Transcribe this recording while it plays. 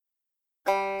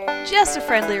Just a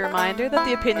friendly reminder that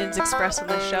the opinions expressed on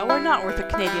this show are not worth a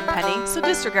Canadian penny, so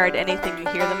disregard anything you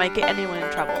hear that might get anyone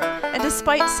in trouble. And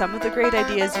despite some of the great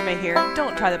ideas you may hear,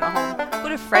 don't try them at home. Go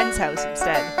to a friend's house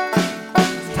instead.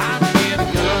 It's time to get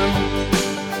a gun.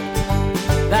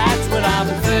 That's what I've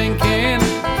been thinking.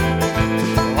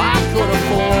 Well, I could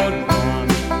afford one.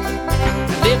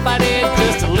 And if I did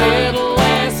just a little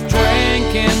less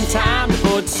drinking, time to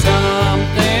put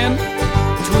something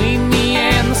between me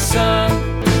and the sun.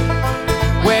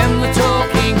 When the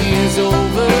talking is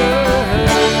over,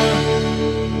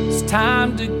 it's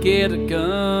time to get a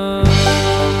gun.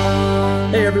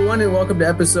 Hey everyone, and welcome to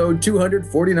episode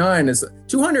 249. It's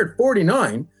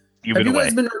 249? Have you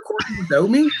guys been recording without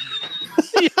me?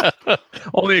 Yeah,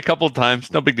 only a couple of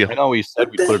times. No big deal. I know we said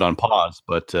we put it on pause,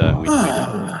 but we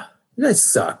didn't. You guys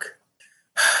suck.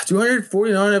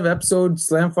 249 of episode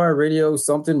Slamfire Radio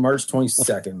something March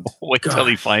 22nd. Wait till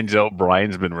he finds out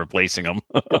Brian's been replacing him.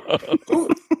 Ooh,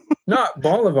 not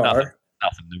Bolivar.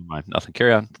 Nothing. Never mind. Nothing.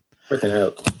 Carry on. Freaking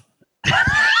out.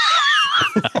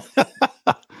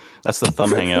 That's the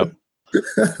thumb hangout.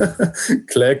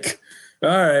 Click. All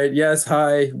right. Yes.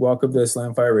 Hi. Welcome to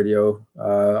Slamfire Radio.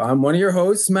 I'm one of your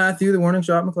hosts, Matthew, the Warning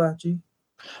Shot McClatchy.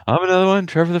 I'm another one,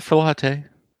 Trevor the Filate.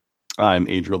 I'm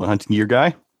Adriel, the hunting gear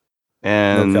guy.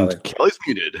 And No, Kelly. Kelly's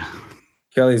muted.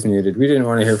 Kelly's muted. We didn't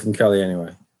want to hear from Kelly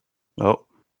anyway. Oh,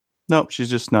 no, she's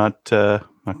just not going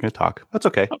to talk. That's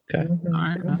okay. Okay. All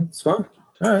right. It's fun.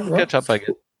 All right. Well, Catch up, I guess.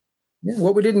 yeah,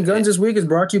 what we did in guns this week is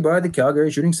brought to you by the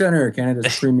Calgary Shooting Center,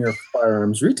 Canada's premier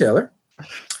firearms retailer.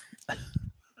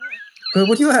 What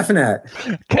are you laughing at?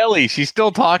 Kelly, she's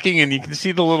still talking, and you can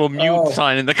see the little mute Oh.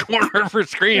 sign in the corner of her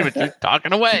screen, but she's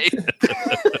talking away.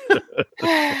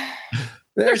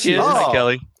 There she is. Oh. Hi,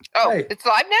 Kelly. Oh, Hey. it's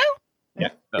live now?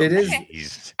 It is.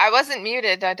 Jeez. I wasn't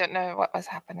muted. I don't know what was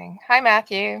happening. Hi,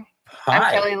 Matthew. I'm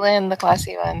Hi. Kelly Lynn, the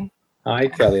classy one. Hi,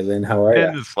 Kelly Lynn. How are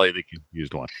And you? the slightly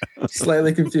confused one.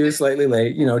 Slightly confused, slightly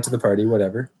late, to the party,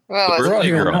 whatever. Well, The it's We're all birthday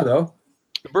here girl. now, though.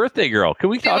 The birthday girl. Can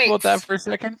we 2 talk about weeks. that for a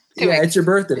second? 2 Yeah, weeks. it's your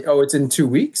birthday. Oh, it's in 2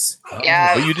 weeks?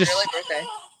 Yeah, Oh, it's you just early birthday.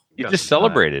 you just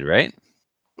celebrated, right?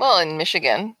 Well, in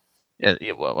Michigan. Yeah.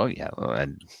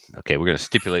 Okay, we're gonna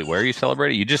stipulate where you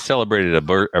celebrated. You just celebrated a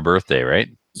birthday, right?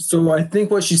 So I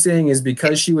think what she's saying is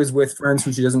because she was with friends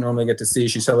who she doesn't normally get to see,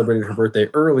 she celebrated her birthday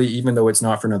early, even though it's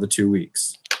not for another 2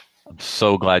 weeks. I'm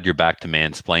so glad you're back to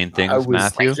mansplain things, I was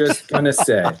Matthew. just going to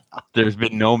say, There's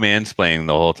been no mansplaining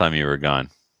the whole time you were gone.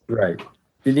 right.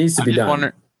 It needs to be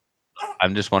done.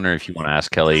 I'm just wondering if you want to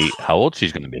ask Kelly how old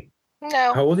she's going to be.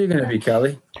 No, How old are you going to be,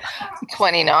 Kelly?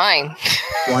 29.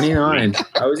 29.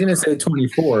 I was going to say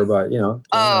 24, but, 29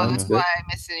 Oh, is that's good. why I'm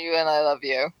missing you and I love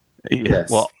you. Yes.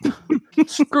 Well,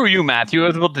 screw you, Matthew. I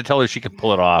was about to tell her she can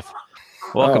pull it off.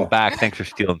 Welcome Oh. back. Thanks for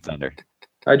stealing thunder.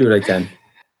 I do what I can.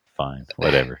 Fine.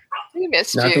 Whatever. We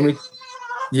missed Now you. can we?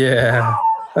 Yeah.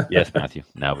 Yes, Matthew.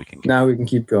 Now we can. Now we can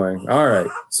keep going. All right.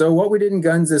 So what we did in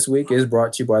guns this week is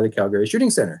brought to you by the Calgary Shooting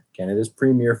Center, Canada's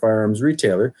premier firearms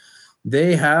retailer.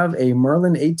 They have a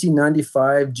Merlin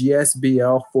 1895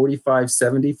 GSBL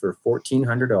 4570 for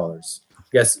 $1,400. I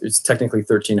guess it's technically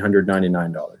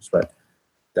 $1,399, but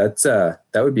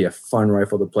that would be a fun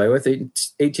rifle to play with.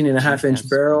 18 and a half inch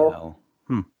barrel.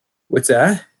 What's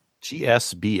that?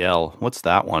 GSBL. What's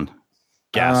that one?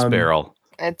 Gas barrel.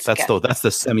 It's That's the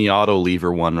semi-auto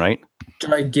lever one, right?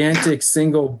 Gigantic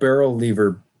single barrel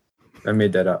lever. I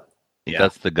made that up. Yeah.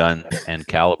 That's the gun and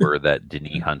caliber that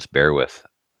Denis hunts bear with.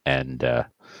 And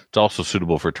it's also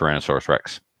suitable for Tyrannosaurus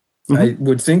Rex. I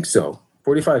would think so.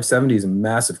 4570 is a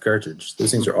massive cartridge.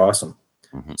 Those things are awesome.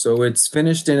 Mhm. So it's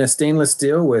finished in a stainless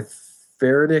steel with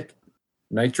ferritic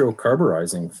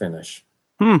nitrocarburizing finish.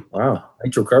 Wow,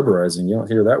 nitrocarburizing. You don't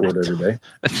hear that word every day.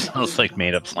 It sounds like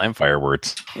made up Slamfire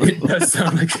words. It does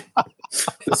sound like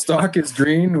the stock is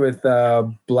green with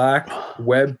black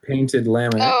web painted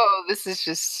laminate. Oh, this is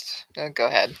just. Go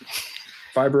ahead.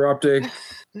 Fiber optic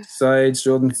sides,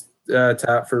 shoulder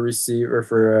tap for receiver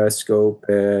for scope.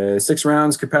 6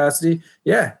 rounds capacity.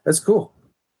 Yeah, that's cool.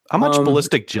 How much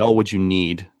ballistic gel would you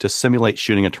need to simulate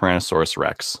shooting a Tyrannosaurus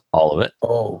Rex? All of it.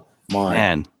 Oh my.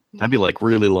 Man, that'd be like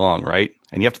really long, right?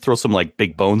 And you have to throw some like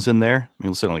big bones in there. I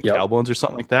mean, something like Yep. cow bones or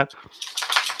something like that.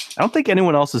 I don't think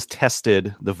anyone else has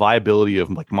tested the viability of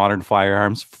like modern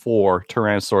firearms for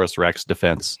Tyrannosaurus Rex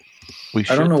defense. We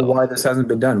I don't know though. why this hasn't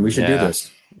been done. We should do Yeah. this.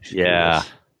 We should do Yeah, this.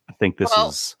 I think this Well,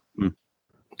 is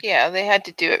Yeah, they had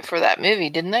to do it for that movie,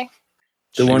 didn't they?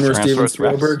 The one where Steven Tyrannosaurus Rex.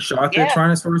 Spielberg shot the Yeah.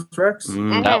 Tyrannosaurus Rex?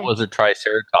 Mm, That was a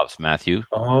Triceratops, Matthew.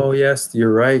 Oh, yes,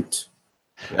 you're right.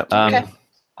 yep. Okay.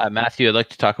 Matthew, I'd like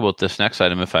to talk about this next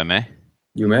item, if I may.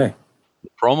 You may. The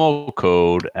promo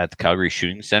code at the Calgary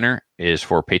Shooting Center is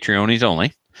for Patreonies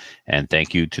only. And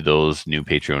thank you to those new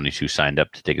Patreonies who signed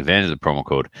up to take advantage of the promo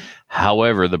code.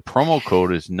 However, the promo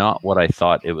code is not what I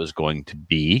thought it was going to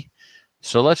be.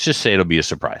 So let's just say it'll be a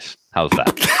surprise. How's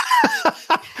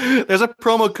that? There's a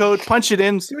promo code. Punch it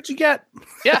in. See what you get.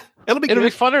 Yeah. It'll be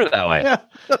funner that way. Yeah.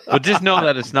 But just know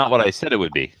that it's not what I said it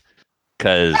would be.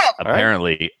 Because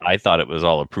apparently I thought it was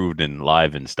all approved and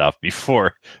live and stuff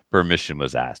before permission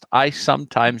was asked. I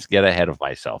sometimes get ahead of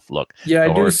myself. Look, yeah,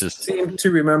 I do seem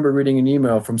to remember reading an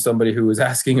email from somebody who was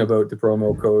asking about the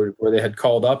promo code where they had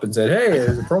called up and said, hey,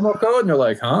 there's a promo code? And they're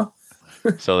like, huh?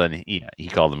 So then he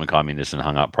called them a communist and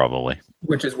hung up probably.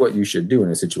 Which is what you should do in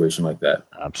a situation like that.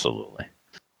 Absolutely.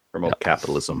 Promote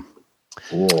capitalism.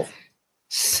 Cool.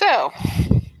 So.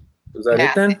 Was that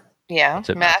it then? Yeah.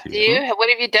 Matthew, what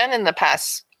have you done in the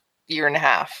past year and a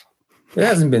half? It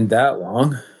hasn't been that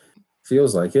long.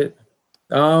 Feels like it.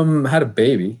 Had a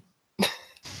baby.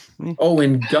 Oh,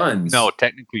 and guns. No,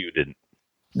 technically you didn't.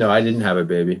 No, I didn't have a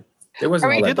baby. It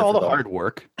wasn't. You did all the hard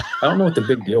work. I don't know what the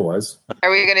big deal was. Are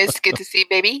we going to get to see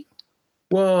baby?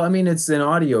 Well, I mean, it's an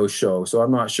audio show, so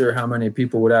I'm not sure how many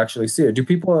people would actually see it. Do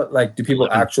people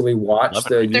actually watch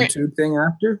the YouTube thing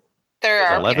after? There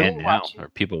are 11 now. There are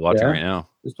people watching right now.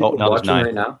 Oh, now there's 9.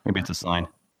 Right now? Maybe it's a sign.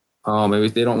 Oh, maybe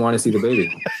they don't want to see the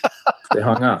baby. They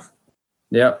hung up.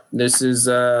 Yep, this is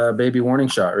a baby warning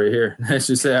shot right here. Let's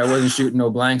just say I wasn't shooting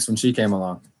no blanks when she came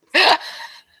along. That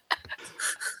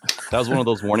was one of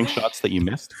those warning shots that you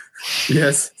missed?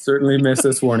 Yes, certainly missed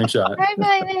this warning shot.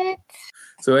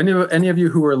 So any of you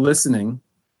who are listening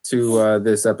to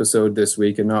this episode this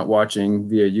week and not watching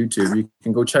via YouTube, you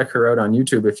can go check her out on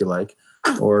YouTube if you like,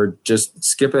 or just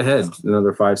skip ahead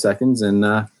another 5 seconds and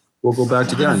we'll go back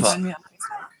to guns.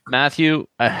 Matthew,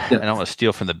 I don't want to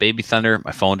steal from the baby thunder.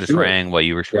 My phone just rang while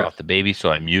you were showing off the baby, so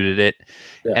I muted it.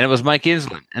 Yeah. And it was Mike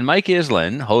Islin. And Mike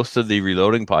Islin, host of the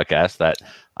Reloading podcast that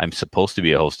I'm supposed to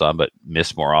be a host on, but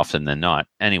miss more often than not.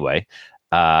 Anyway,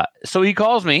 so he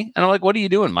calls me, and I'm like, what are you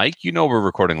doing, Mike? You know we're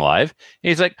recording live. And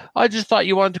he's like, I just thought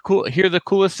you wanted to hear the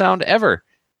coolest sound ever.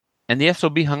 And the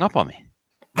SOB hung up on me.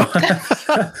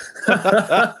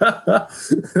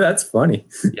 That's funny.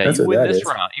 Yeah, That's you win this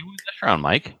round. You win this round,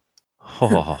 Mike.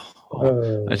 I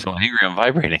just want angry. I'm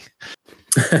vibrating.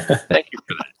 Thank you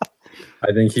for that.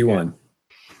 I think he won.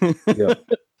 Yeah.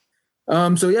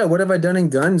 So yeah, what have I done in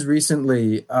guns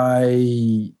recently? Now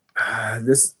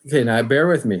bear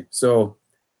with me. So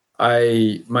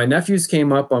my nephews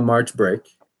came up on March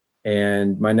break,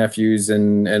 and my nephews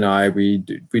and I we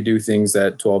do things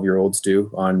that 12-year-olds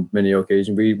do on many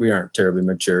occasions. We aren't terribly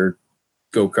mature.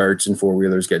 Go-karts and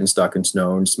four-wheelers getting stuck in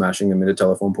snow and smashing them into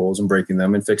telephone poles and breaking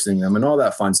them and fixing them and all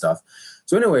that fun stuff.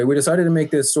 So anyway, we decided to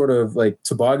make this sort of like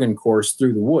toboggan course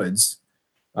through the woods,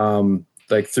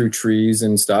 like through trees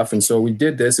and stuff. And so we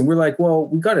did this, and we're like, well,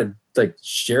 we got to like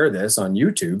share this on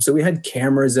YouTube. So we had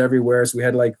cameras everywhere. So we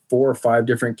had like 4 or 5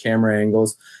 different camera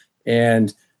angles.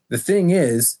 And the thing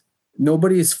is,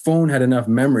 nobody's phone had enough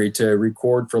memory to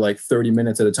record for like 30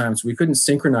 minutes at a time. So we couldn't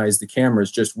synchronize the cameras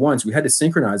just once. We had to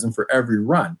synchronize them for every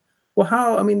run. Well,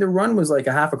 the run was like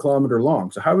a half a kilometer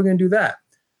long. So how are we going to do that?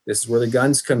 This is where the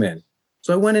guns come in.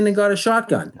 So I went in and got a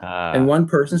shotgun. And one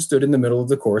person stood in the middle of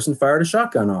the course and fired a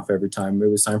shotgun off every time it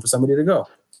was time for somebody to go.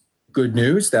 Good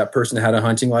news, that person had a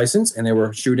hunting license and they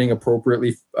were shooting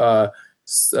appropriately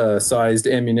sized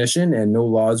ammunition and no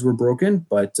laws were broken.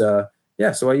 But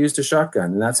yeah, so I used a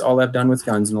shotgun, and that's all I've done with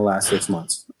guns in the last 6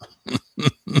 months.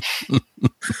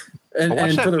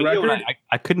 and for the record,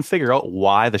 I couldn't figure out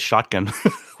why the shotgun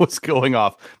was going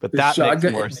off, but that makes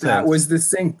more sense. That was the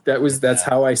sync. That's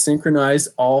how I synchronized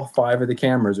all 5 of the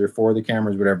cameras or 4 of the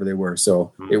cameras, whatever they were.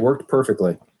 So it worked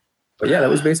perfectly. But yeah, that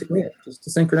was basically it, just to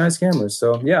synchronize cameras.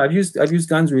 So yeah, I've used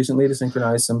guns recently to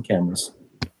synchronize some cameras.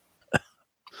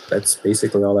 That's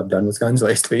basically all I've done with guns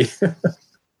lately.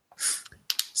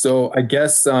 So I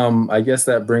guess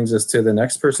that brings us to the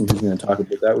next person who's going to talk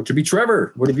about that, which would be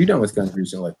Trevor. What have you done with guns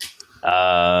recently?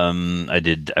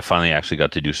 I finally actually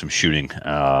got to do some shooting.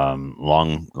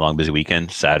 Long busy weekend.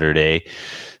 Saturday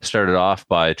started off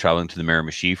by traveling to the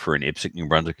Miramichi for an IPSC New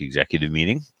Brunswick executive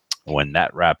meeting. When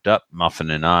that wrapped up,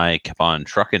 Muffin and I kept on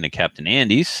trucking to Captain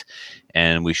Andy's,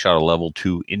 and we shot a level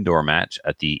 2 indoor match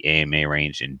at the AMA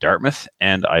range in Dartmouth,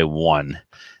 and I won.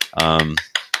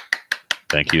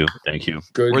 Thank you.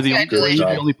 Good. Were you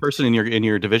the only person in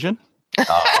your division?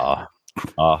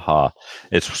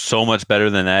 It's so much better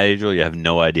than that, Adriel. You have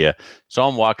no idea. So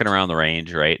I'm walking around the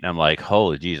range, right? And I'm like,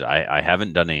 holy geez, I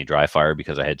haven't done any dry fire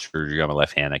because I had surgery on my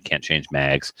left hand. I can't change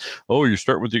mags. Oh, you're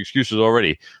starting with the excuses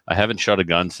already. I haven't shot a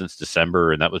gun since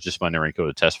December, and that was just my Norinco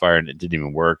to test fire, and it didn't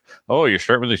even work. Oh, you're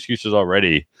starting with excuses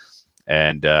already.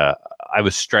 And I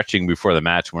was stretching before the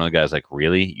match. One of the guys like,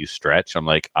 really? You stretch? I'm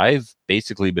like, I've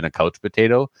basically been a couch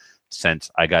potato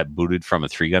since I got booted from a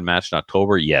 3-gun match in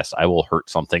October. Yes, I will hurt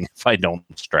something if I don't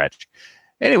stretch.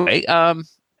 Anyway,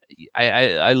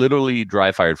 I literally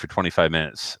dry fired for 25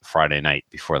 minutes Friday night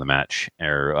before the match,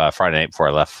 or Friday night before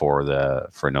I left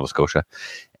for Nova Scotia,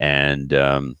 and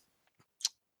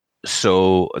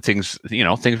so things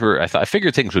were. I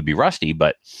figured things would be rusty,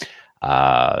 but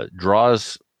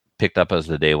draws picked up as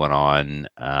the day went on.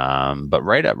 But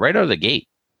right out of the gate,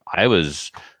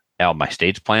 my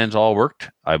stage plans all worked.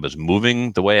 I was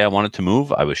moving the way I wanted to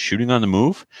move. I was shooting on the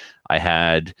move. I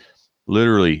had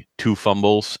literally 2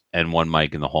 fumbles and 1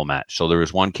 mic in the whole match. So there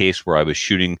was one case where I was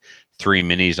shooting 3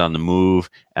 minis on the move,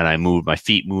 and my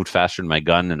feet moved faster than my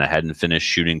gun, and I hadn't finished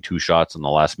shooting 2 shots on the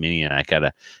last mini, and I kind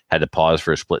of had to pause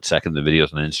for a split second. The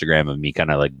videos on Instagram of me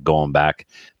kind of like going back,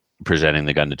 presenting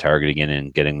the gun to target again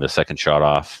and getting the second shot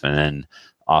off, and then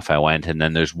off I went. And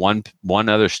then there's one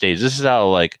other stage. This is how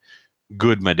like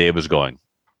good my day was going.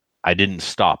 I didn't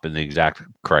stop in the exact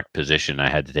correct position. I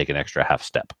had to take an extra half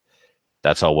step.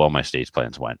 That's how well my stage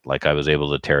plans went. Like I was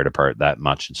able to tear it apart that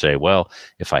much and say, well,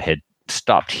 if I had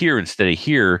stopped here instead of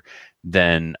here,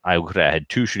 then I would have had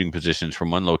 2 shooting positions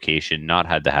from one location, not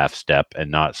had the half step,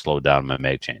 and not slowed down my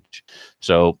mag change.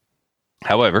 So,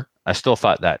 however, I still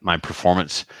thought that my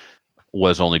performance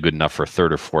was only good enough for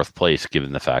 3rd or 4th place,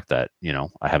 given the fact that,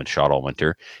 I haven't shot all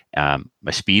winter.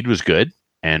 My speed was good,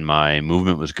 and my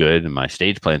movement was good, and my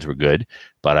stage plans were good,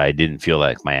 but I didn't feel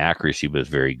like my accuracy was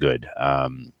very good.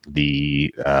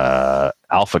 The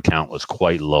alpha count was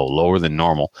quite low, lower than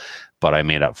normal, but I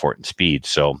made up for it in speed.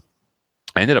 So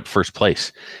I ended up 1st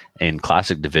place in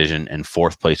Classic Division and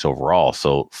 4th place overall.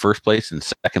 So 1st place and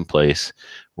 2nd place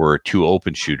were 2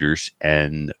 open shooters,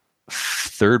 and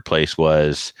 3rd place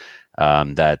was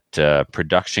that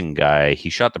production guy. He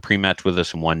shot the pre-match with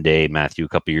us in one day, Matthew, a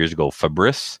couple years ago,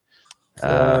 Fabrice.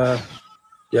 I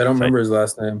don't remember his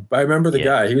last name, but I remember the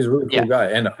guy. He was a really cool guy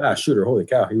and a fast shooter. Holy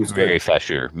cow, he was very fast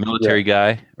shooter, military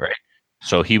guy, right?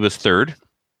 So he was 3rd,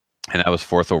 and I was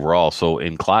 4th overall. So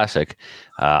in Classic,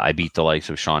 I beat the likes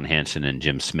of Sean Hansen and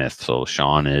Jim Smith. So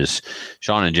Sean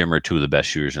and Jim are 2 of the best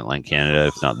shooters in Atlantic Canada,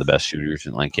 if not the best shooters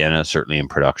in Atlantic Canada, certainly in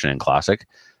production and Classic.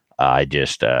 I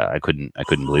couldn't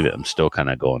believe it. I'm still kind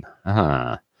of going,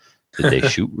 did they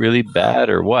shoot really bad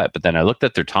or what? But then I looked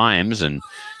at their times, and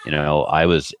I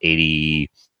was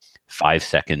 85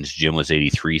 seconds, Jim was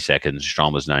 83 seconds,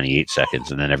 Sean was 98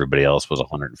 seconds, and then everybody else was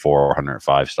 104 or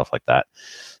 105, stuff like that.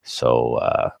 So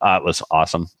it was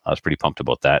awesome. I was pretty pumped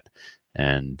about that.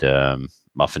 And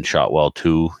Muffin shot well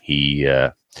too.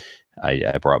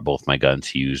 I brought both my guns.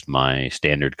 He used my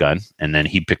standard gun, and then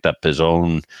he picked up his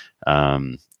own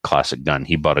Classic gun.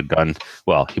 He bought a gun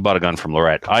from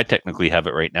Lorette. I technically have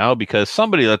it right now because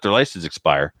somebody let their license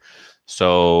expire.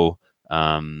 So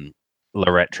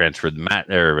Lorette transferred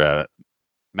McIntyre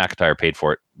paid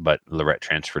for it, but Lorette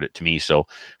transferred it to me. So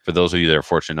for those of you that are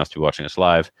fortunate enough to be watching us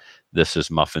live, this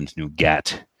is Muffin's new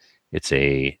GAT. It's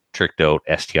a tricked out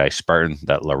STI Spartan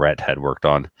that Lorette had worked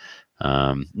on.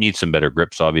 Needs some better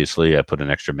grips, obviously. I put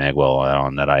an extra magwell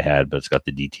on that I had, but it's got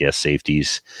the DTS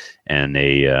safeties and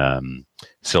a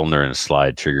cylinder and a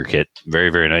slide trigger kit. Very,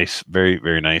 very nice. Very,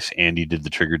 very nice. Andy did the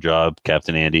trigger job,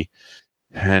 Captain Andy.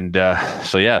 And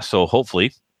so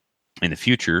hopefully in the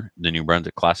future, the New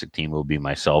Brunswick Classic team will be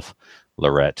myself,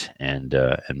 Lorette, and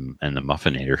the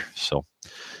Muffinator. So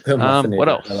what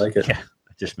else? I like it. Yeah,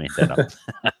 I just made that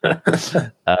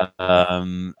up.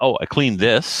 I cleaned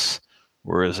this.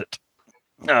 Where is it?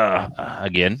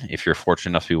 Again, if you're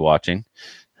fortunate enough to be watching.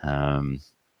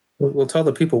 We'll tell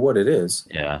the people what it is.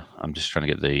 Yeah, I'm just trying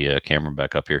to get the camera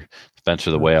back up here. Spencer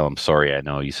the Whale, I'm sorry. I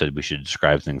know you said we should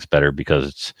describe things better because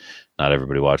it's not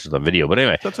everybody watches on video. But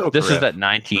anyway, this is that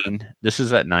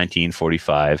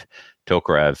 1945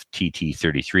 Tokarev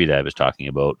TT33 that I was talking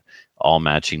about. All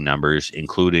matching numbers,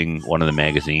 including one of the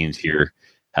magazines here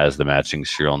has the matching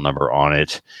serial number on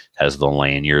it, has the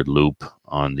lanyard loop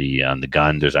on the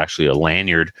gun. There's actually a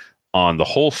lanyard on the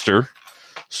holster.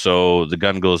 So the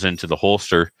gun goes into the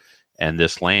holster, and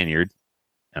this lanyard,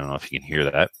 I don't know if you can hear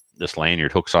that, this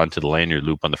lanyard hooks onto the lanyard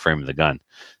loop on the frame of the gun.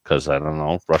 Because, I don't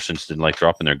know, Russians didn't like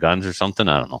dropping their guns or something.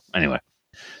 I don't know. Anyway,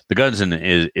 the gun's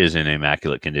is in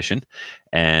immaculate condition.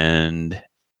 And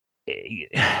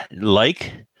I'm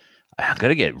going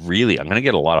to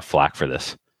get a lot of flack for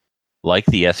this. like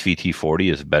the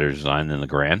SVT-40 is a better design than the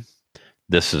Grand.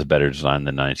 This is a better design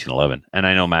than 1911. And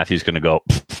I know Matthew's going to go,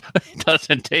 it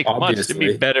doesn't take much to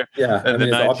be better than the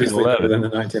 1911. Than the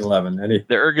 1911.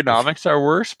 The ergonomics are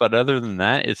worse, but other than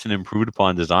that, it's an improved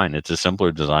upon design. It's a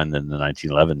simpler design than the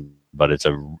 1911, but it's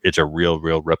a real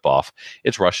ripoff.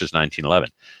 It's Rush's 1911.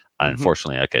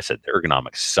 Unfortunately, like I said, the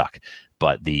ergonomics suck,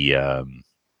 but the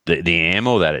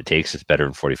ammo that it takes is better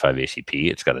than 45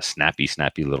 ACP. It's got a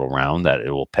snappy little round that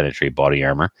it will penetrate body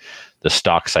armor. The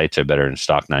stock sights are better than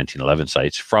stock 1911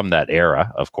 sights from that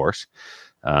era, of course.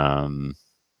 Even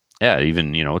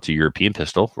it's a European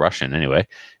pistol, Russian anyway,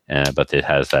 but it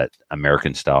has that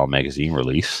American style magazine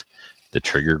release. The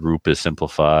trigger group is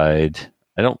simplified.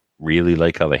 I don't really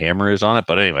like how the hammer is on it,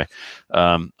 but anyway,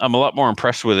 I'm a lot more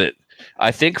impressed with it.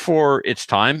 I think for its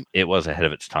time, it was ahead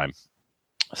of its time.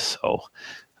 So,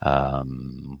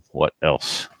 what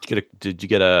else? Did you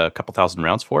get a couple thousand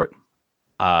rounds for it?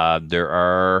 There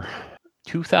are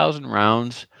 2,000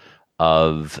 rounds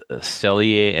of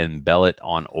Cellier and Bellet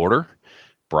on order.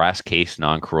 Brass case,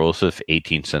 non-corrosive,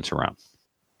 18 cents a round.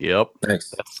 Yep.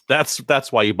 Nice.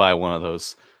 That's why you buy one of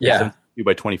those. Yeah.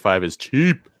 2x25 is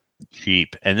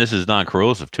cheap. And this is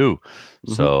non-corrosive too.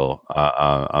 So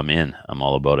I'm in. I'm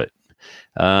all about it.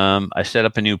 I set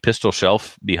up a new pistol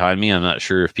shelf behind me. I'm not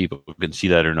sure if people can see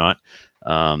that or not.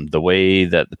 The way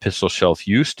that the pistol shelf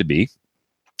used to be,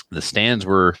 the stands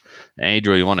were.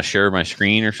 Adriel, you want to share my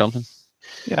screen or something?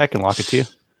 Yeah, I can lock it to you.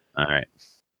 All right.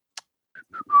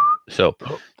 So,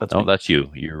 that's you.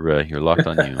 You're locked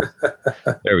on you.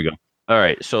 There we go. All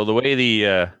right. So the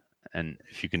way and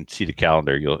if you can see the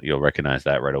calendar, you'll recognize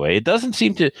that right away. It doesn't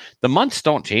seem to. The months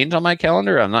don't change on my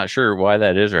calendar. I'm not sure why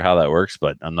that is or how that works,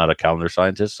 but I'm not a calendar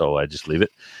scientist, so I just leave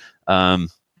it.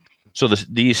 So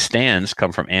these stands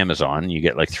come from Amazon. You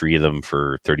get like 3 of them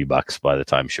for $30 by the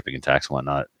time shipping and tax and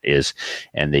whatnot is.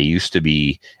 And they used to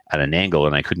be at an angle,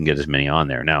 and I couldn't get as many on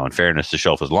there. Now, in fairness, the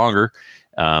shelf is longer,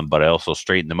 but I also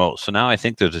straightened them out. So now I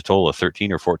think there's a total of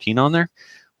 13 or 14 on there,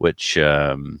 which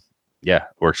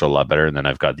works a lot better. And then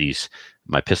I've got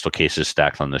my pistol cases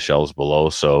stacked on the shelves below.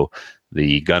 So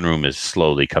the gun room is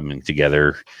slowly coming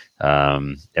together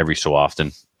every so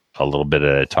often, a little bit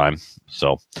at a time.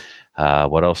 So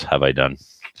what else have I done?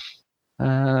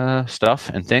 Stuff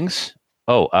and things.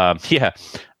 I'm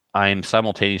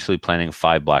simultaneously planning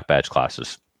 5 black badge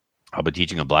classes. I'll be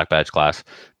teaching a black badge class.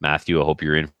 Matthew, I hope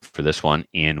you're in for this one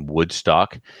in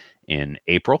Woodstock in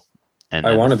April. And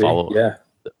I want to be, yeah.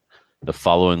 The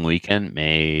following weekend,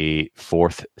 May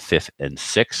 4th, 5th, and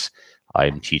 6th,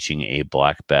 I'm teaching a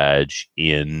black badge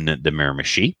in the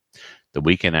Miramichi. The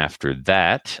weekend after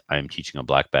that, I'm teaching a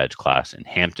black badge class in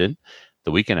Hampton.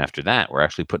 The weekend after that, we're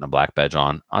actually putting a black badge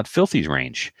on Filthy's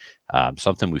range.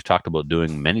 Something we've talked about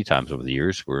doing many times over the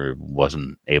years where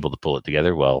wasn't able to pull it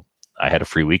together. Well, I had a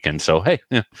free weekend, so hey,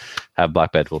 have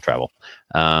black badge, we'll travel.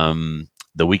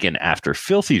 The weekend after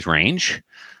Filthy's range,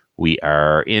 we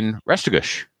are in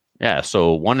Restigouche. Yeah,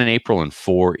 so 1 in April and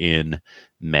 4 in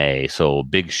May. So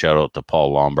big shout out to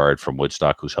Paul Lombard from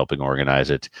Woodstock, who's helping organize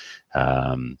it.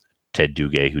 Ted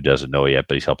Duguay, who doesn't know yet,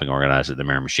 but he's helping organize it, the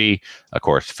Miramichi. Of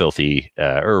course, Filthy,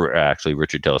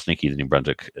 Richard Telesnicki, the New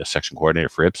Brunswick section coordinator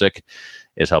for IPSC,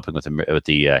 is helping with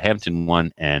the Hampton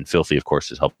one, and Filthy, of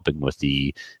course, is helping with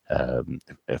the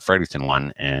Fredericton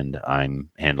one, and I'm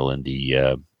handling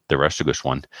the Restigouche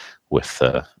one with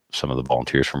some of the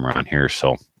volunteers from around here.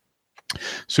 So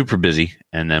super busy,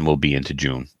 and then we'll be into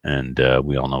June, and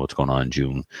we all know what's going on in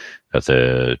June. Got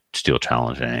the Steel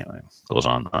Challenge, and anyway, goes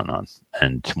on and on.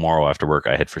 And tomorrow after work,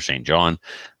 I head for St. John,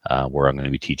 where I'm going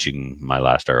to be teaching my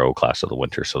last RO class of the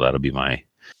winter. So that'll be my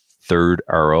 3rd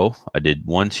RO. I did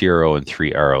 1 CRO and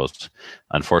 3 ROs.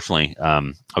 Unfortunately,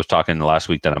 I was talking last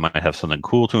week that I might have something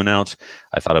cool to announce.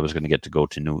 I thought I was going to get to go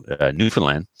to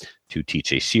Newfoundland to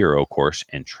teach a CRO course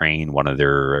and train one of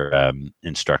their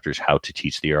instructors how to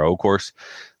teach the RO course.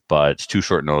 But it's too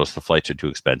short notice. The flights are too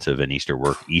expensive, and Easter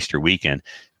weekend,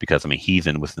 because I'm a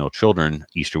heathen with no children,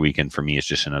 Easter weekend for me is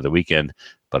just another weekend,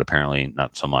 but apparently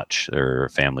not so much. There are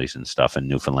families and stuff in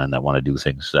Newfoundland that want to do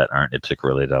things that aren't IPSC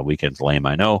related on weekends. Lame,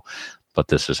 I know, but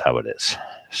this is how it is.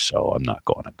 So I'm not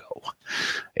going to go.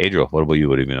 Adriel, what about you?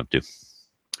 What have you been up to?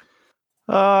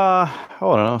 I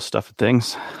don't know, stuff and things.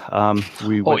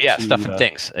 Stuff and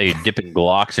things. Dipping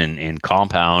Glocks in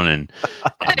compound and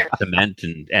cement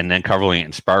and then covering it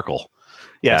in sparkle.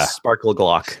 Yes, sparkle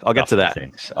Glock. I'll get to that.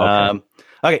 Okay.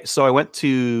 Okay, so I went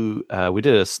to we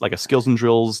did a skills and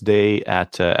drills day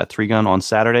at 3 Gun on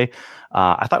Saturday.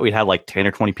 I thought we'd had like 10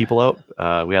 or 20 people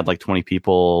out. We had like 20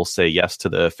 people say yes to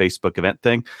the Facebook event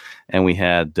thing, and we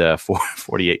had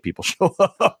 48 people show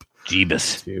up.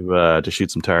 Jeebus. to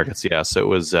shoot some targets. Yeah, so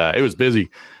it was busy,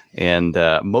 and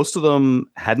most of them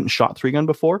hadn't shot 3-gun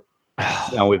before.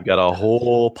 Now we've got a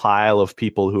whole pile of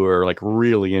people who are like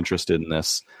really interested in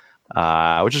this,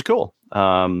 which is cool.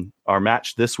 Our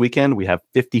match this weekend, we have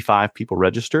 55 people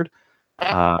registered.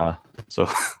 So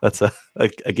that's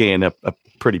again a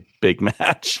pretty big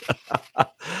match.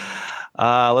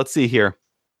 Let's see here.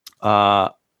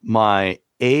 My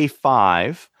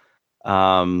A5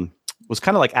 was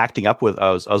kind of like acting up with.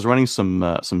 I was running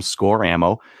some score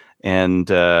ammo, and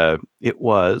it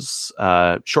was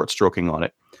short stroking on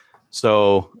it.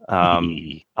 So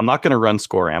I'm not going to run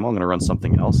score ammo. I'm going to run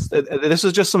something else. This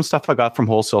is just some stuff I got from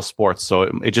Wholesale Sports. So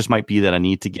it just might be that I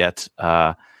need to get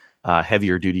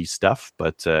heavier duty stuff,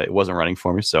 but it wasn't running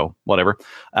for me. So whatever.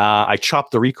 I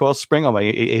chopped the recoil spring on my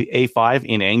A5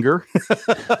 in anger.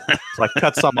 So I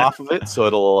cut some off of it so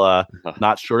it'll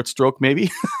not short stroke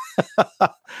maybe.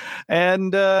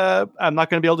 And I'm not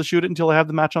going to be able to shoot it until I have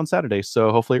the match on Saturday.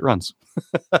 So hopefully it runs.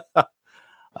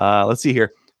 Let's see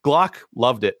here. Glock,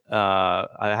 loved it. I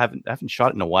haven't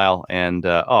shot it in a while, and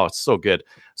it's so good.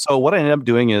 So what I ended up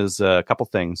doing is a couple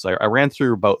things. I ran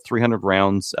through about 300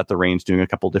 rounds at the range, doing a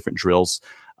couple different drills.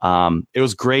 It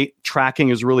was great. Tracking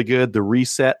is really good. The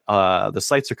reset, the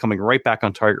sights are coming right back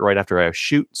on target right after I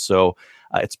shoot, so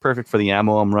it's perfect for the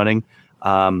ammo I'm running.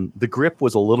 The grip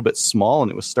was a little bit small,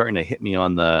 and it was starting to hit me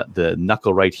on the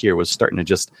knuckle right here. Was starting to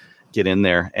just get in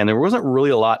there, and there wasn't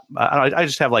really a lot. I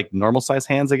just have like normal size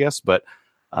hands, I guess, but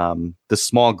the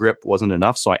small grip wasn't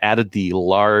enough, so I added the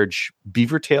large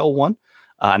beaver tail one,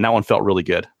 and that one felt really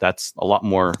good. That's a lot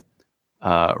more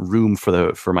room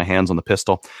for my hands on the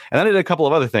pistol. And then I did a couple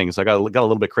of other things. I got a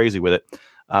little bit crazy with it.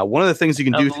 One of the things you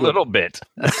can do a little bit.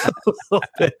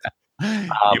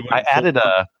 I added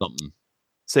something.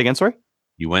 Say again, sorry.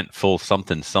 You went full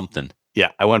something.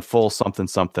 Yeah, I went full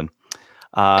something.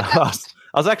 I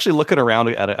was actually looking around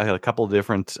at a couple of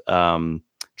different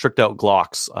tricked out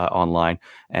Glocks online,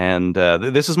 and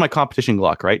this is my competition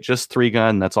Glock, right? Just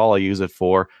 3-gun. That's all I use it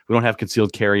for. We don't have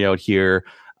concealed carry out here,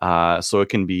 so it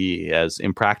can be as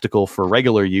impractical for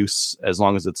regular use as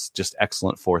long as it's just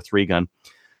excellent for 3-gun.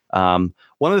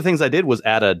 One of the things I did was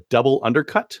add a double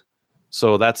undercut.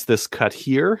 So that's this cut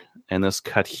here and this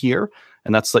cut here,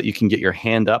 and that's so that you can get your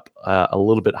hand up a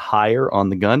little bit higher on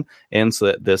the gun, and so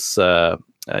that this you got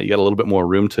a little bit more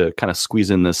room to kind of squeeze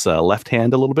in this left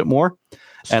hand a little bit more.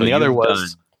 So and the other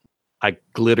was I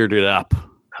glittered it up.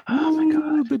 Oh my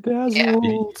god, bedazzled! Yeah.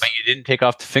 But you didn't take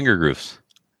off the finger grooves.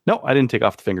 No, I didn't take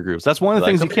off the finger grooves. That's one of the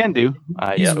things you can do.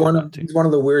 He's one of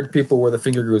the weird people where the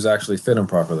finger grooves actually fit him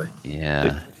properly. Yeah,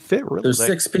 they fit really. There's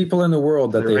 6 people in the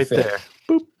world that they right fit. There.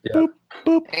 Boop, boop,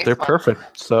 boop. They're perfect.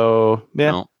 So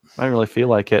yeah, no. I don't really feel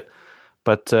like it.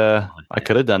 But I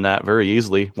could have done that very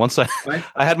easily. Once I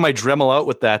had my Dremel out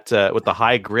with that with the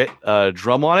high grit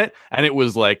drum on it, and it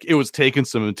was taking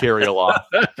some material off.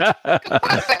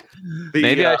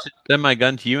 Maybe I should send my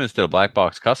gun to you instead of Black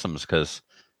Box Customs, because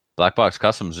Black Box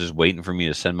Customs is waiting for me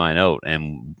to send mine out,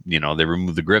 and they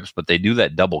remove the grips, but they do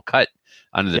that double cut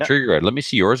under the trigger guard. Let me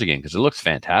see yours again, because it looks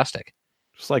fantastic.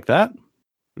 Just like that.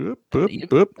 Boop, boop,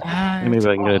 boop. Maybe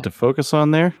I can get it to focus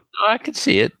on there. I could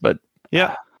see it, but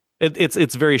yeah.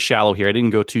 It's very shallow here. I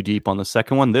didn't go too deep on the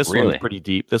second one. This one's pretty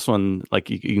deep. This one, like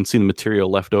you can see the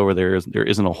material left over there. There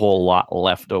isn't a whole lot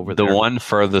left over there. The one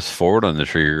furthest forward on the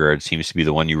trigger guard seems to be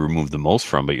the one you removed the most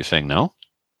from, but you're saying no?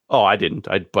 Oh, I didn't.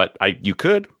 You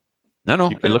could.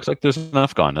 No. It looks like there's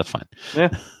enough gone. That's fine.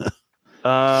 Yeah.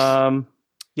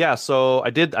 Yeah, so I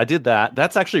did that.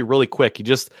 That's actually really quick.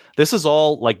 This is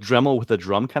all like Dremel with a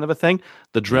drum kind of a thing.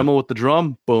 The Dremel with the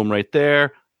drum, boom, right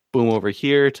there. Boom over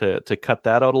here to cut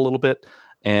that out a little bit,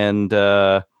 and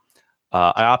I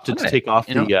opted to take off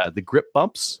the grip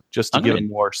bumps just to give a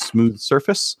more smooth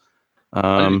surface. I'm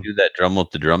going to do that drum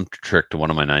with the drum trick to one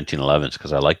of my 1911s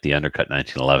because I like the undercut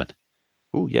 1911.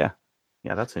 Oh yeah,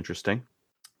 that's interesting.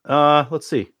 Let's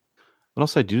see. What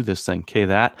else I do this thing?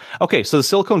 Okay, so the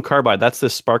silicone carbide, that's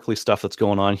this sparkly stuff that's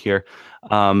going on here.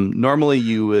 Normally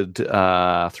you would throw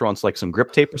on like some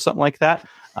grip tape or something like that.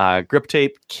 Grip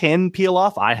tape can peel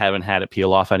off. I haven't had it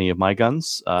peel off any of my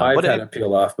guns. I've had it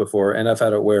peel off before, and I've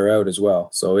had it wear out as well.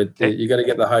 So you got to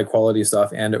get the high quality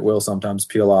stuff, and it will sometimes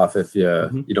peel off if you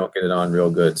don't get it on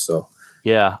real good. So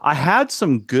yeah, I had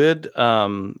some good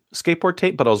skateboard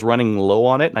tape, but I was running low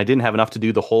on it, and I didn't have enough to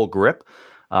do the whole grip.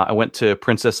 I went to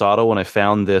Princess Auto and I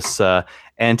found this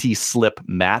anti-slip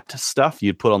mat stuff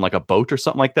you'd put on like a boat or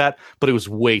something like that, but it was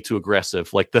way too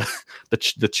aggressive. Like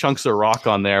the chunks of rock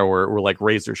on there were like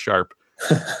razor sharp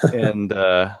and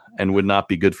would not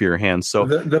be good for your hands. So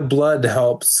the blood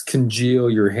helps congeal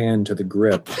your hand to the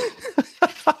grip.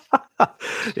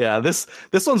 Yeah, this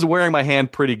one's wearing my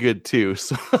hand pretty good too.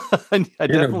 So I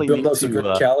definitely build need up some to.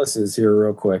 good calluses here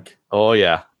real quick. Oh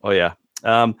yeah.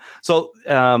 So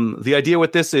the idea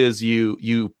with this is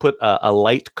you put a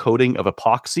light coating of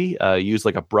epoxy. Use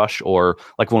like a brush or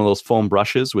like one of those foam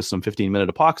brushes with some 15-minute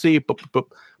epoxy.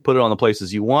 Put it on the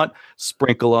places you want.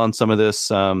 Sprinkle on some of this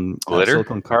glitter,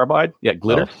 silicone carbide. Yeah,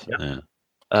 glitter. Oh,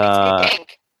 yeah.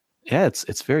 Yeah,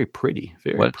 it's very pretty.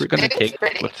 What's it going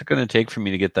to take for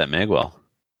me to get that Magwell?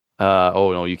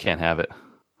 Oh no, you can't have it.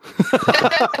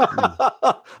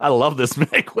 I love this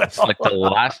Magwell. It's like the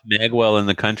last Magwell in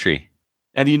the country.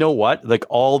 And you know what? Like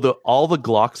all the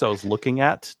Glocks I was looking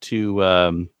at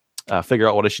to figure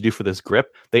out what I should do for this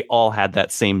grip, they all had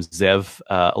that same Zev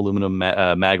aluminum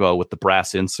Magwell with the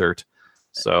brass insert.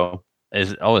 So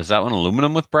is that one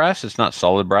aluminum with brass? It's not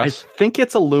solid brass. I think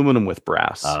it's aluminum with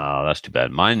brass. Oh, that's too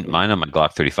bad. Mine on my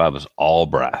Glock 35 was all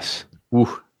brass.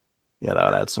 Ooh. Yeah, that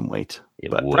would add some weight.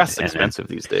 But brass is expensive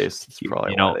these days. It's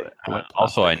probably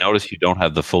also, I noticed you don't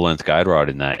have the full length guide rod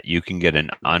in that. You can get an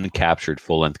uncaptured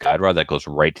full length guide rod that goes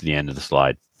right to the end of the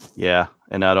slide. Yeah,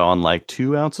 and add on like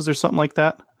 2 ounces or something like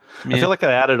that. Yeah. I feel like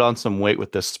I added on some weight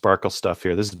with this sparkle stuff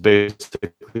here. This is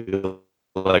basically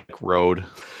like road.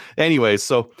 Anyway,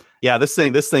 so yeah, this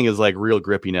thing is like real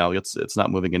grippy now. It's not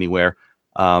moving anywhere.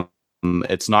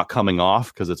 It's not coming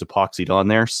off because it's epoxied on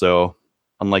there. So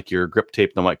unlike your grip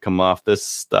tape that might come off, this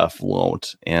stuff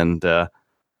won't. And I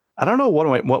don't know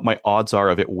what my odds are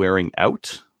of it wearing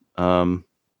out.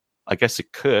 I guess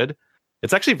it could.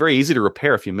 It's actually very easy to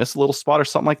repair. If you miss a little spot or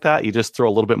something like that, you just throw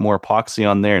a little bit more epoxy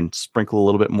on there and sprinkle a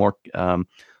little bit more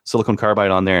silicone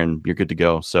carbide on there, and you're good to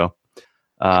go. So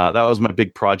that was my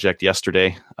big project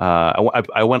yesterday.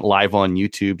 I went live on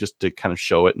YouTube just to kind of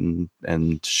show it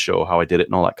and show how I did it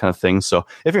and all that kind of thing. So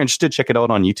if you're interested, check it out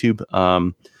on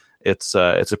YouTube. It's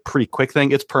a pretty quick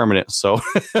thing. It's permanent. So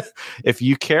if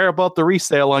you care about the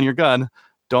resale on your gun,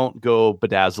 don't go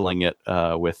bedazzling it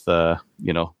with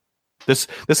this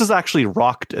is actually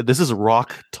rock. This is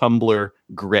rock tumbler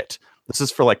grit. This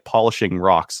is for like polishing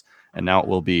rocks, and now it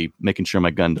will be making sure my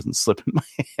gun doesn't slip in my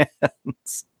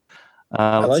hands.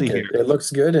 I like it. It looks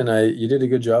good, and you did a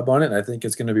good job on it. And I think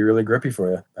it's going to be really grippy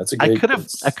for you. That's a great.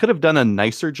 I could have done a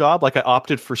nicer job. Like I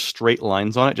opted for straight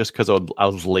lines on it just because I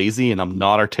was lazy and I'm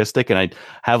not artistic, and I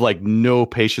have like no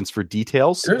patience for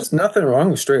details. There's nothing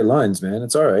wrong with straight lines, man.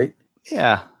 It's all right.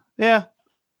 Yeah.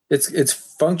 It's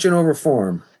function over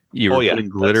form. You were putting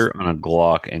glitter on a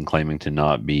Glock and claiming to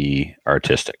not be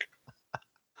artistic.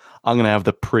 I'm gonna have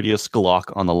the prettiest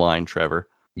Glock on the line, Trevor.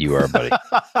 You are, buddy.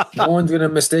 No one's gonna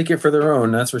mistake it for their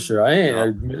own. That's for sure. I ain't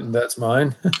admitting that's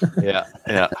mine. Yeah.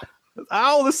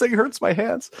 Ow! This thing hurts my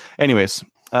hands. Anyways,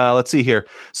 let's see here.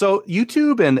 So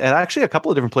YouTube and actually a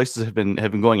couple of different places have been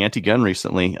going anti-gun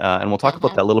recently, and we'll talk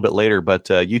about that a little bit later. But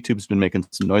YouTube's been making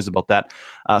some noise about that.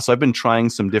 So I've been trying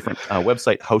some different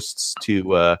website hosts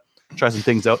to try some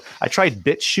things out. I tried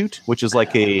BitChute, which is like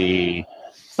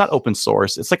it's not open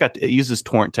source. It's like it uses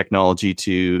torrent technology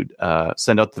to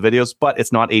send out the videos, but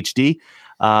it's not HD.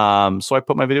 So I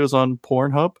put my videos on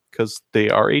Pornhub because they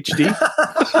are HD.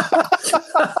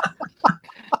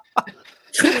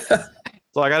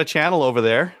 So I got a channel over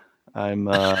there. I'm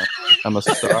a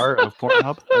star of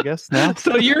Pornhub, I guess now.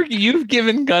 So you've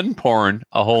given gun porn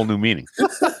a whole new meaning.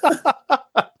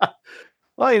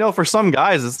 Well, for some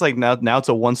guys, it's like now it's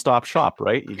a one-stop shop,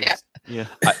 right? Yeah.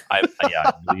 I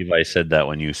believe I said that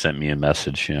when you sent me a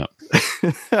message. Yeah.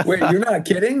 Wait, you're not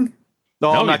kidding?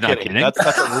 No, I'm not kidding. That's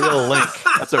a real link.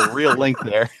 That's a real link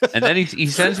there. And then he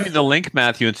sends me the link,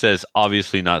 Matthew, and says,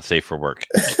 "Obviously not safe for work."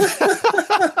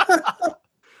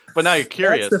 But now you're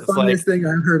curious. That's the funniest thing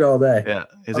I've heard all day. Yeah.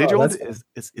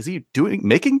 Is he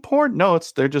making porn? No,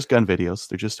 they're just gun videos.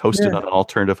 They're just hosted on an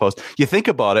alternative host. You think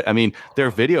about it. I mean,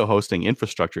 their video hosting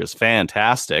infrastructure is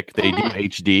fantastic. They do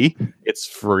HD. It's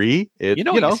free. You seem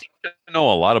to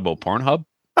know a lot about Pornhub.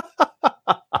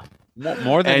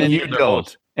 More than and you don't.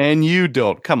 Host. And you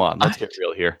don't. Come on, let's get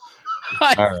real here.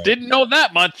 I didn't know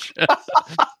that much.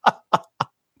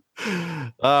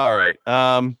 All right.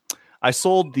 I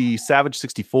sold the Savage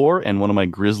 64 and one of my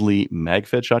Grizzly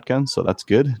MagFed shotguns, so that's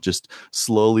good. Just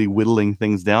slowly whittling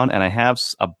things down, and I have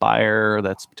a buyer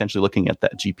that's potentially looking at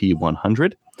that GP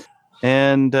 100,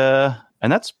 and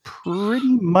that's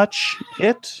pretty much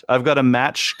it. I've got a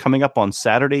match coming up on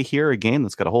Saturday here again.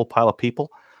 That's got a whole pile of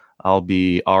people. I'll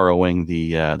be ROing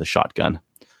the shotgun.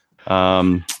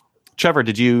 Trevor,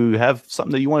 did you have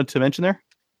something that you wanted to mention there?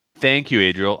 Thank you,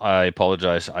 Adriel. I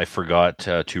apologize. I forgot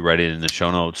to write it in the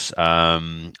show notes.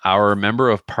 Our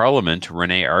member of parliament,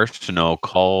 Rene Arsenault,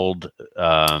 called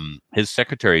his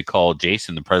secretary called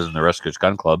Jason, the president of the Rescuers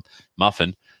Gun Club,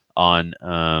 Muffin, on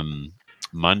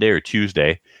Monday or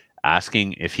Tuesday,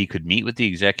 asking if he could meet with the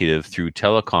executive through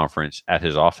teleconference at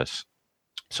his office.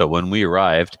 So when we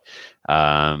arrived,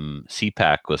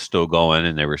 CPAC was still going,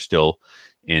 and they were still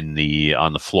on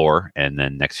the floor. And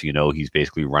then next thing you know, he's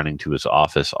basically running to his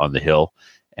office on the hill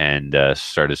and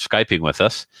started Skyping with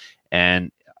us.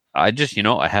 And I just,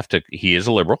 I have to. He is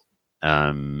a Liberal,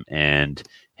 and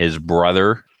his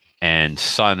brother and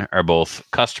son are both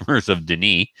customers of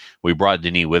Denis. We brought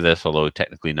Denis with us, although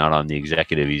technically not on the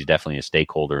executive. He's definitely a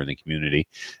stakeholder in the community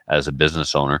as a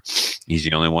business owner. He's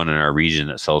the only one in our region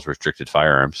that sells restricted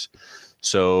firearms.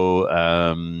 So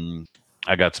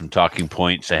I got some talking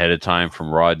points ahead of time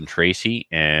from Rod and Tracy,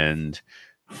 and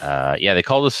they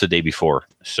called us the day before.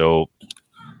 So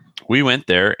we went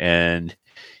there, and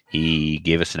he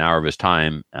gave us an hour of his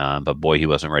time, but boy, he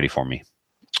wasn't ready for me.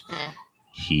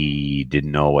 He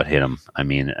didn't know what hit him. I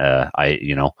mean, I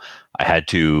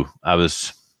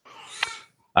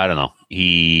don't know.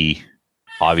 He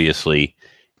obviously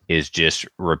is just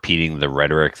repeating the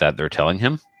rhetoric that they're telling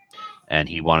him. And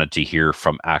he wanted to hear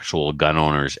from actual gun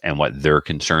owners and what their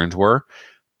concerns were.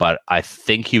 But I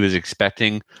think he was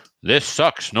expecting, this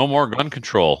sucks, no more gun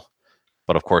control.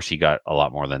 But of course, he got a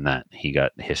lot more than that. He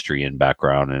got history and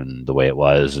background and the way it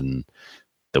was and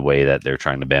the way that they're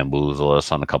trying to bamboozle us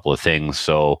on a couple of things.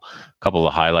 So a couple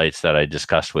of highlights that I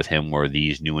discussed with him were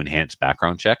these new enhanced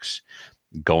background checks,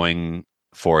 going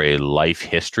for a life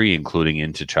history, including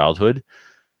into childhood.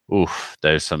 Oof,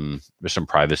 there's some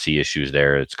privacy issues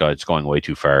there. It's going way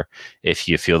too far. If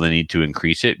you feel the need to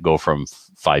increase it, go from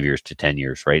 5 years to 10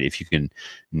 years, right? If you can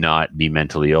not be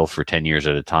mentally ill for 10 years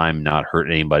at a time, not hurt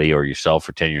anybody or yourself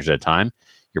for 10 years at a time,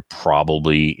 you're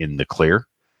probably in the clear.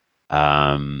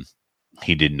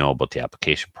 He didn't know about the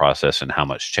application process and how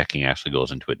much checking actually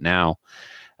goes into it now.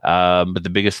 But the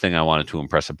biggest thing I wanted to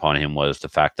impress upon him was the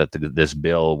fact that this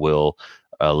bill will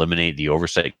eliminate the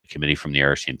oversight committee from the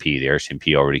RCMP. The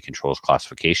RCMP already controls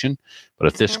classification, but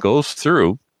if this goes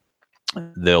through,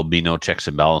 there'll be no checks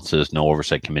and balances, no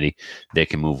oversight committee. They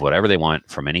can move whatever they want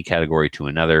from any category to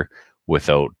another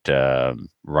without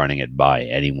running it by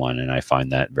anyone, and I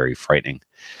find that very frightening.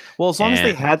 Well, as long as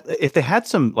if they had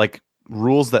some like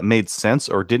rules that made sense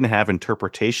or didn't have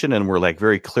interpretation and were like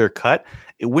very clear cut,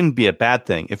 it wouldn't be a bad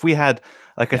thing. If we had,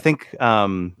 like, I think,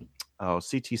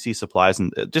 CTC Supplies,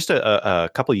 and just a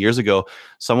couple of years ago,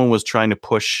 someone was trying to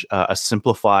push a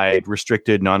simplified,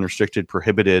 restricted, non-restricted,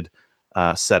 prohibited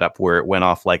setup where it went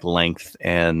off like length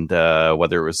and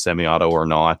whether it was semi-auto or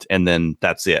not, and then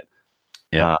that's it.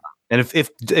 Yeah. And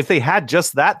if they had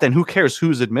just that, then who cares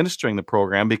who's administering the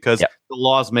program, because the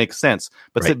laws make sense.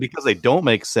 But because they don't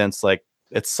make sense, like,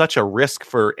 it's such a risk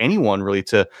for anyone really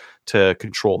to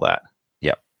control that.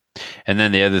 Yeah. And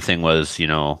then the other thing was,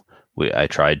 I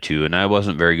tried to, and I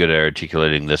wasn't very good at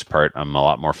articulating this part. I'm a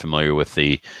lot more familiar with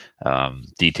the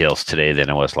details today than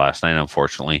I was last night,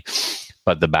 unfortunately.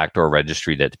 But the backdoor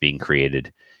registry that's being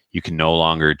created, you can no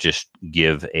longer just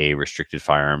give a restricted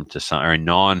firearm to or a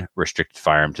non-restricted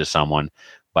firearm to someone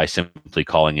by simply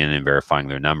calling in and verifying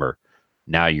their number.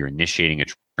 Now you're initiating a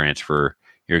transfer.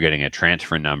 You're getting a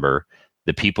transfer number.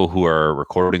 The people who are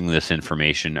recording this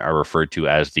information are referred to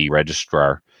as the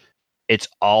registrar. It's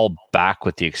all back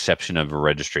with the exception of a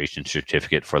registration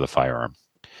certificate for the firearm.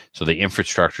 So the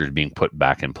infrastructure is being put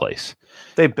back in place.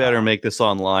 They better make this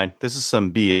online. This is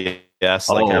some BS.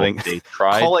 They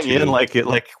tried calling in like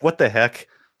what the heck?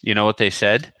 You know what they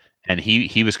said? And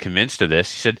he was convinced of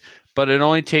this. He said, but it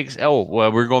only takes,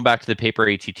 we're going back to the paper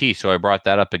ATT. So I brought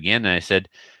that up again. And I said,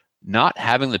 not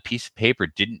having the piece of paper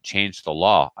didn't change the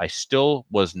law. I still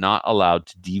was not allowed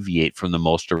to deviate from the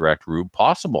most direct route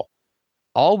possible.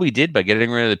 All we did by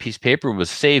getting rid of the piece of paper was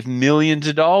save millions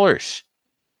of dollars.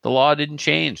 The law didn't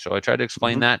change. So I tried to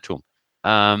explain that to him.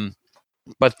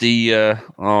 But I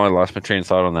lost my train of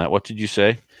thought on that. What did you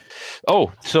say?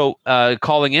 Oh, so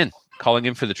calling in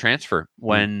for the transfer.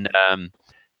 When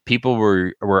people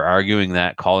were arguing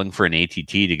that calling for an ATT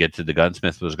to get to the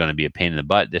gunsmith was going to be a pain in the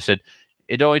butt, they said,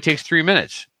 it only takes 3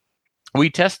 minutes. We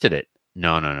tested it.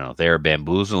 No. They are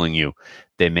bamboozling you.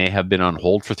 They may have been on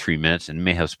hold for 3 minutes and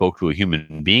may have spoke to a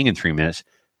human being in 3 minutes,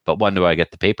 but when do I get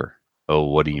the paper? Oh,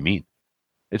 what do you mean?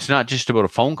 It's not just about a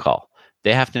phone call.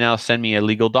 They have to now send me a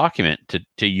legal document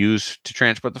to use to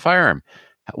transport the firearm.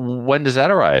 When does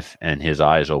that arrive? And his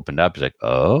eyes opened up. He's like,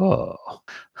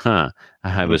 I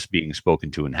was being spoken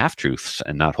to in half-truths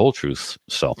and not whole truths.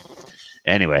 So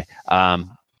anyway,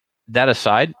 that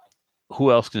aside,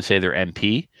 who else can say their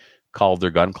MP called their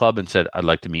gun club and said, I'd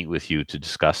like to meet with you to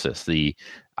discuss this?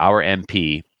 Our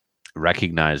MP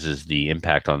recognizes the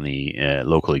impact on the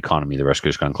local economy the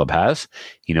Rescuers Gun Club has.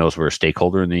 He knows we're a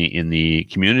stakeholder in the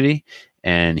community,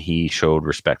 and he showed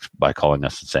respect by calling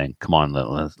us and saying, "Come on,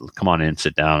 come on in,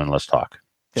 sit down, and let's talk."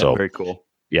 Yeah, So very cool.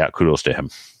 Yeah, kudos to him.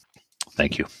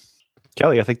 Thank you,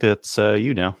 Kelly. I think that's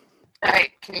you now. All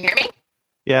right, can you hear me?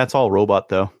 Yeah, it's all robot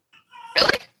though.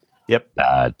 Really? Yep. All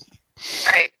right.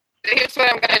 So here's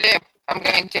what I'm going to do. I'm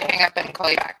going to hang up and call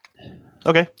you back.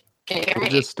 Okay. Can you hear We'll me?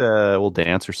 just we'll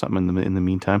dance or something in the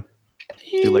meantime.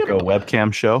 Do like a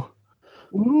webcam show.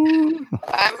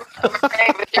 I'm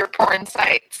afraid with your porn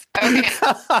sites. Okay.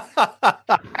 All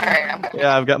right.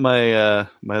 Yeah, I've got my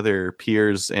my other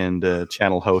peers and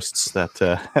channel hosts that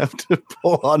have to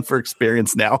pull on for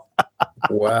experience now.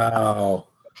 Wow.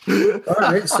 All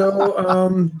right.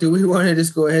 So, do we want to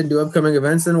just go ahead and do upcoming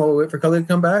events then while we wait for Kelly to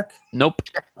come back? Nope.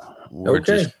 We're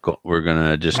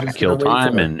gonna just kill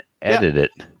time and edit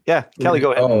it. Yeah, Kelly,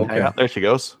 go ahead. Oh, and hang okay. out. There she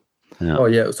goes. Yeah. Oh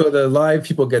yeah. So the live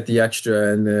people get the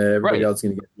extra, and everybody Right. else is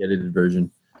gonna get the edited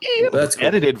version. Yeah, That's cool.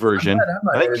 edited version. I'm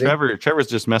not I think editing. Trevor's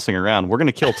just messing around. We're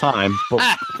gonna kill time, but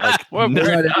like, We're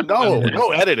not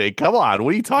no editing. Come on,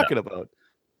 what are you talking about?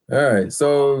 All right.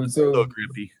 So So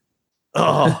grippy.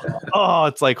 Oh,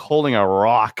 it's like holding a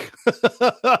rock.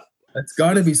 it's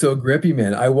got to be so grippy,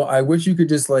 man. I wish you could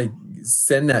just like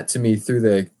send that to me through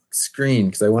the screen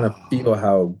because I want to feel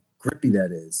how grippy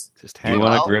that is. Just Do you hang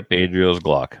want on. to grip Adriel's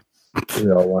Glock?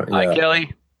 Yeah.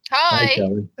 Kelly. Hi, Hi.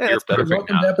 Kelly. Yeah, it's You're Welcome perfect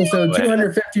to now. episode Go ahead.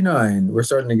 259. We're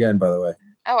starting again, by the way.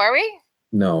 Oh, are we?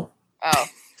 No. Oh,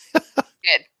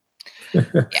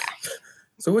 good.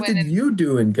 So what When did did- you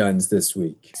do in guns this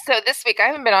week? So this week I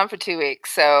haven't been on for 2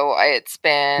 weeks, so it's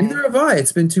been. Neither have I.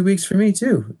 It's been 2 weeks for me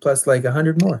too, plus like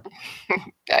 100 more.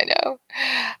 I know.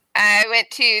 I went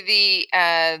to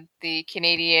the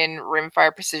Canadian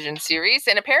Rimfire Precision Series,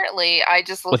 and apparently I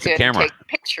just look With the good and camera. take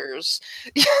pictures.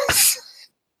 Yes.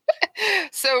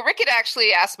 So Rick had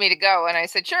actually asked me to go, and I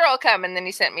said, sure, I'll come. And then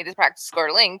he sent me the practice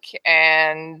score link,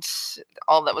 and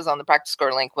all that was on the practice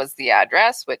score link was the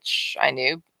address, which I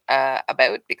knew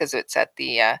about because it's at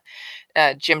the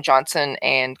Jim Johnson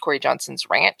and Corey Johnson's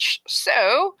ranch.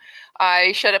 So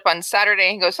I showed up on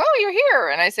Saturday. He goes, oh, you're here.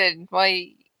 And I said, well,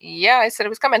 yeah, I said I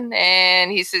was coming.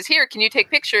 And he says, here, can you take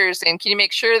pictures? And can you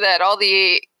make sure that all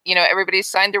the, everybody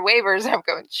signed their waivers? I'm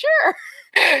going, sure.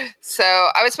 So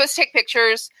I was supposed to take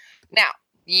pictures. Now,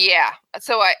 yeah.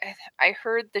 So I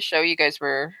heard the show you guys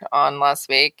were on last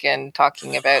week and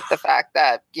talking about the fact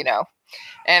that,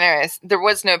 anyways, there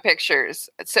was no pictures.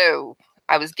 So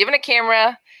I was given a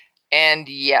camera, and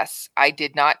yes, I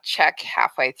did not check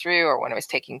halfway through or when I was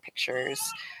taking pictures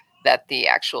that the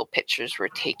actual pictures were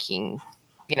taking,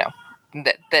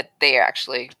 that they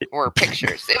actually were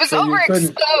pictures. It was So you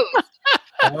couldn't- overexposed.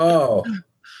 Oh,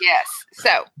 Yes.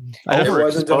 So it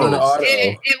wasn't on auto.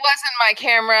 it wasn't my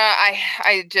camera.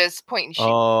 I just point and shoot.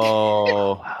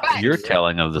 Oh, But- Your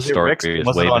telling of the Was it story Rick's- is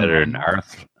was way it on better one? than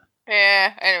ours.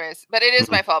 Yeah, anyways, but it is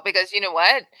my fault because you know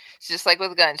what? It's just like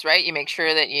with guns, right? You make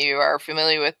sure that you are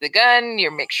familiar with the gun.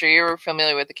 You make sure you're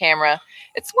familiar with the camera.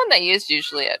 It's one that I used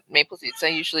usually at Maple Seeds. I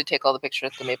usually take all the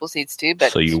pictures at the Maple Seeds too.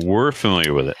 But So you were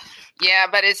familiar with it. yeah,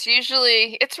 but it's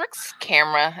Rick's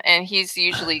camera, and he's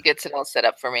usually gets it all set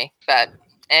up for me. But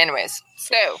anyways,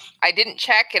 so I didn't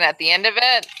check, and at the end of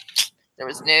it, there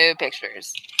was no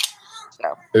pictures.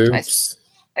 So Oops.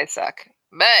 I suck.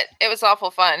 But it was awful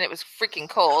fun. It was freaking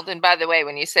cold. And by the way,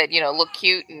 when you said, look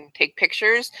cute and take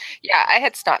pictures, yeah, I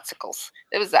had snotsicles.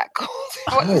 It was that cold.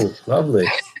 It was- Oh, lovely.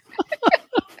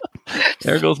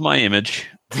 There goes my image.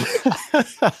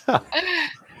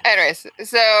 Anyways,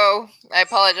 so I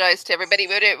apologize to everybody,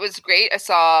 but it was great. I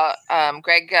saw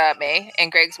Greg May,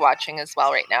 and Greg's watching as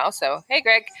well right now. So, hey,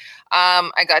 Greg.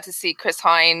 I got to see Chris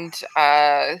Hind,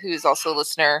 who's also a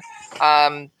listener.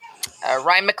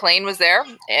 Ryan McLean was there,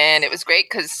 and it was great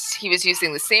because he was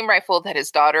using the same rifle that his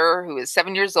daughter, who is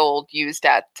 7 years old, used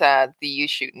at the U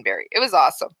Shoot in Barrie. It was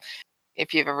awesome.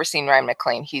 If you've ever seen Ryan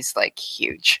McLean, he's like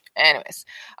huge. Anyways,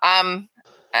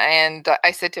 and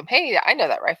I said to him, "Hey, I know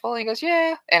that rifle." And he goes,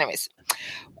 "Yeah." Anyways,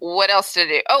 what else did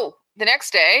I do? Oh, the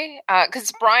next day,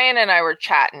 because Brian and I were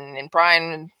chatting, and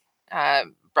Brian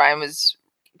was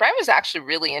actually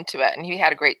really into it, and he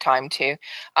had a great time too.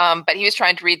 But he was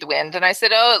trying to read the wind, and I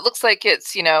said, "Oh, it looks like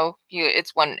it's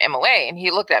it's 1 MOA." And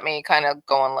he looked at me, kind of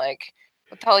going like,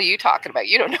 "What the hell are you talking about?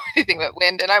 You don't know anything about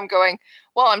wind." And I'm going,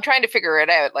 "Well, I'm trying to figure it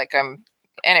out."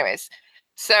 Anyways.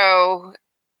 So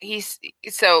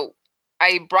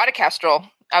I brought a Kestrel.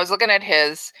 I was looking at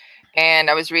his, and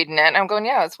I was reading it, and I'm going,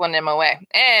 "Yeah, it's 1 MOA."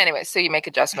 Anyway, so you make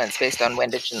adjustments based on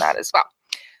windage and that as well.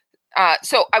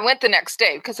 So I went the next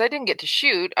day because I didn't get to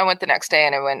shoot. I went the next day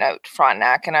and I went out to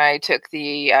Frontenac, and I took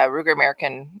the Ruger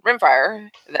American Rimfire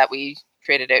that we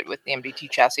traded out with the MDT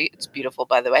chassis. It's beautiful,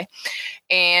 by the way.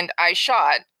 And I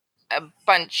shot a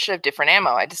bunch of different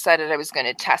ammo. I decided I was going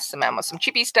to test some ammo, some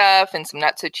cheapy stuff and some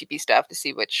not so cheapy stuff to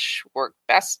see which worked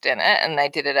best in it. And I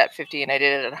did it at 50 and I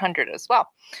did it at 100 as well.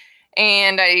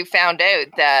 And I found out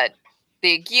that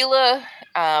the Aguila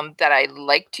that I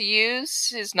like to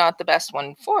use is not the best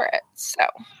one for it. So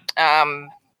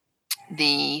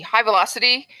the high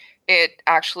velocity, it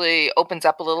actually opens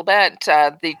up a little bit.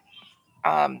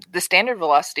 The standard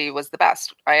velocity was the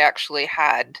best. I actually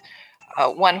had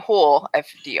one hole at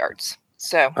 50 yards.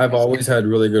 So I've always had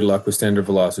really good luck with standard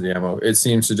velocity ammo. It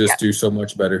seems to just do so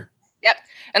much better. Yep.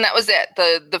 And that was it.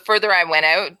 The further I went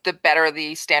out, the better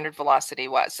the standard velocity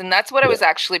was. And that's what I was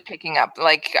actually picking up.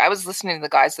 Like, I was listening to the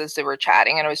guys as they were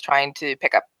chatting, and I was trying to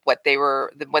pick up what they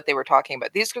were talking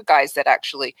about. These are guys that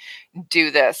actually do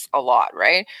this a lot,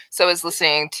 right? So I was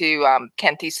listening to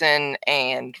Ken Thiessen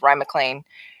and Ryan McLean,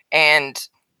 and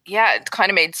yeah, it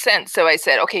kind of made sense. So I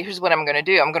said, okay, here's what I'm going to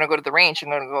do. I'm going to go to the range. I'm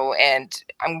going to go and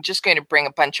I'm just going to bring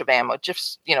a bunch of ammo.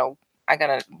 Just,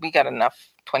 we got enough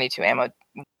 22 ammo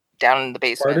down in the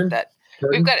basement. Pardon?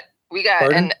 We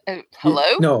got, and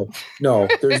hello? No,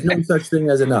 there's no such thing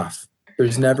as enough.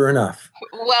 There's never enough.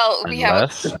 Well, we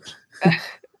have,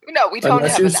 no, we don't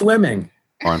unless have you're enough. Swimming.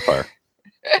 Or on fire.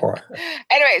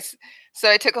 Anyways,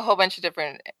 so I took a whole bunch of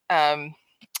different,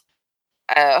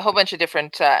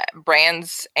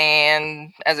 brands,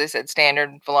 and as I said,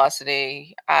 standard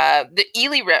velocity. The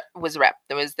Ely rep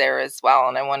that was there as well,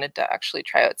 and I wanted to actually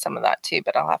try out some of that too,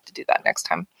 but I'll have to do that next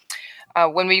time.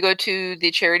 When we go to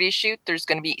the charity shoot, there's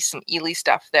going to be some Ely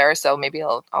stuff there, so maybe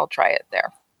I'll try it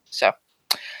there. So,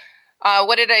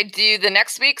 what did I do the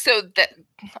next week? So that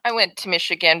I went to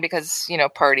Michigan because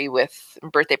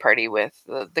birthday party with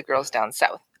the girls down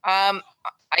south.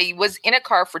 I was in a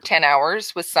car for 10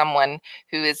 hours with someone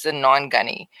who is a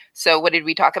non-gunny. So what did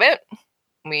we talk about?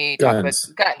 We talked about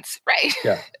guns, right?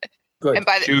 Yeah. Good. And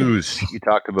Shoes. You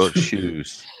talked about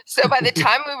shoes. So by the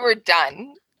time we were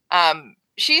done,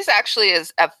 she's actually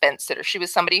a fence sitter. She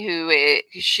was somebody who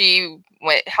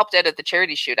helped out at the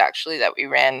charity shoot, actually, that we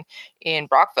ran in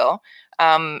Brockville.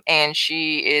 And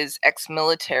she is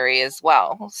ex-military as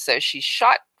well. So she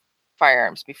shot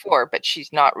firearms before, but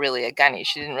she's not really a gunny.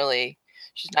 She's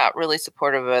not really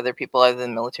supportive of other people other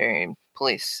than military and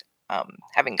police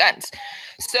having guns.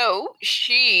 So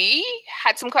she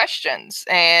had some questions,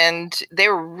 and they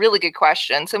were really good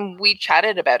questions. And we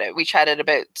chatted about it. We chatted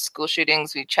about school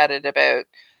shootings. We chatted about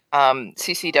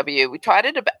CCW. We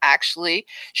chatted about, actually,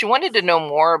 she wanted to know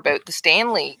more about the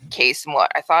Stanley case and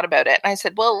what I thought about it. And I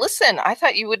said, well, listen, I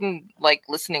thought you wouldn't like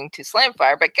listening to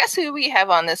Slamfire, but guess who we have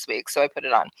on this week? So I put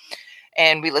it on.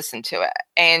 And we listened to it,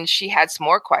 and she had some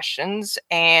more questions,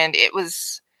 and it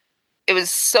was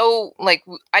so like,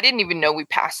 I didn't even know we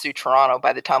passed through Toronto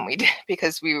by the time we did,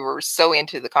 because we were so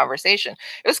into the conversation.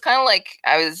 It was kind of like,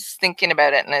 I was thinking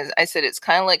about it, and I said, it's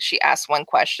kind of like she asked one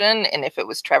question, and if it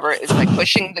was Trevor, it was like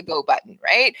pushing the go button,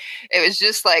 right? It was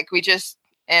just like,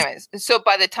 anyways. So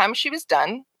by the time she was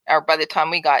done, or by the time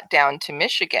we got down to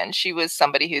Michigan, she was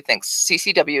somebody who thinks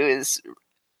CCW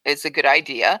is a good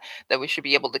idea, that we should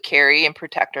be able to carry and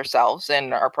protect ourselves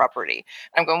and our property.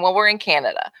 I'm going, well, we're in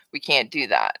Canada. We can't do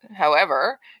that.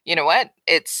 However, you know what?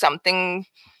 It's something,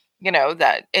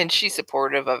 that, and she's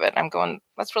supportive of it. I'm going,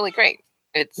 that's really great.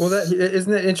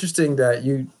 Isn't it interesting that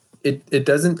it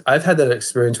doesn't, I've had that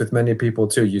experience with many people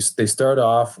too. They start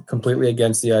off completely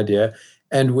against the idea,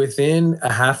 and within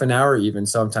a half an hour, even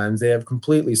sometimes they have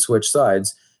completely switched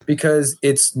sides, because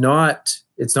it's not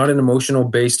an emotional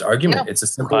based argument. No. It's a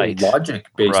simple logic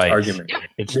based argument. Yeah.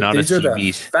 It's not a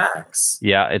CBC facts.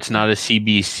 Yeah, it's not a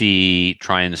CBC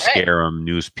trying to scare them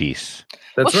news piece.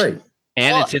 That's right.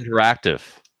 And it's interactive.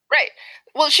 Right.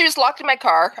 Well, she was locked in my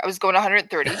car. I was going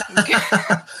 130. She couldn't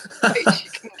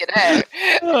get out.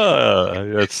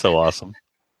 That's so awesome.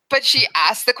 But she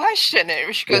asked the question,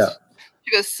 and she goes,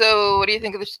 so what do you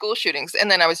think of the school shootings?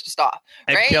 And then I was just off.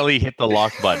 And right? Kelly hit the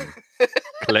lock button.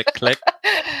 Click, click.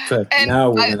 And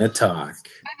now we're going to talk.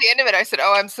 At the end of it, I said,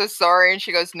 oh, I'm so sorry. And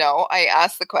she goes, no, I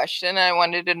asked the question and I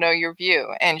wanted to know your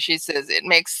view. And she says, it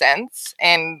makes sense.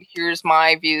 And here's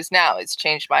my views now. It's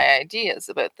changed my ideas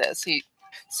about this.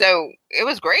 So it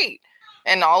was great.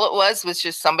 And all it was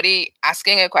just somebody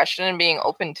asking a question and being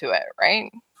open to it,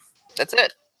 right? That's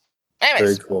it.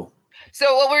 Anyways. Very cool.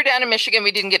 So while we were down in Michigan,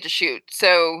 we didn't get to shoot.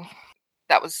 So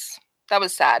that was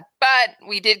sad. But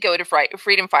we did go to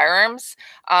Freedom Firearms.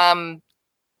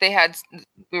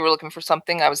 we were looking for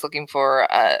something. I was looking for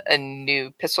a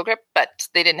new pistol grip, but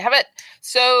they didn't have it.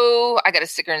 So I got a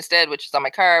sticker instead, which is on my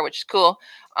car, which is cool.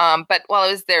 But while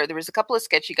I was there was a couple of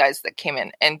sketchy guys that came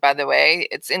in. And by the way,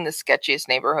 it's in the sketchiest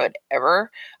neighborhood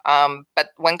ever. But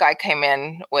one guy came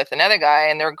in with another guy,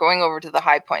 and they're going over to the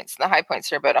High Points. And the High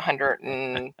Points are about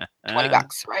 $120,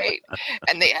 right?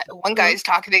 And one guy's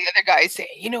talking to the other guy saying,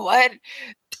 you know what?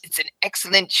 It's an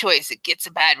excellent choice. It gets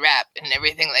a bad rap and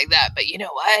everything like that. But you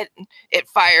know what? It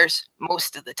fires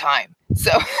most of the time.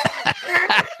 So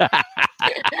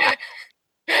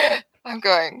I'm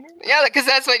going, yeah, because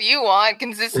that's what you want.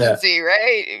 Consistency,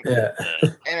 right? Yeah.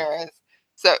 Anyways,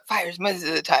 so it fires most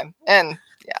of the time. And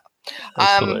yeah.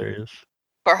 That's hilarious.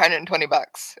 For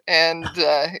 $120. And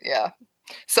yeah.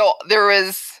 So there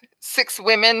was 6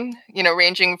 women,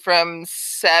 ranging from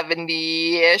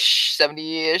 70-ish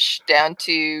down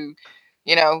to,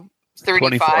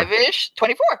 35-ish,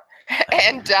 24.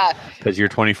 And because you're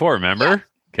 24, remember? Yeah.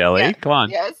 Kelly, yeah, come on.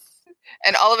 Yes.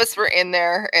 And all of us were in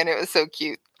there, and it was so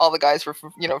cute. All the guys were,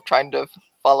 trying to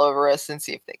fall over us and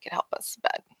see if they could help us.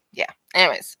 But yeah.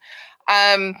 Anyways,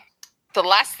 the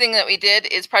last thing that we did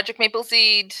is Project Maple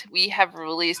Seed. We have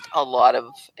released a lot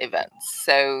of events.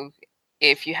 So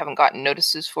if you haven't gotten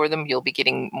notices for them, you'll be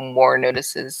getting more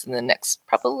notices in the next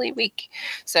probably week.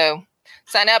 So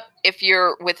sign up if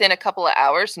you're within a couple of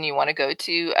hours and you want to go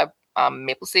to a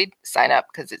Maple Seed. Sign up,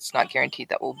 because it's not guaranteed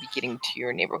that we'll be getting to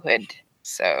your neighborhood.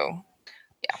 So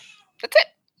yeah, that's it.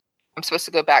 I'm supposed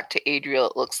to go back to Adriel.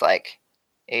 It looks like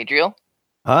Adriel.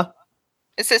 Huh?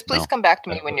 It says, "Please come back to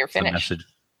me when you're finished."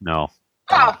 No.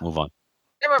 Oh, move on.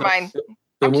 Never mind. So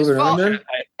I'm just moving on falling. then?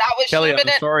 That was Kelly, I'm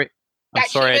Shubin. sorry. I'm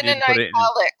sorry I didn't put it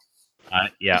in.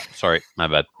 Yeah, sorry. My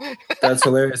bad. That's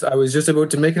hilarious. I was just about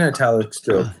to make an italics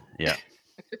joke. Yeah.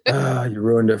 You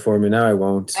ruined it for me. Now I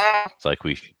won't. It's like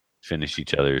we finish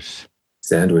each other's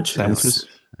Sandwiches.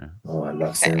 Yeah. Oh, I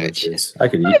love sandwiches. I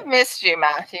could eat. I've missed you,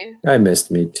 Matthew. I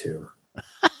missed me too.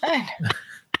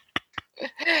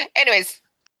 Anyways.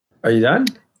 Are you done?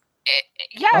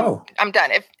 Yeah, I'm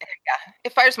done.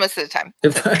 It fires most of the time.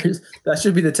 It fires. That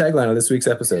should be the tagline of this week's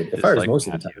episode. It fires like most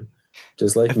of the time.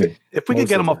 Just like me. If we could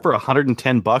get them up for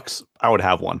 $110, I would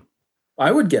have one.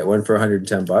 I would get one for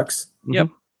 $110. Yep.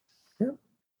 Yep.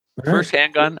 First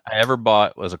handgun I ever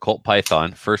bought was a Colt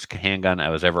Python. First handgun I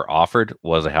was ever offered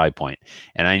was a High Point,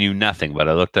 and I knew nothing. But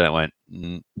I looked at it and went,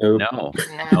 nope. No.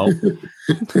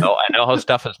 I know how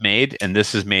stuff is made, and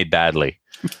this is made badly.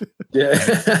 Yeah.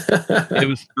 It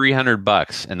was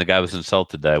 $300, and the guy was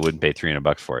insulted that I wouldn't pay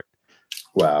 $300 for it.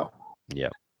 Wow. Yeah.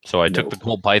 So I took the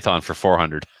Colt Python for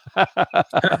 $400. That's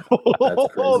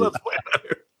way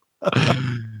better.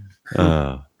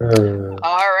 All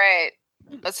right.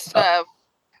 Let's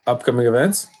upcoming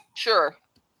events? Sure.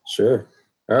 All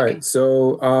right.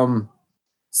 So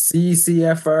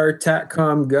CCFR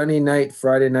TACCOM Gunny Night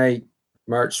Friday night,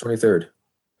 March 23rd.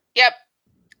 Yep.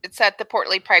 It's at the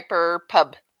Portly Piper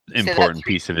pub. Important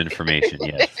piece of information,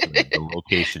 yes. The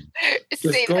location.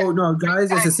 Just go, no, guys,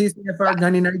 it's a CCFR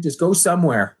Gunny Night. Just go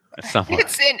somewhere.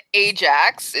 It's in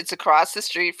Ajax. It's across the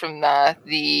street from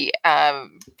the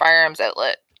firearms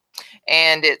outlet.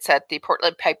 And it's at the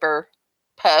Portland Piper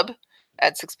pub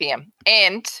at 6 p.m.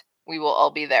 And we will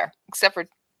all be there, except for,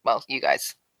 well, you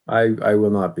guys. I will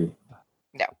not be.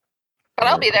 No. But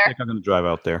I'll be there. I think I'm going to drive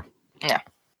out there. Yeah.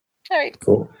 All right.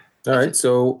 Cool. All right.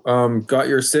 So Got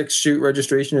Your Six shoot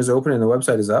registration is open and the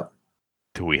website is up.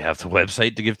 Do we have the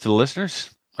website to give to the listeners?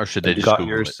 Or should they just Got Google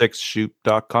your it?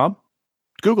 6shoot.com?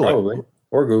 Google Probably. it.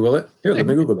 Or Google it. Here, let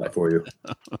me Google that for you.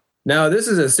 Now, this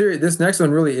is a series. This next one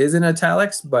really is in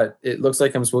italics, but it looks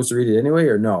like I'm supposed to read it anyway,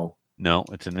 or no? No,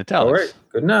 it's in italics. All right.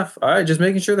 Good enough. All right. Just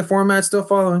making sure the format's still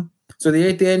following. So the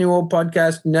 8th annual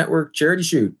Podcast Network Charity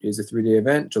Shoot is a 3-day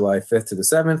event, July 5th to the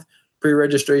 7th.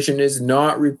 Pre-registration is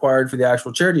not required for the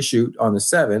actual charity shoot on the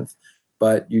 7th,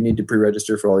 but you need to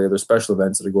pre-register for all the other special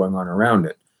events that are going on around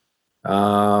it.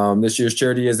 This year's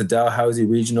charity is the Dalhousie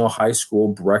Regional High School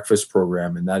Breakfast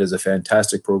Program, and that is a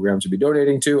fantastic program to be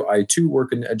donating to. I, too,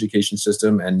 work in the education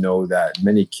system and know that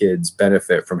many kids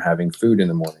benefit from having food in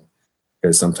the morning,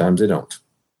 because sometimes they don't.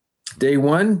 Day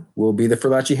 1 will be the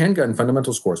Ferlacci Handgun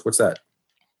Fundamentals course. What's that?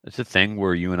 It's a thing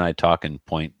where you and I talk and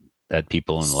point at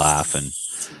people and laugh and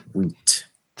sweet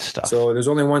stuff. So there's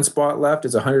only one spot left.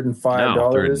 It's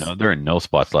 $105. No, there are no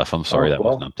spots left. I'm sorry that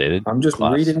wasn't updated. I'm just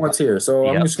reading what's here. So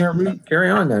I'm just going to carry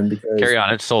on then. Because carry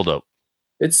on. It's sold out.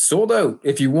 It's sold out.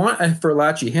 If you want a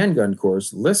Ferlacci handgun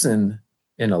course, listen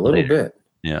in a little bit.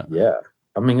 Yeah. Yeah.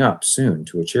 Coming up soon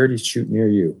to a charity shoot near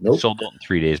you. Nope. It's sold out in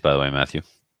 3 days, by the way, Matthew.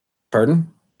 Pardon?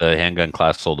 The handgun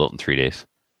class sold out in 3 days.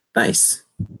 Nice.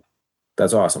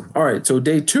 That's awesome. All right. So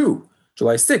day 2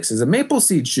 July 6th is a maple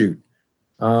seed shoot.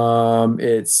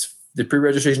 It's the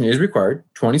pre-registration is required.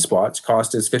 20 spots.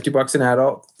 Cost is $50 an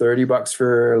adult, $30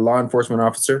 for law enforcement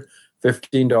officer,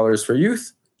 $15 for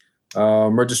youth.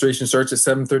 Registration starts at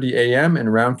 7:30 a.m.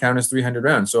 and round count is 300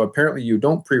 rounds. So apparently you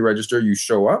don't pre-register. You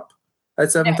show up at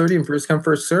 7:30 and first come,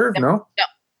 first serve? No?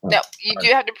 No, you do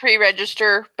have to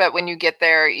pre-register, but when you get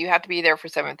there, you have to be there for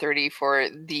 7:30 for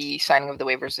the signing of the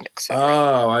waivers and etc.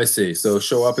 Oh, I see. So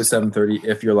show up at 7:30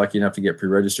 if you're lucky enough to get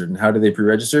pre-registered. And how do they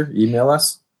pre-register? Email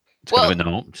us?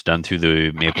 It's done through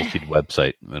the Maple Seed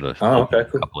website. It'll open in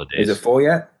a couple of days. Is it full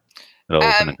yet? It'll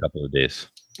open in a couple of days.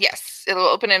 Yes, it'll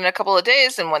open in a couple of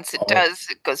days, and once it does,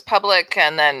 it goes public,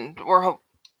 and then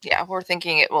we're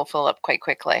thinking it will fill up quite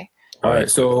quickly. All right,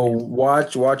 so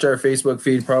watch our Facebook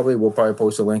feed. We'll probably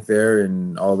post a link there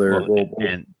and all their.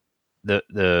 And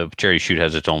the charity shoot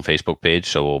has its own Facebook page,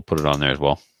 so we'll put it on there as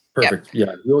well. Perfect. Yep.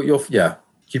 Yeah, you'll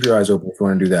keep your eyes open if you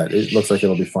want to do that. It looks like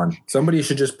it'll be fun. Somebody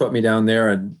should just put me down there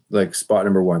and like spot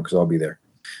number 1 because I'll be there.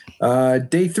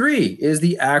 Day 3 is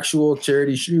the actual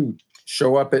charity shoot.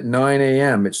 Show up at 9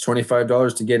 a.m. It's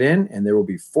 $25 to get in, and there will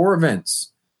be 4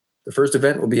 events. The first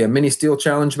event will be a mini steel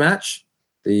challenge match.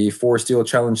 The 4 steel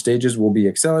challenge stages will be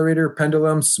Accelerator,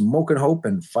 Pendulum, Smoke and Hope,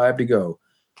 and 5 to Go.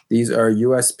 These are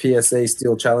USPSA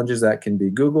steel challenges that can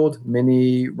be Googled.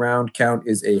 Mini round count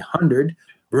is 100.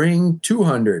 Bring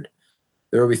 200.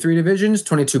 There will be 3 divisions,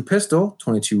 22 pistol,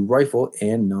 22 rifle,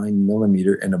 and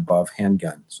 9mm and above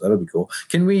handgun. So that'll be cool.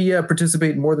 Can we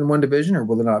participate in more than one division, or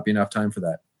will there not be enough time for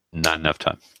that? Not enough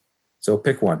time. So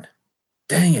pick one.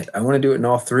 Dang it. I want to do it in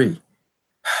all 3.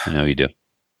 I know you do.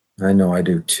 I know I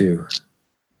do too.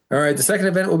 All right, the second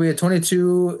event will be a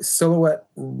 22 silhouette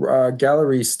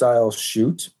gallery style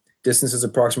shoot. Distance is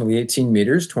approximately 18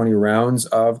 meters, 20 rounds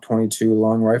of 22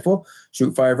 long rifle.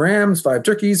 Shoot 5 rams, 5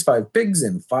 turkeys, 5 pigs,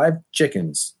 and 5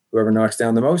 chickens. Whoever knocks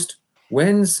down the most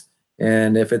wins.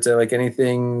 And if it's like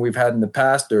anything we've had in the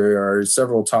past, there are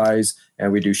several ties,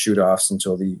 and we do shoot-offs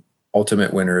until the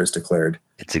ultimate winner is declared.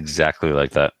 It's exactly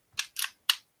like that.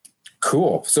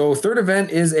 Cool. So third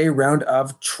event is a round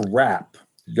of trap.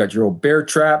 You got your old bear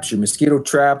traps, your mosquito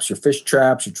traps, your fish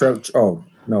traps, your trout.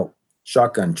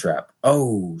 Shotgun trap.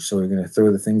 Oh, so you're going to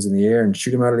throw the things in the air and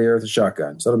shoot them out of the air with a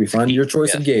shotgun. So that'll be fun. Your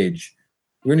choice of gauge.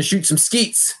 You're going to shoot some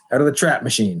skeets out of the trap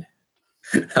machine.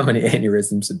 How many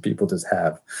aneurysms did people just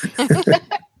have?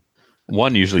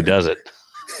 One usually does it.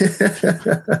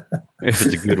 If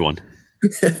it's a good one.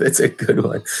 It's a good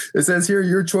one. It says here,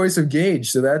 your choice of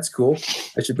gauge. So that's cool.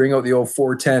 I should bring out the old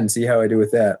 410, see how I do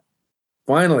with that.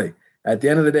 Finally, at the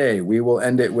end of the day, we will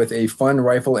end it with a fun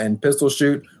rifle and pistol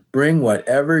shoot. Bring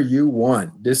whatever you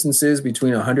want. Distances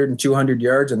between 100 and 200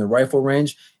 yards in the rifle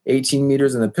range, 18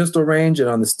 meters in the pistol range, and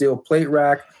on the steel plate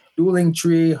rack, dueling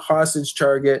tree, hostage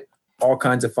target, all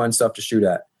kinds of fun stuff to shoot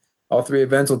at. All 3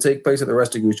 events will take place at the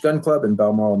Rusty Goose Gun Club in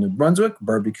Balmoral, New Brunswick.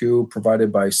 Barbecue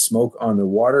provided by Smoke on the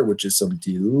Water, which is some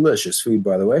delicious food,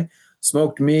 by the way.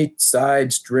 Smoked meat,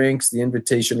 sides, drinks. The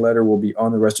invitation letter will be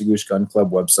on the Rusty Goose Gun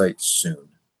Club website soon.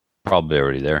 Probably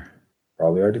already there.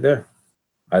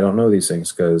 I don't know these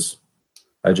things because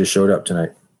I just showed up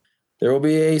tonight. There will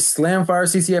be a Slamfire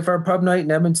CCFR pub night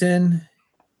in Edmonton,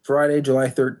 Friday, July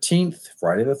 13th.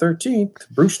 Friday the 13th,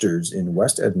 Brewster's in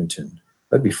West Edmonton.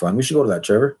 That'd be fun. We should go to that,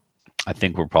 Trevor. I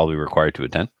think we're probably required to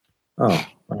attend. Oh,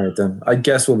 all right then. I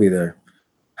guess we'll be there.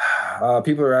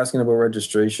 People are asking about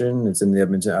registration. It's in the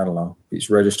Edmonton. I don't know. Please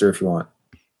register if you want.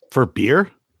 For beer?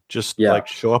 Just like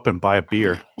show up and buy a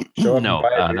beer. No,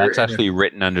 that's actually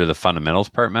written under the fundamentals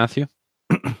part, Matthew.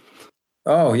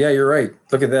 Oh, yeah, you're right.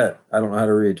 Look at that. I don't know how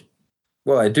to read.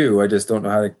 Well, I do. I just don't know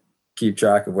how to keep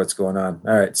track of what's going on.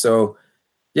 All right. So,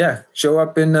 yeah, show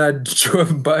up and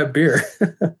buy a beer.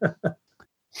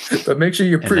 But make sure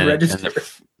you pre-register.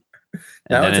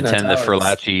 And then attend the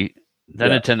Ferlacci.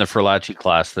 Attend the Ferlacci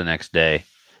class the next day.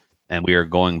 And we are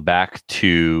going back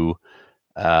to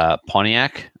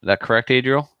Pontiac. Is that correct,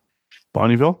 Adriel?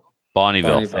 Bonneville.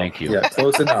 Thank you. Yeah,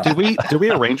 close enough. Did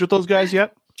we arrange with those guys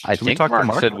yet? I think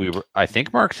Mark said we were. I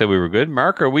think Mark said we were good.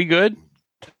 Mark, are we good?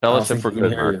 Tell us if we're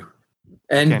good, Mark.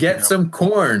 And get some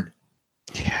corn.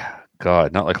 Yeah,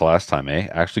 God, not like last time, eh?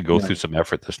 Actually, go through some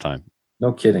effort this time.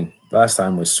 No kidding. Last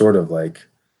time was sort of like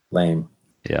lame.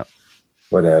 Yeah.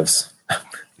 Whatevs.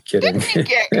 Kidding. Didn't he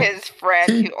get his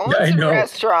friend who owns a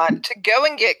restaurant to go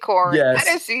and get corn at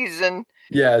a season?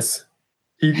 Yes.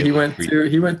 He went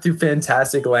through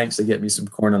fantastic lengths to get me some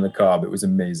corn on the cob. It was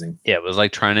amazing. Yeah, it was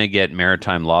like trying to get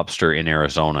maritime lobster in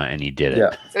Arizona, and he did it.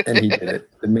 Yeah, and he did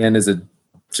it. The man is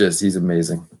he's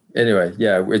amazing. Anyway,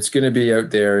 yeah, it's going to be out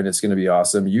there, and it's going to be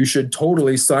awesome. You should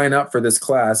totally sign up for this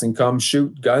class and come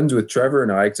shoot guns with Trevor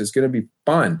and I, because it's going to be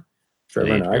fun.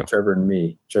 Trevor and I, Adriel. Trevor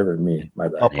and me. My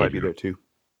bad. I'll probably be there too.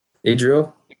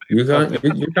 Adriel, you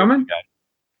coming?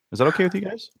 Is that okay with you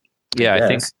guys? Yeah, I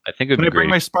think Yes. it'd Can be I bring great.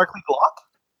 my sparkly Glock?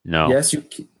 No, Yes, you.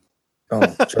 Oh,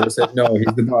 Trevor said no. He's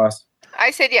the boss.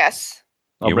 I said yes.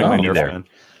 I'll You bring my won't be Nerf there. gun.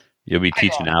 you'll be I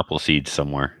teaching know. apple seeds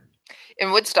somewhere.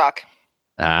 In Woodstock.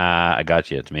 Ah, I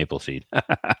got you. It's maple seed. I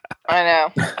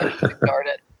know. I just ignored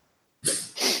it.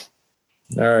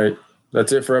 All right,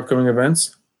 that's it for upcoming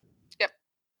events. Yep.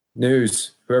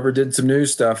 News. Whoever did some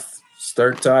news stuff,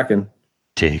 start talking.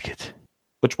 Take it.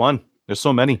 Which one? There's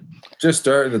so many. Just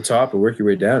start at the top and work your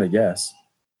way down, I guess.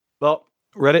 Well,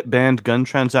 Reddit banned gun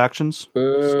transactions.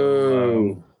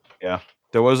 Boo.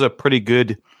 There was a pretty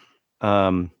good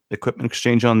equipment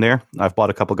exchange on there. I've bought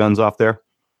a couple guns off there,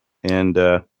 and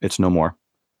it's no more.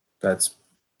 That's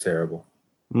terrible.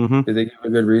 Mm-hmm. Did they give a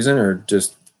good reason, or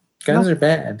just guns No. are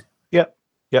bad?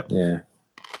 Yep. Yeah.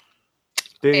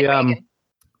 They Bandwagon.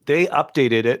 they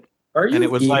updated it. Are you And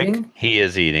it was like- eating? He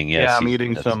is eating. Yes, Yeah, I'm he's-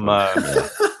 eating that's some. what-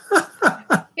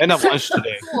 And at lunch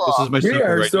today. This is my We secret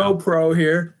are right so now. pro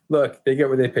here. Look, they get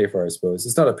what they pay for, I suppose.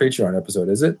 It's not a Patreon episode,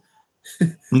 is it?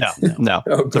 No.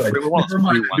 Oh, It's a good. free one. Never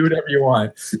mind. Do whatever you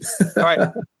want. All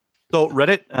right. So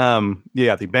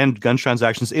Reddit, they banned gun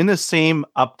transactions in the same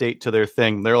update to their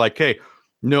thing. They're like, hey,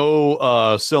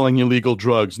 no selling illegal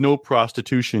drugs, no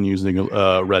prostitution using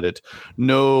Reddit,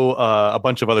 no a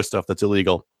bunch of other stuff that's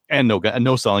illegal, and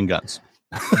no selling guns.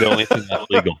 the only thing that's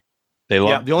legal. They Yeah,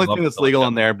 lump- the only lump thing that's it legal like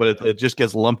on there, but it just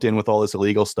gets lumped in with all this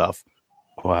illegal stuff.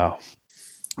 that. Wow.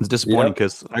 It's disappointing Yep.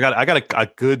 because I got a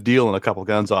good deal and a couple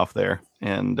guns off there,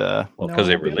 and Well, because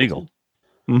they were legal.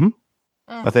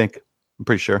 I think I'm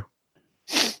pretty sure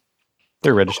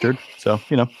they're registered. So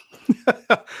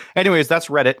anyways, that's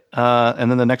Reddit.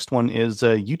 And then the next one is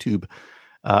YouTube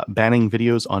banning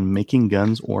videos on making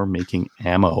guns or making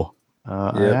ammo.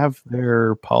 I Yep. have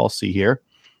their policy here.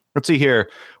 Let's see here.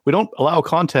 We don't allow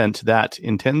content that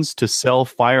intends to sell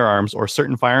firearms or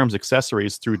certain firearms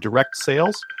accessories through direct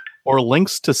sales or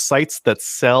links to sites that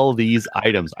sell these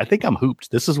items. I think I'm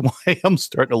hooped. This is why I'm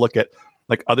starting to look at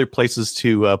like other places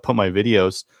to put my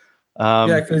videos.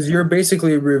 Yeah, because you're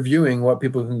basically reviewing what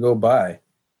people can go buy,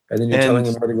 and then you're And- telling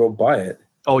them where to go buy it.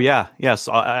 Oh yeah, yes.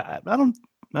 I don't.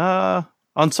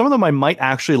 On some of them, I might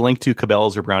actually link to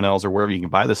Cabela's or Brownells or wherever you can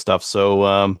buy this stuff.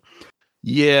 So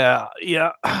yeah.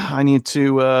 I need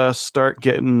to start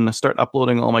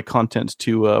uploading all my content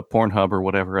to Pornhub or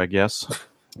whatever. I guess.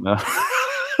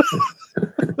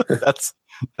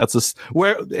 That's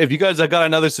where. If you guys have got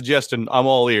another suggestion, I'm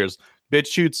all ears.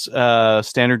 BitChute's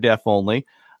standard def only.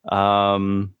 I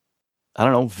don't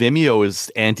know. Vimeo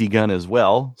is anti-gun as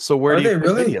well. So where Are do you they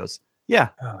put really? videos? Yeah,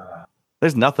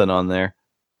 there's nothing on there.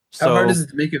 How So hard is it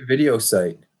to make a video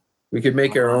site? We could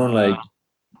make our own like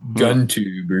gun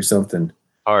tube or something.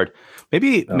 hard.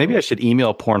 Maybe Oh. I should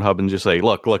email Pornhub and just say,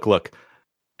 look.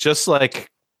 Just like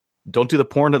don't do the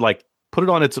porn to like put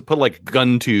like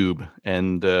GunTube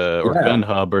and or Yeah.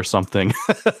 GunHub or something.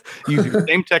 Use the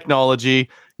same technology.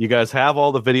 You guys have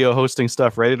all the video hosting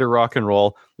stuff ready to rock and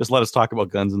roll. Just let us talk about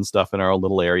guns and stuff in our own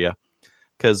little area.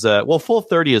 Because Full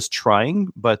 30 is trying,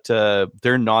 but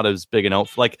they're not as big an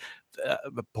outfit. Like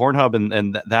Pornhub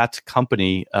and that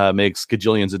company makes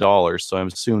gajillions of dollars. So I'm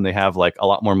assuming they have like a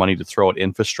lot more money to throw at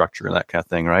infrastructure and that kind of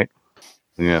thing, right?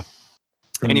 Yeah.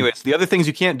 Anyways, the other things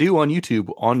you can't do on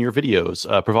YouTube on your videos,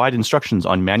 provide instructions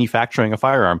on manufacturing a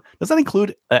firearm. Does that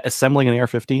include assembling an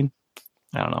AR-15?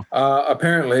 I don't know.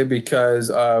 Apparently,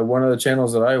 because one of the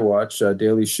channels that I watch,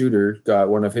 Daily Shooter, got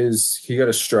he got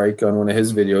a strike on one of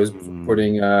his videos for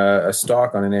putting a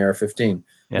stock on an AR-15.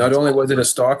 Yeah, Not only was it a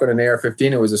stock on an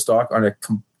AR-15, it was a stock on a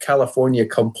California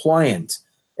compliant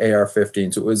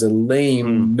AR-15. So it was a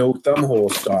lame, no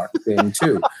thumbhole stock thing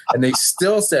too. And they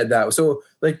still said that. So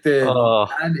like the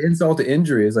add insult to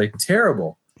injury is like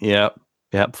terrible. Yep.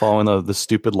 Following the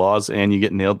stupid laws, and you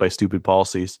get nailed by stupid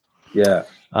policies. Yeah.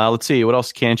 Let's see. What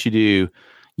else can't you do?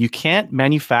 You can't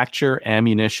manufacture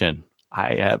ammunition.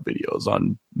 I have videos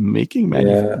on making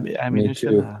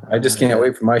ammunition. Me too. I just can't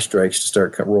wait for my strikes to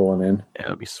start rolling in. Yeah,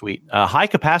 that'd be sweet. High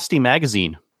capacity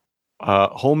magazine.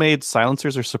 Homemade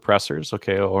silencers or suppressors.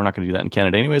 Okay, well, we're not going to do that in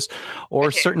Canada anyways. Or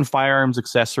Okay. certain firearms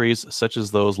accessories, such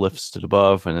as those listed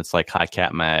above, and it's like high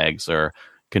cap mags or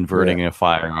converting a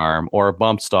firearm, or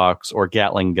bump stocks, or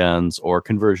Gatling guns, or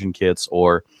conversion kits,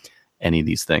 or any of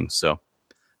these things. So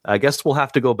I guess we'll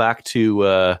have to go back to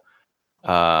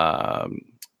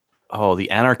the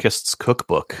Anarchist's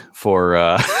Cookbook for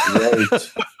Right.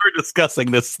 for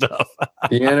discussing this stuff.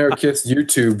 The Anarchist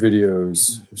YouTube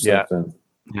videos or Yeah. something.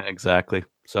 Yeah, exactly.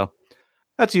 So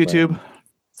that's YouTube.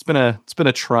 It's been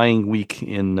a trying week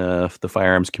in the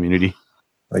firearms community.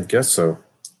 I guess so.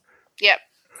 Yep.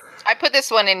 I put this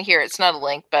one in here. It's not a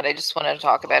link, but I just wanted to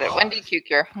talk about it. Wendy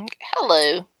Kuchar.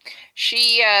 Hello.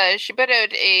 She put out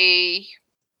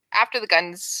after the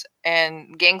Gangs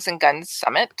and Guns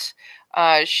Summit.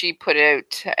 She put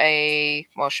out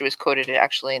she was quoted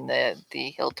actually in the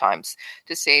Hill Times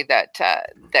to say that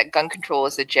that gun control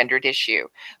is a gendered issue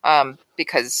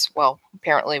because, well,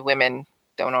 apparently women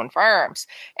don't own firearms.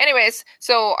 Anyways,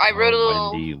 so I wrote a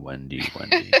little... Wendy.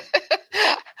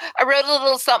 I wrote a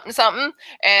little something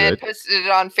and posted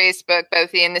it on Facebook,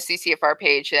 both in the CCFR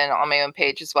page and on my own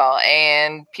page as well.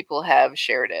 And people have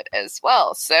shared it as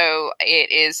well. So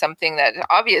it is something that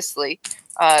obviously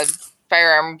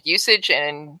firearm usage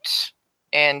and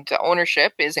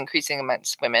ownership is increasing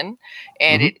amongst women.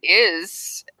 And it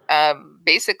is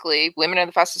basically women are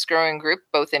the fastest growing group,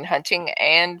 both in hunting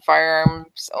and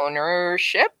firearms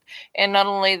ownership. And not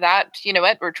only that, you know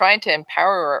what, we're trying to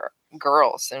empower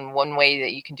girls, and one way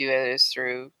that you can do it is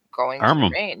through going to the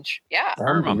range. Yeah.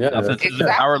 Arm them. Yeah, exactly.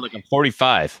 Power like I'm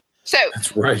 45. So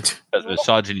that's right.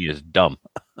 Misogyny is dumb.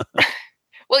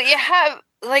 Well, you have,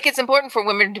 like, it's important for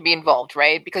women to be involved,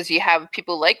 right? Because you have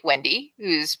people like Wendy,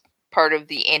 who's part of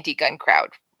the anti-gun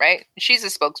crowd, right? She's a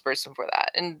spokesperson for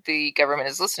that, and the government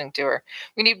is listening to her.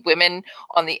 We need women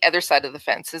on the other side of the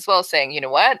fence as well, saying, you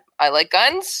know what? I like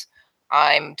guns.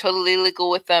 I'm totally legal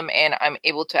with them, and I'm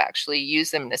able to actually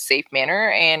use them in a safe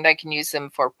manner, and I can use them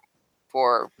for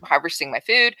harvesting my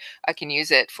food. I can use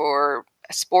it for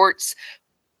sports.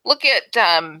 Look at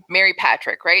Mary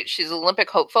Patrick, right? She's an Olympic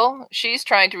hopeful. She's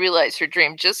trying to realize her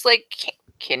dream, just like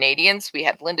Canadians. We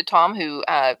had Linda Tom, who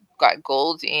got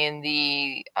gold in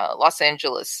the Los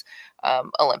Angeles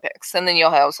Olympics. And then you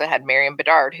also had Marion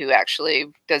Bedard, who actually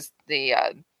does the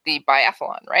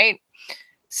biathlon, right?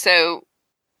 So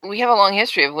we have a long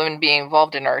history of women being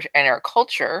involved in our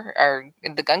culture,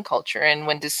 in the gun culture. And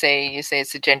when you say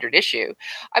it's a gendered issue,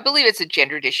 I believe it's a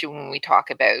gendered issue when we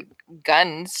talk about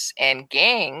guns and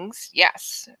gangs.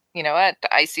 Yes, you know what?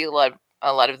 I see a lot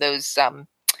of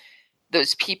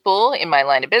those people in my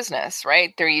line of business,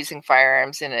 right? They're using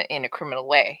firearms in a criminal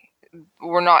way.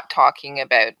 We're not talking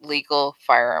about legal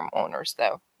firearm owners,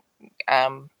 though.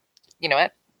 You know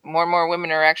what? More and more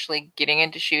women are actually getting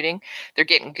into shooting. They're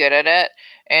getting good at it.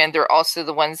 And they're also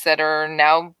the ones that are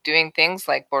now doing things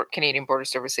like Canadian Border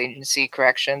Service Agency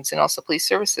corrections and also police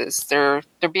services. They're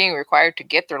being required to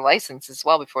get their license as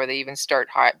well before they even start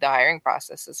the hiring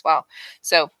process as well.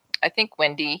 So I think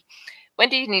Wendy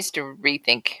needs to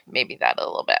rethink maybe that a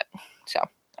little bit. So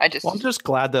I'm just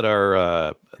glad that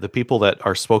our the people that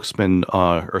are spokesmen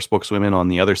or spokeswomen on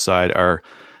the other side are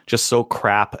just so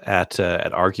crap at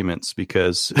arguments,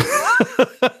 because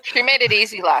she made it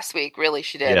easy last week. Really,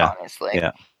 she did. Yeah. Honestly,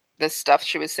 yeah. The stuff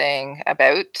she was saying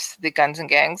about the guns and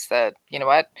gangs, that, you know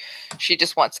what, she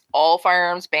just wants all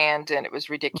firearms banned, and it was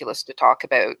ridiculous to talk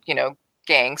about, you know,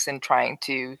 gangs and trying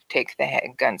to take the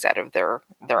guns out of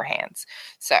their hands.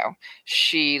 So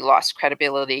she lost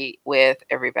credibility with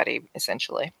everybody,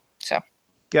 essentially. So.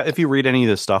 Yeah, if you read any of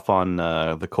the stuff on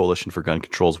the Coalition for Gun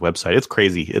Control's website, it's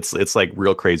crazy. It's like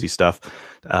real crazy stuff.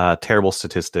 Terrible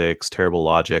statistics, terrible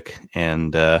logic,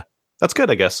 and that's good,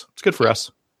 I guess. It's good for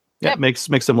us. Yeah, yep. Makes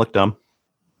them look dumb.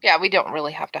 Yeah, we don't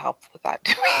really have to help with that,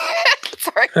 do we?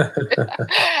 Sorry.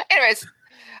 Anyways,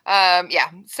 yeah.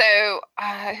 So,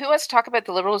 who wants to talk about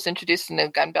the Liberals introducing the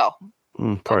gun bill?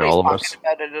 Probably all of us.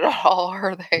 About it at all,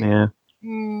 are they? Yeah.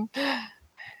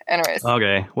 Anyways.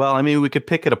 Okay. Well, I mean, we could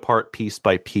pick it apart piece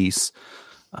by piece.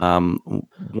 One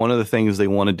of the things they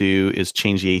want to do is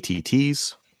change the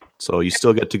ATTs. So you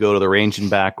still get to go to the range and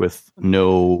back with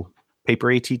no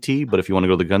paper ATT, but if you want to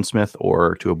go to the gunsmith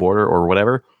or to a border or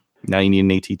whatever, now you need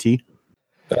an ATT.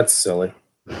 That's silly.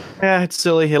 Yeah, it's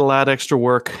silly. It'll add extra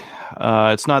work.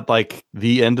 It's not like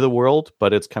the end of the world,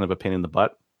 but it's kind of a pain in the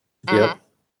butt. Yep.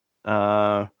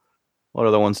 What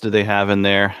other ones do they have in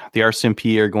there? The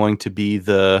RCMP are going to be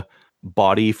the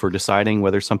body for deciding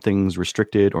whether something's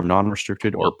restricted or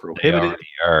non-restricted or prohibited.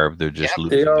 They're just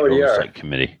losing the oversight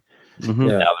committee. Mm-hmm.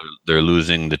 Yeah. Now they're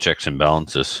losing the checks and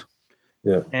balances.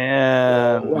 Yeah.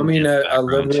 And I mean, a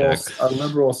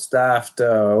liberal staffed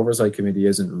oversight committee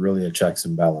isn't really a checks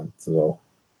and balance, though.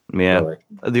 Yeah. Really.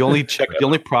 The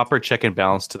only proper check and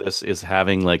balance to this is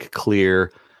having like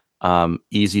clear,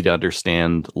 easy to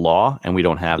understand law, and we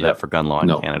don't have that for gun law in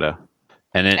Canada.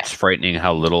 And it's frightening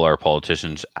how little our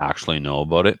politicians actually know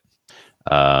about it.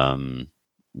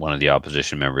 One of the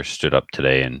opposition members stood up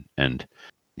today and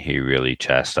he really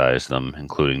chastised them,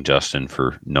 including Justin,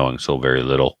 for knowing so very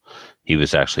little. He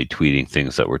was actually tweeting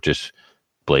things that were just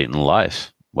blatant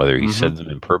lies. Whether he said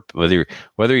them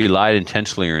whether he lied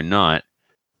intentionally or not,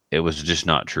 it was just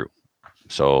not true.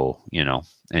 So,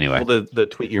 anyway. Well, the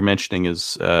tweet you're mentioning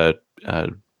is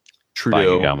Buying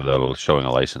Trudeau a gun without showing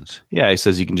a license. Yeah, he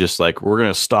says you can just we're going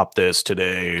to stop this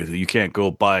today. You can't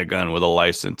go buy a gun with a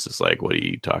license. It's like, what are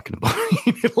you talking about?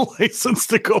 You need a license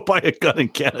to go buy a gun in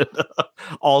Canada.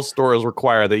 All stores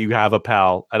require that you have a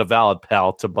valid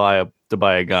PAL to buy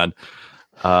a gun.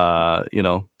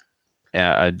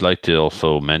 Yeah, I'd like to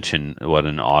also mention what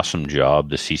an awesome job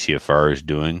the CCFR is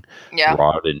doing. Yeah.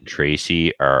 Rod and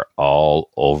Tracy are all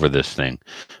over this thing.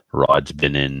 Rod's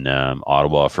been in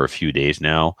Ottawa for a few days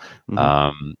now.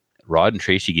 Mm-hmm. Rod and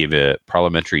Tracy gave a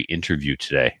parliamentary interview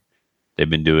today. They've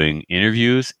been doing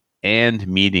interviews and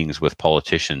meetings with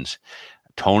politicians.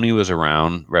 Tony was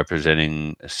around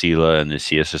representing CELA and the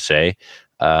CSSA.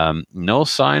 No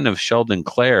sign of Sheldon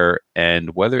Clare,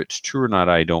 and whether it's true or not,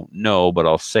 I don't know, but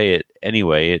I'll say it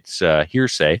anyway. It's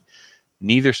hearsay.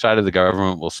 Neither side of the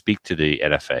government will speak to the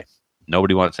NFA.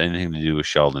 Nobody wants anything to do with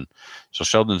Sheldon. So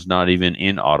Sheldon's not even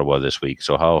in Ottawa this week.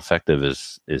 So how effective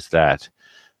is that?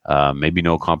 Maybe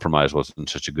no compromise wasn't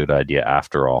such a good idea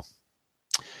after all.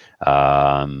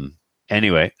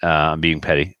 Anyway, I'm being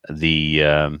petty.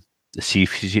 The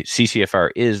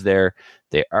CCFR is there.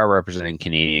 They are representing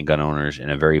Canadian gun owners in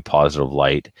a very positive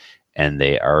light, and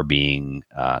they are being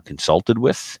consulted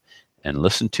with and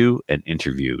listened to and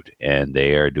interviewed, and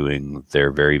they are doing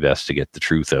their very best to get the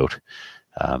truth out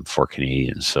for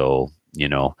Canadians. So,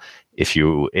 if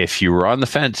you were on the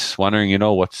fence wondering,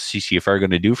 what's CCFR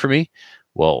going to do for me?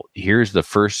 Well, here's the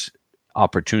first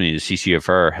opportunity the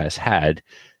CCFR has had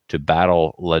to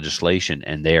battle legislation,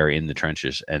 and they are in the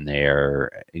trenches, and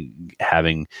they're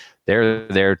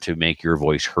there to make your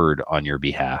voice heard on your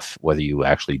behalf, whether you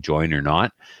actually join or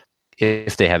not.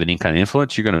 If they have any kind of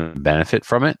influence, you're going to benefit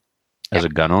from it as a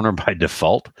gun owner by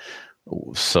default.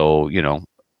 So,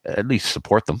 at least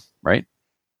support them, right?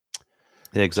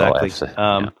 Yeah, exactly.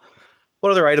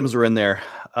 What other items are in there?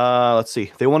 Let's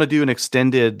see. They want to do an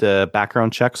extended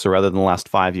background check. So rather than the last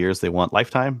 5 years, they want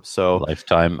lifetime. So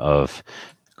lifetime of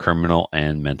criminal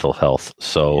and mental health.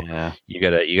 So you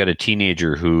got a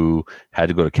teenager who had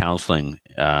to go to counseling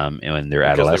in their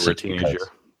adolescence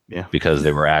because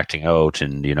they were acting out,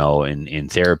 and in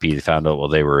therapy they found out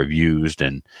they were abused,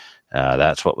 and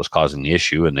that's what was causing the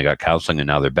issue, and they got counseling and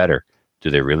now they're better.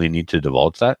 Do they really need to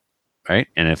divulge that? Right?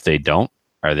 And if they don't,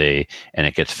 and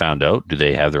it gets found out, do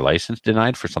they have their license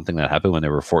denied for something that happened when they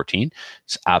were 14?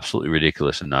 It's absolutely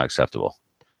ridiculous and not acceptable.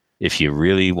 If you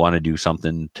really want to do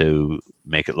something to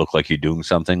make it look like you're doing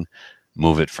something,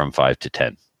 move it from 5 to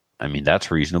 10. I mean, that's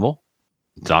reasonable.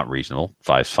 It's not reasonable.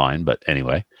 5's fine, but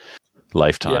anyway,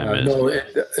 lifetime is.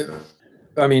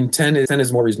 10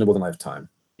 is more reasonable than lifetime.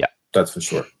 Yeah, that's for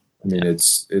sure. I mean,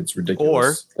 it's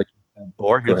ridiculous.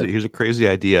 Or here's a crazy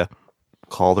idea: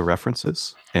 call the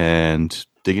references and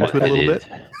dig into it a little bit.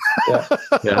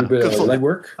 A bit of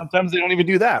legwork. Sometimes they don't even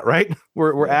do that, right?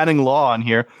 We're adding law on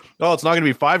here. Oh, it's not going to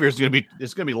be 5 years.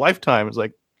 It's going to be lifetime. It's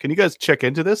like, can you guys check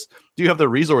into this? Do you have the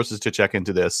resources to check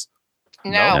into this?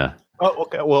 No. Yeah. Oh,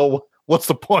 okay. Well, what's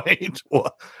the point?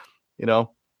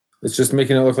 It's just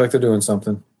making it look like they're doing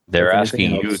something. They're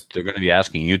asking you. They're going to be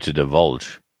asking you to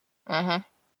divulge. Uh-huh.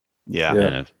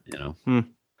 Yeah.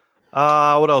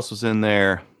 What else was in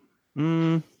there?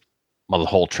 Well, the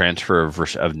whole transfer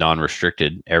of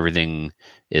non-restricted, everything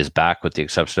is back with the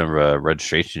exception of a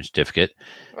registration certificate.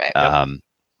 Right.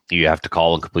 You have to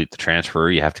call and complete the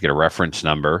transfer. You have to get a reference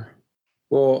number.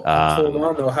 Well, hold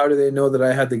on though. How do they know that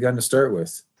I had the gun to start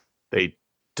with? They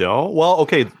don't. Well,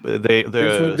 okay.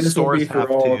 This will be for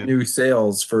all new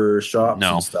sales for shops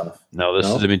and stuff. No, this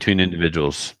is in between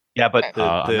individuals. Yeah, but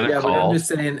but I'm just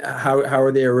saying, how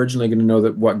are they originally going to know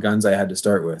that what guns I had to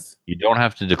start with? You don't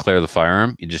have to declare the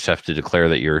firearm. You just have to declare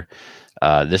that you're.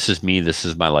 This is me. This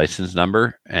is my license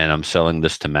number, and I'm selling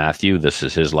this to Matthew. This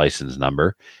is his license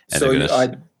number. And they're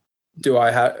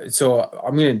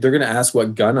going to ask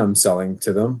what gun I'm selling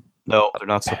to them. No, they're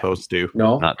not supposed to.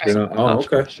 No, okay.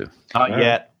 Not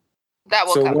yet. That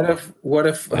will come. What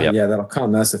if? Yeah, that'll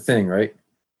come. That's the thing, right?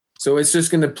 So it's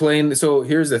just going to So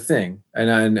here's the thing,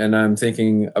 and I'm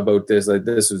thinking about this. Like,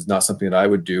 this is not something that I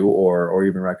would do or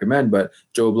even recommend. But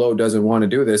Joe Blow doesn't want to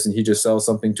do this, and he just sells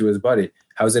something to his buddy.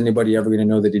 How's anybody ever going to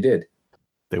know that he did?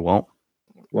 They won't.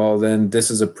 Well, then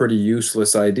this is a pretty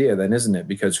useless idea, then, isn't it?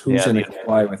 Because who's going to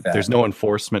comply with that? There's no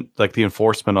enforcement. Like, the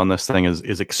enforcement on this thing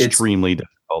is extremely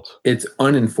difficult. It's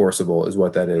unenforceable, is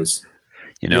what that is.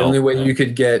 The only way you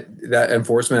could get that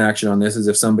enforcement action on this is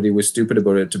if somebody was stupid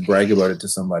about it to brag about it to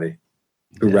somebody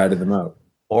who ratted them out.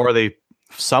 Or they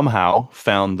somehow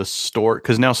found the store,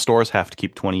 because now stores have to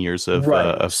keep 20 years of.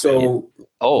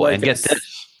 And get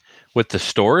this. With the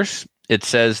stores, it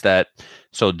says that,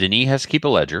 so Denis has to keep a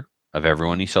ledger. of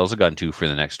everyone he sells a gun to for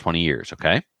the next 20 years,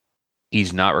 okay?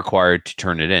 He's not required to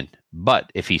turn it in.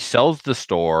 But if he sells the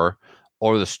store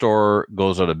or the store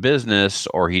goes out of business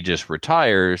or he just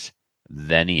retires,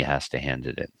 then he has to hand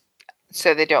it in.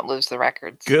 So they don't lose the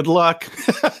records. Good luck.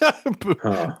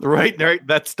 Right,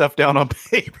 that stuff down on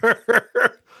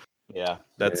paper. Yeah,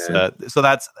 that's so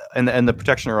that's and the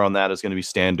protection around that is going to be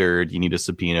standard. You need a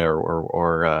subpoena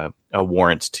or a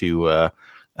warrant to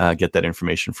get that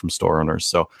information from store owners.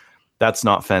 So that's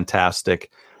not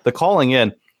fantastic. The calling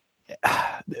in.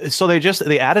 So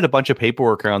they added a bunch of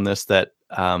paperwork around this that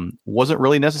wasn't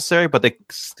really necessary, but they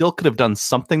still could have done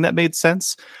something that made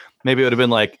sense. Maybe it would have been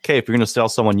like, okay, if you're going to sell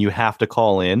someone, you have to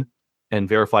call in and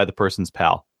verify the person's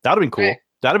PAL. That would have been cool. Right.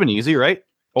 That would have been easy, right?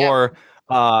 Yeah. Or,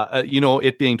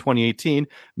 it being 2018,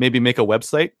 maybe make a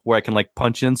website where I can like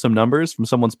punch in some numbers from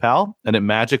someone's PAL and it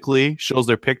magically shows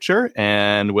their picture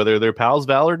and whether their PAL's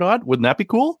valid or not. Wouldn't that be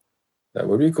cool? That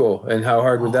would be cool. And how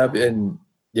hard would that be? And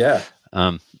yeah.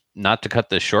 Not to cut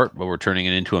this short, but we're turning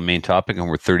it into a main topic and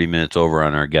we're 30 minutes over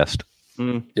on our guest.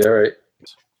 Yeah, right.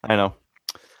 I know.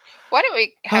 Why don't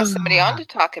we have somebody on to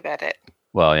talk about it?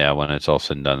 Well, yeah, when it's all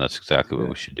said and done, that's exactly what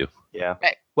we should do. Yeah.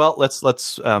 Right. Well, let's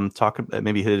talk.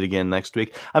 Maybe hit it again next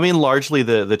week. I mean, largely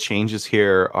the changes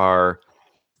here are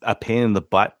a pain in the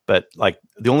butt, but like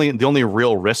the only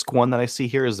real risk one that I see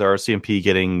here is the RCMP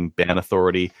getting ban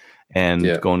authority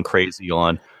and going crazy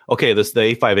on. Okay, the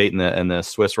 858 and the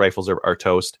Swiss rifles are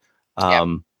toast.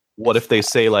 What if they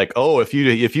say like, oh, if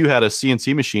you had a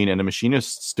CNC machine and a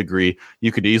machinist's degree,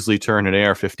 you could easily turn an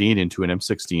AR-15 into an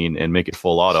M16 and make it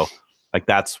full auto? Like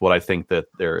that's what I think that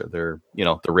they're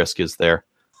the risk is there.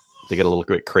 They get a little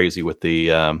bit crazy with the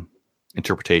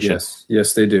interpretation.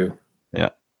 Yes, they do. Yeah,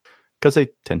 because they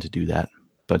tend to do that.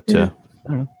 But I don't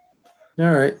know.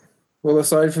 All right. Well,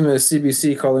 aside from the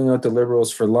CBC calling out the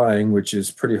Liberals for lying, which is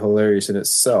pretty hilarious in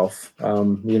itself, we're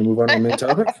going to move on to the main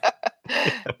topic?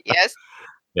 Yes.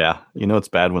 Yeah. It's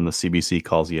bad when the CBC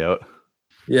calls you out.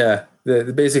 Yeah.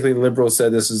 Basically, the Liberals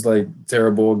said this is like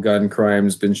terrible gun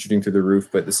crimes, been shooting through the roof,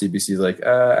 but the CBC is like,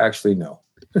 actually, no.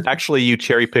 Actually, you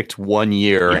cherry-picked 1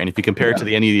 year, and if you compare it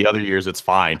to any of the other years, it's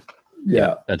fine.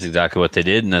 Yeah. That's exactly what they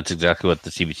did, and that's exactly what the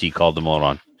CBC called them out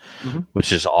on. Mm-hmm.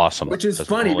 Which is awesome. Which is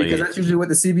funny because that's usually what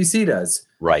the CBC does.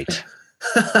 Right.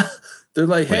 They're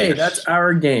like, hey, that's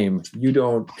our game. You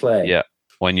don't play. Yeah.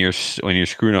 When you're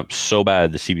screwing up so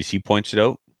bad, the CBC points it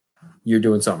out. You're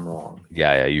doing something wrong.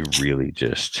 Yeah. You really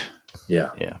just.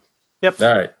 Yeah. Yep.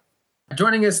 All right.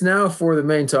 Joining us now for the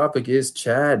main topic is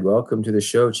Chad. Welcome to the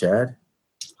show, Chad.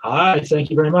 Hi. Thank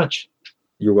you very much.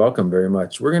 You're welcome very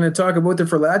much. We're going to talk about the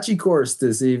FRLACI course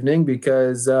this evening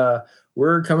because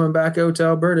we're coming back out to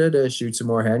Alberta to shoot some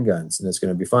more handguns, and it's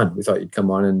going to be fun. We thought you'd come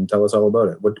on and tell us all about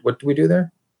it. What do we do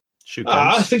there? Shoot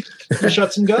guns. I think we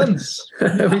shot some guns.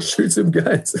 We shoot some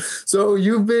guns. So have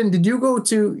you been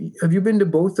to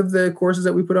both of the courses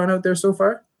that we put on out there so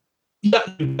far? Yeah,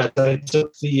 I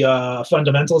took the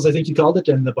fundamentals, I think you called it,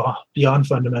 and the beyond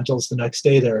fundamentals the next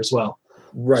day there as well.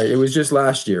 Right. It was just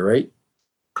last year, right?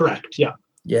 Correct. Yeah.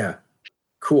 Yeah.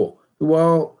 Cool.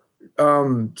 Well,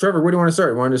 Trevor, where do you want to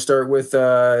start? You want to start with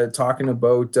talking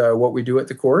about what we do at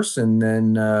the course and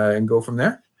then and go from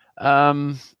there?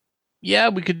 Yeah,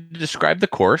 we could describe the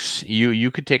course.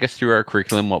 You could take us through our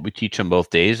curriculum, what we teach on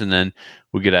both days, and then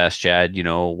we could ask Chad,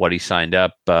 what he signed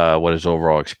up, what his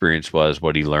overall experience was,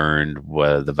 what he learned,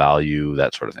 what the value,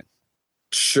 that sort of thing.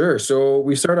 Sure. So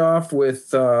we start off with,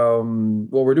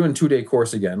 we're doing 2-day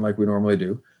course again, like we normally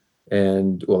do.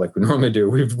 And like we normally do,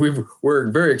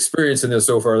 we're very experienced in this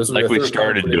so far. This is like we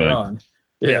started doing.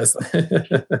 Yes.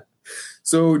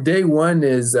 So day one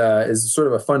is sort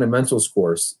of a fundamentals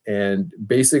course, and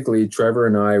basically Trevor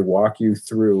and I walk you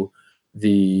through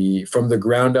from the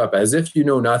ground up as if you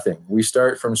know nothing. We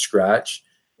start from scratch,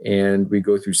 and we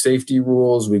go through safety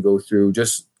rules. We go through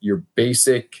just your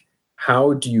basic,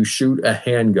 how do you shoot a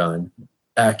handgun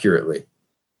accurately,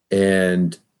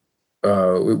 and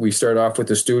we start off with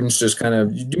the students just kind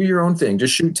of do your own thing.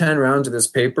 Just shoot 10 rounds of this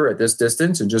paper at this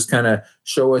distance and just kind of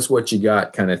show us what you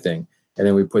got kind of thing. And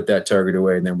then we put that target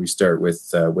away, and then we start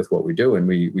with what we do. And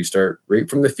we start right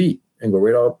from the feet and go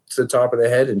right up to the top of the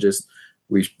head and just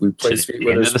we place feet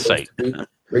where they're supposed to be,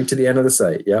 right to the end of the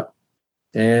sight. Yep.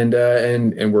 And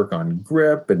work on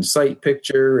grip and sight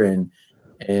picture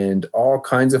and all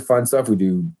kinds of fun stuff. We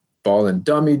do ball and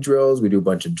dummy drills. We do a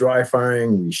bunch of dry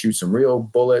firing. We shoot some real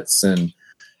bullets, and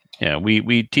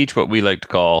we teach what we like to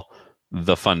call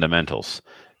the fundamentals,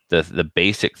 the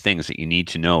basic things that you need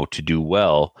to know to do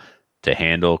well to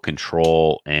handle,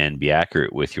 control, and be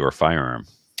accurate with your firearm.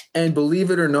 And believe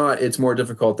it or not, it's more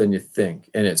difficult than you think.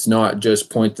 And it's not just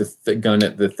point the gun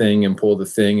at the thing and pull the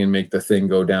thing and make the thing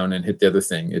go down and hit the other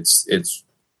thing. It's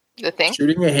The thing?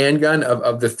 shooting a handgun.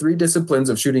 Of the 3 disciplines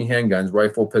of shooting handguns,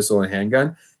 rifle, pistol, and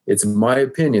handgun, it's my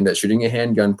opinion that shooting a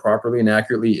handgun properly and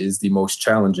accurately is the most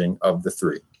challenging of the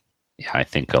 3. Yeah, I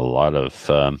think a lot of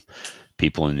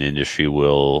people in the industry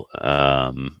will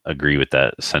agree with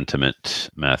that sentiment,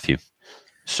 Matthew.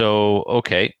 So,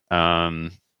 okay.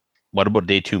 What about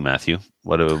day 2, Matthew?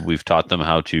 We've taught them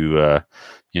how to,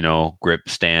 grip,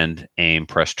 stand, aim,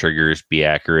 press triggers, be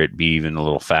accurate, be even a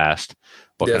little fast.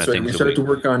 What kind of things? We started to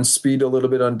work on speed a little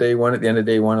bit on day 1. At the end of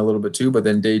day 1, a little bit too. But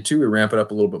then day 2, we ramp it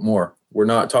up a little bit more. We're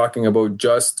not talking about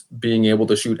just being able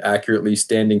to shoot accurately,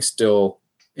 standing still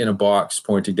in a box,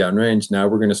 pointing down range. Now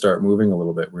we're going to start moving a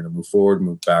little bit. We're going to move forward,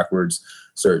 move backwards,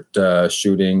 start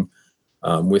shooting.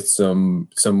 With some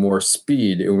more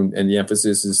speed, and the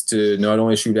emphasis is to not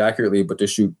only shoot accurately, but to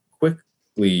shoot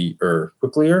quicklier.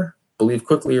 I believe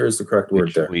quicklier is the correct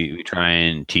word there. We try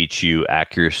and teach you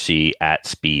accuracy at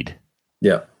speed.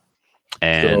 Yeah.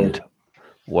 And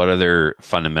what other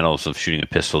fundamentals of shooting a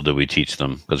pistol do we teach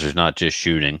them? Because there's not just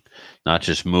shooting, not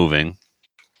just moving.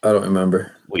 I don't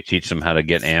remember. We teach them how to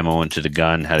get ammo into the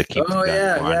gun, how to keep the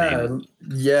gun running.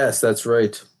 Yes, that's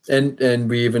right. And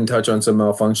we even touch on some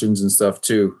malfunctions and stuff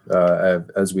too,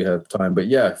 as we have time. But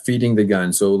yeah, feeding the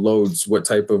gun. So loads, what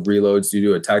type of reloads do you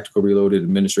do? A tactical reload, an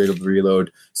administrative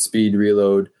reload, speed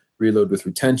reload with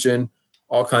retention,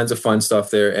 all kinds of fun stuff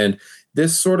there. And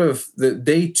this sort of the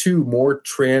day 2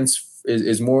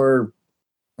 is more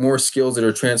skills that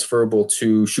are transferable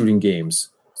to shooting games,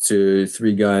 to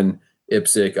 3-gun,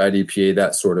 IPSC, IDPA,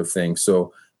 that sort of thing.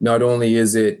 So not only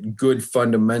is it good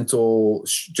fundamental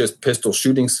just pistol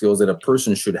shooting skills that a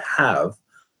person should have,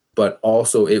 but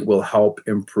also it will help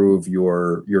improve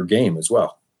your game as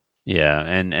well. Yeah,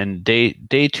 and day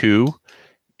 2,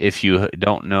 if you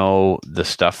don't know the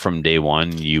stuff from day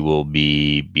 1, you will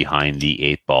be behind the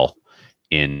 8 ball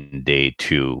in day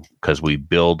 2 because we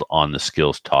build on the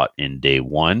skills taught in day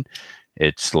 1.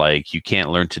 It's like you can't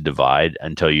learn to divide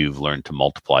until you've learned to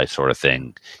multiply, sort of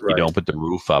thing. Right. You don't put the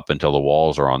roof up until the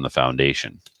walls are on the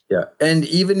foundation. Yeah. And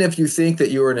even if you think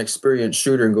that you're an experienced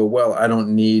shooter and go, well, I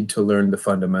don't need to learn the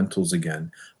fundamentals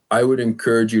again, I would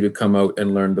encourage you to come out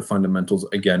and learn the fundamentals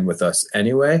again with us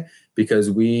anyway, because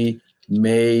we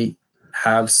may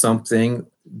have something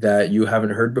that you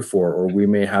haven't heard before, or we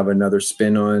may have another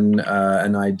spin on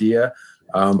an idea.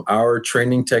 Our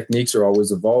training techniques are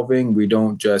always evolving. We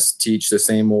don't just teach the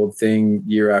same old thing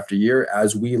year after year.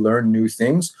 As we learn new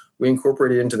things, we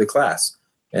incorporate it into the class.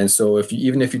 And so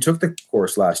even if you took the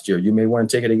course last year, you may want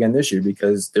to take it again this year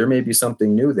because there may be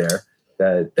something new there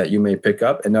that you may pick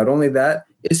up. And not only that,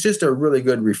 it's just a really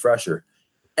good refresher.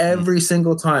 Every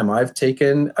single time I've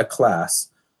taken a class,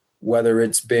 whether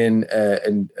it's been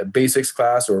a basics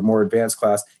class or a more advanced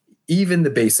class, even the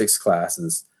basics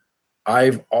classes,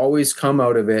 I've always come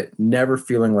out of it never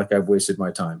feeling like I've wasted my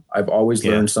time. I've always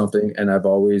learned something, and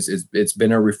it's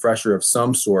been a refresher of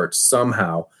some sort.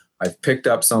 Somehow I've picked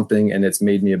up something and it's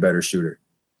made me a better shooter.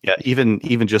 Yeah,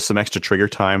 even just some extra trigger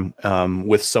time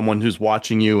with someone who's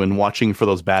watching you and watching for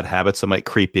those bad habits that might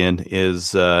creep in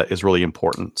is really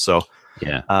important. So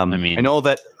yeah, I know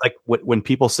that like when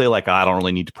people say like I don't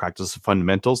really need to practice the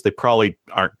fundamentals, they probably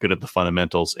aren't good at the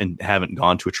fundamentals and haven't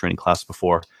gone to a training class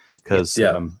before. Because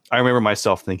I remember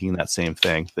myself thinking that same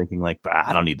thing, thinking like,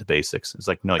 I don't need the basics. It's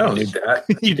like, no, you need that.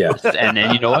 You do. And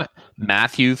you know what?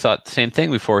 Matthew thought the same thing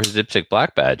before his IPSC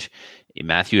black badge.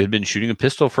 Matthew had been shooting a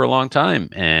pistol for a long time,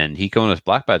 and he came with his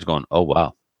black badge going, oh,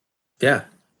 wow. Yeah.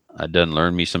 I done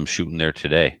learned me some shooting there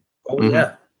today. Oh,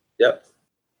 yeah. Yep.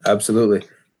 Absolutely.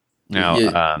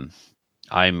 Now,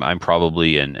 I'm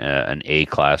probably an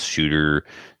A-class shooter,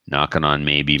 knocking on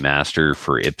maybe master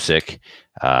for IPSC.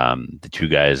 The 2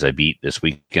 guys I beat this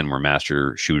weekend were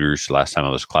master shooters. Last time I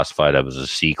was classified, I was a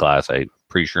C class. I'm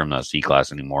pretty sure I'm not a C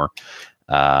class anymore.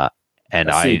 And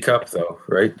a C cup though,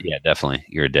 right? Yeah, definitely.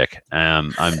 You're a dick.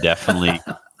 I'm definitely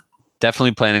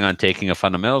planning on taking a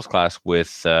fundamentals class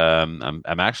with. I'm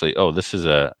actually. Oh, this is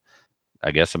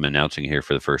I guess I'm announcing here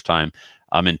for the first time.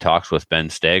 I'm in talks with Ben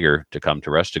Stager to come to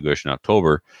Restigouche in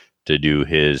October to do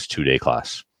his 2-day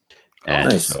class. And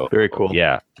nice. So, very cool.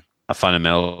 Yeah. A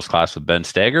fundamentals class with Ben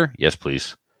Stager? Yes,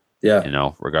 please. Yeah.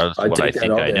 Regardless of what I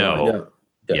think I know.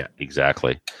 Yeah,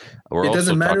 exactly. It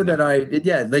doesn't matter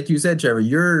that like you said, Trevor,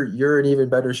 you're an even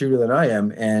better shooter than I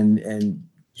am. And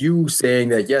you saying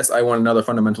that, yes, I want another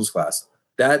fundamentals class.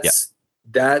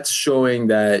 That's showing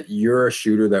that you're a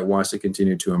shooter that wants to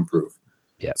continue to improve.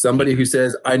 Yeah. Somebody who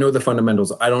says, I know the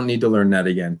fundamentals, I don't need to learn that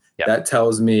again. Yeah. That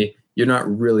tells me you're not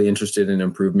really interested in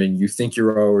improvement. You think you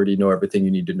already know everything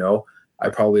you need to know. I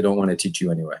probably don't want to teach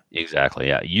you anyway. Exactly.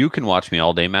 Yeah. You can watch me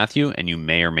all day, Matthew, and you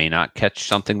may or may not catch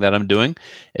something that I'm doing.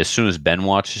 As soon as Ben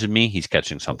watches me, he's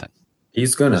catching something.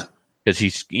 He's gonna. Because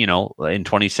he's, in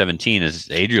 2017, as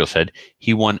Adriel said,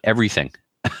 he won everything.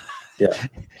 Yeah.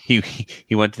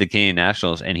 He went to the Canadian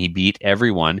Nationals and he beat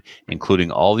everyone,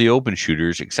 including all the open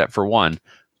shooters except for one,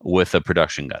 with a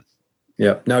production gun.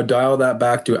 Yeah. Now dial that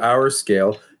back to our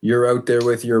scale. You're out there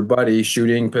with your buddy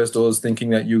shooting pistols, thinking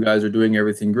that you guys are doing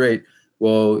everything great.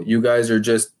 Well, you guys are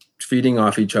just feeding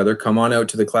off each other. Come on out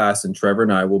to the class, and Trevor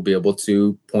and I will be able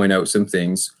to point out some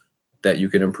things that you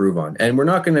can improve on. And we're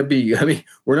not going to be,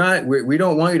 we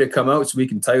don't want you to come out so we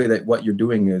can tell you that what you're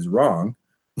doing is wrong.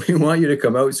 We want you to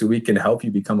come out so we can help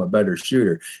you become a better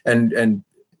shooter. And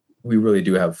we really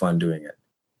do have fun doing it.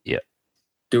 Yeah.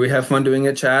 Do we have fun doing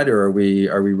it, Chad, or are we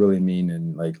really mean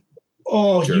and like,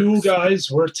 oh, jerks? You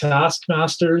guys were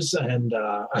taskmasters, and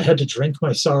I had to drink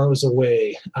my sorrows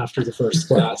away after the first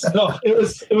class. No, it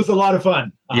was a lot of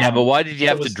fun. Yeah, but why did you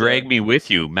have to drag me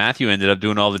with you? Matthew ended up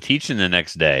doing all the teaching the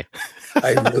next day.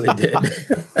 I really did.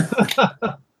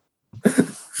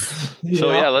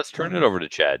 So yeah, let's turn it over to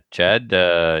Chad. Chad,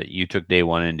 you took day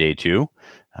 1 and day 2.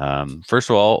 First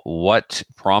of all, what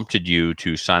prompted you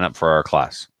to sign up for our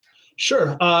class?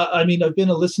 Sure. I've been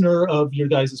a listener of your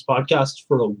guys' podcast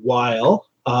for a while.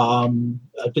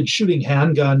 I've been shooting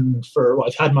handgun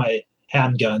I've had my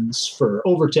handguns for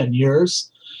over 10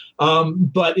 years.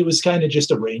 But it was kind of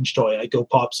just a range toy. I go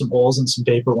pop some holes in some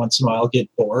paper once in a while,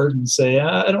 get bored and say,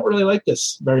 I don't really like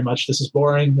this very much. This is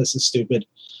boring. This is stupid.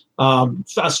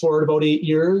 Fast forward about 8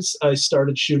 years, I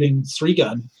started shooting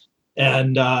 3-gun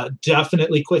and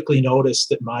definitely quickly noticed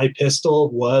that my pistol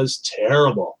was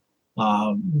terrible.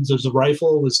 The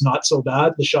rifle was not so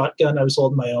bad. The shotgun, I was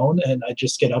holding my own, and I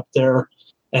just get up there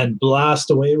and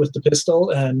blast away with the pistol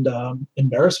and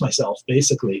embarrass myself,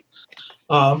 basically.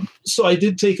 So I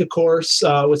did take a course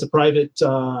with a private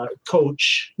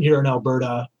coach here in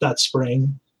Alberta that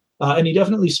spring. And he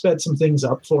definitely sped some things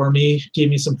up for me, gave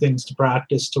me some things to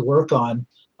practice, to work on.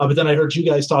 But then I heard you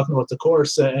guys talking about the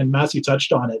course, and Matthew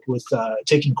touched on it with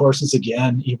taking courses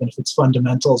again, even if it's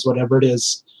fundamentals, whatever it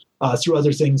is, through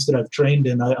other things that I've trained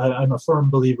in. I'm a firm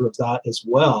believer of that as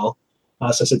well. So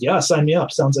I said, yeah, sign me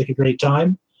up. Sounds like a great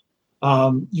time.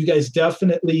 You guys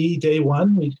definitely, day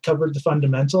 1, we covered the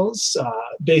fundamentals.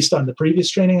 Based on the previous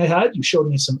training I had, you showed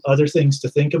me some other things to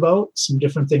think about, some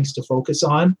different things to focus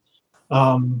on.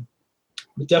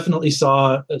 We definitely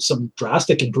saw some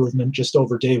drastic improvement just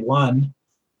over day 1.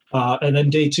 And then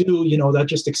day 2, that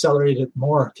just accelerated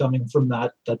more coming from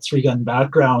that 3-gun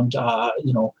background,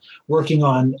 working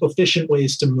on efficient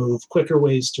ways to move, quicker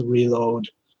ways to reload,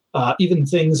 even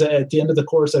things at the end of the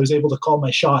course, I was able to call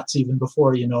my shots even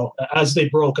before, as they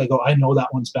broke, I go, I know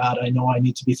that one's bad. I know I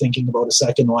need to be thinking about a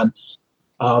second one.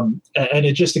 And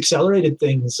it just accelerated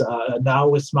things. Now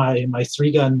with my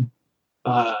 3-gun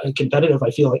competitive,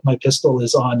 I feel like my pistol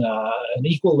is on an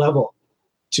equal level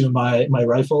to my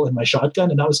rifle and my shotgun.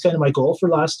 And that was kind of my goal for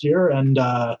last year. And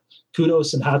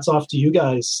kudos and hats off to you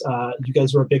guys. You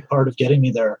guys were a big part of getting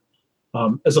me there.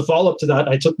 As a follow-up to that,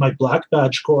 I took my black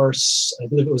badge course, I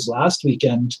believe it was last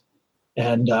weekend.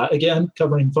 And again,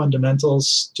 covering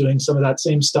fundamentals, doing some of that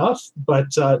same stuff. But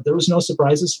there was no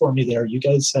surprises for me there. You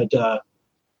guys had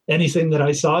anything that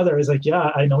I saw there, I was like,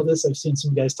 yeah, I know this. I've seen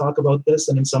some guys talk about this.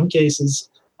 And in some cases,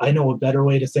 I know a better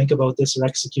way to think about this or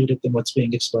execute it than what's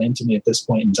being explained to me at this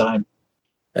point in time.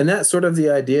 And that's sort of the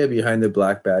idea behind the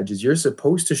black badge is you're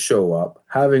supposed to show up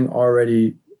having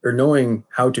already or knowing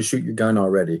how to shoot your gun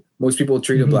already. Most people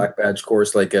treat a black badge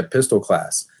course like a pistol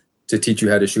class to teach you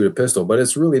how to shoot a pistol, but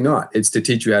it's really not. It's to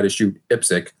teach you how to shoot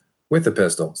IPSC with a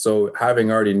pistol. So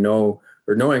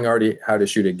knowing already how to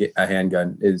shoot a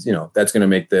handgun is, that's going to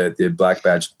make the black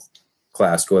badge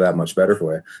class go that much better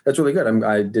for you. That's really good.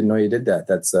 I didn't know you did that.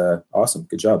 That's awesome.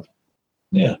 Good job.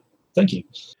 Yeah. Thank you.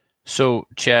 So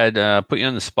Chad, put you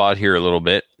on the spot here a little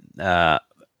bit.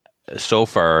 So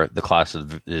far, the class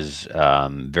is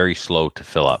very slow to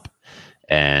fill up,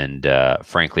 and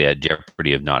frankly, at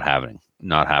jeopardy of not happening.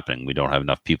 We don't have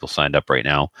enough people signed up right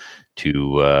now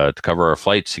to cover our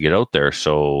flights to get out there.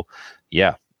 So,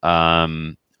 yeah,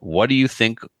 what do you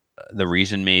think the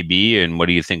reason may be, and what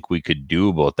do you think we could do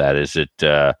about that? Is it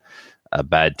a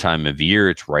bad time of year?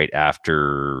 It's right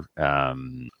after.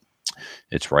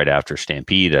 It's right after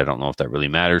Stampede. I don't know if that really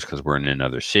matters because we're in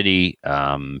another city.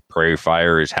 Prairie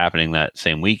Fire is happening that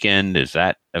same weekend. Is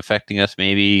that affecting us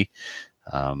maybe?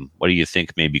 What do you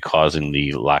think may be causing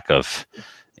the lack of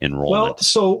enrollment?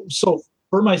 Well, so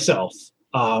for myself,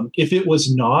 If it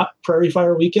was not Prairie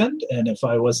Fire Weekend, and if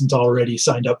I wasn't already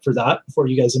signed up for that before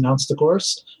you guys announced the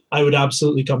course, I would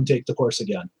absolutely come take the course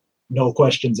again. No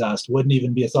questions asked. Wouldn't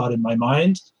even be a thought in my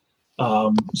mind.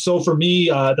 So for me,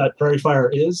 that Prairie Fire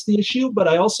is the issue, but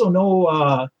I also know,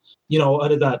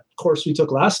 out of that course we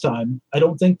took last time, I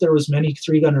don't think there was many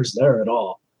 3-gunners there at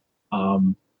all.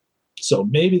 So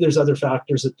maybe there's other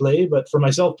factors at play, but for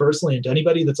myself personally, and to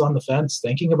anybody that's on the fence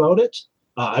thinking about it,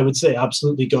 I would say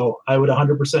absolutely go. I would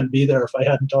 100% be there if I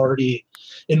hadn't already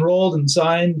enrolled and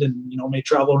signed and, made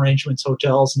travel arrangements,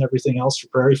 hotels and everything else for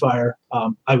Prairie Fire.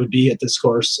 I would be at this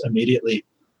course immediately.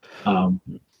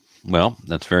 Well,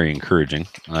 that's very encouraging.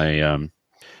 I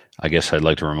guess I'd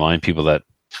like to remind people that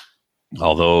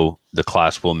although the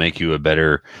class will make you a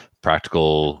better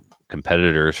practical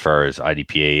competitor as far as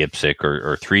IDPA, IPSC,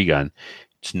 or 3-gun,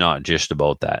 it's not just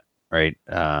about that, right?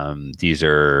 These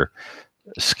are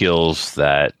skills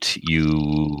that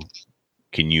you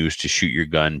can use to shoot your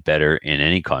gun better in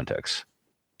any context.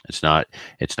 It's not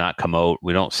come out.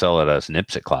 We don't sell it as an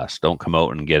IPSC class. Don't come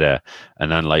out and get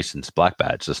an unlicensed black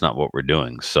badge. That's not what we're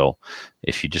doing. So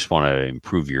if you just want to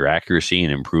improve your accuracy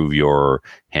and improve your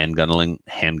hand gunneling,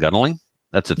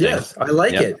 that's a thing. Yes, I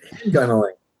like it.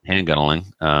 Hand gunneling.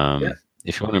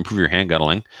 If you want to improve your hand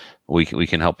gunneling, we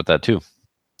can help with that too.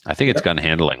 I think it's gun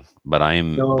handling, but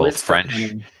I'm both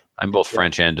French. I'm both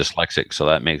French and dyslexic, so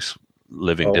that makes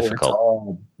living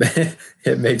difficult.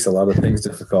 It makes a lot of things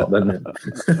difficult, doesn't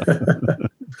it?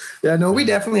 Yeah, no, we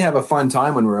definitely have a fun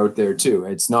time when we're out there too.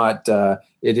 It's not,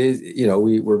 it is,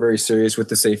 we're very serious with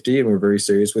the safety, and we're very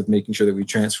serious with making sure that we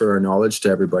transfer our knowledge to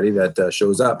everybody that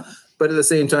shows up. But at the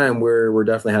same time, we're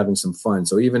definitely having some fun.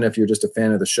 So even if you're just a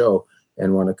fan of the show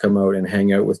and want to come out and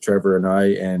hang out with Trevor and I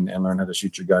and learn how to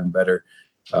shoot your gun better,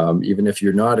 even if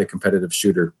you're not a competitive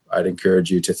shooter, I'd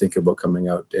encourage you to think about coming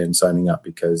out and signing up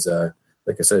because,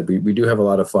 like I said, we do have a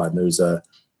lot of fun. There's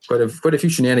quite a few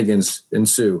shenanigans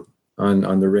ensue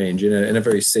on the range in a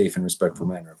very safe and respectful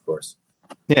manner, of course.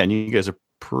 Yeah, and you guys are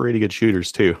pretty good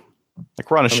shooters too. Like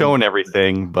we're on a show and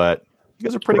everything, but you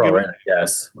guys are pretty good.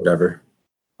 Yes, whatever.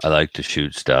 I like to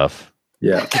shoot stuff.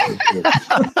 Yeah.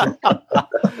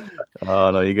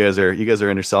 Oh no, you guys are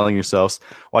underselling yourselves.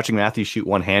 Watching Matthew shoot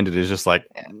one-handed is just like,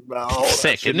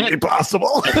 sick, isn't it?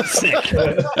 Impossible. Sick.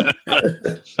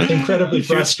 Incredibly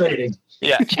frustrating.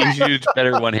 Yeah, he shoots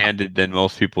better one-handed than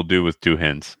most people do with two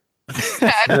hands.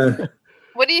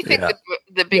 What do you think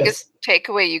the biggest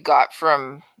takeaway you got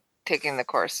from taking the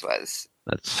course was?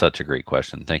 That's such a great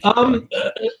question. Thank you.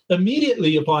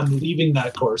 Immediately upon leaving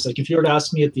that course, like if you were to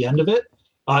ask me at the end of it,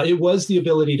 it was the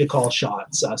ability to call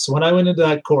shots. So when I went into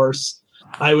that course,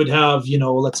 I would have,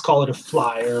 let's call it a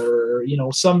flyer,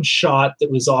 some shot that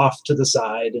was off to the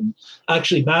side. And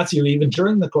actually, Matthew, even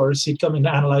during the course, he'd come in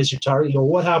to analyze your target. You go,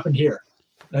 what happened here?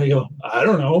 And I go, I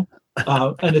don't know.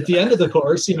 And at the end of the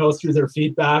course, through their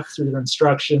feedback, through their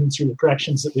instruction, through the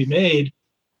corrections that we made,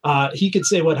 he could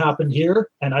say what happened here,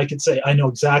 and I could say, I know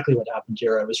exactly what happened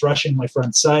here. I was rushing my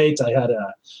front sight. I had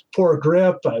a poor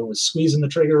grip. I was squeezing the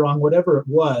trigger wrong, whatever it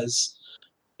was.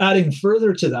 Adding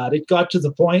further to that, it got to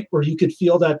the point where you could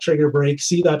feel that trigger break,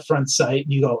 see that front sight,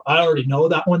 and you go, I already know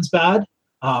that one's bad.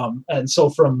 And so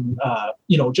from,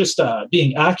 just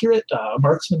being accurate,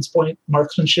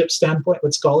 marksmanship standpoint,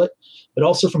 let's call it, but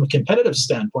also from a competitive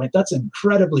standpoint, that's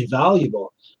incredibly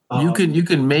valuable. You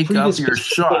can make up your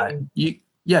shot.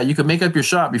 You can make up your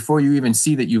shot before you even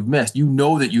see that you've missed. You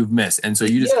know that you've missed. And so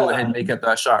you just go ahead and make up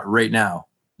that shot right now.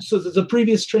 So the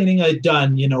previous training I'd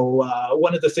done,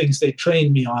 one of the things they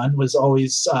trained me on was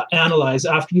always analyze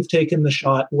after you've taken the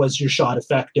shot, was your shot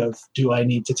effective? Do I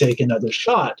need to take another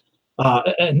shot?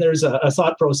 And there's a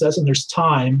thought process and there's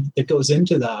time that goes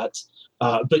into that.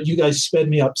 But you guys sped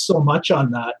me up so much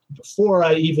on that before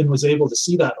I even was able to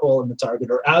see that hole in the target,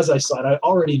 or as I saw it, I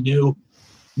already knew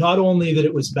not only that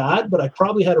it was bad, but I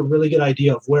probably had a really good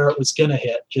idea of where it was going to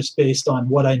hit just based on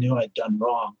what I knew I'd done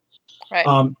wrong.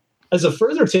 Right. As a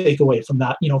further takeaway from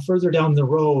that, further down the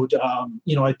road,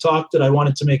 I talked that I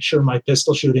wanted to make sure my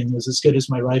pistol shooting was as good as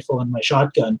my rifle and my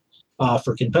shotgun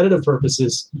for competitive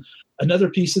purposes. Another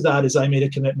piece of that is I made a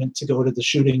commitment to go to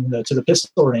the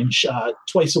pistol range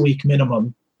twice a week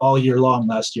minimum all year long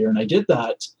last year, and I did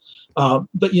that.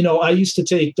 But I used to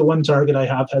take the one target I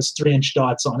have has 3-inch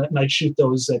dots on it, and I'd shoot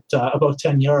those at about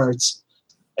 10 yards.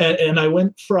 And I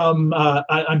went from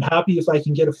I'm happy if I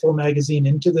can get a full magazine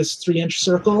into this 3-inch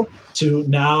circle to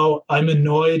now I'm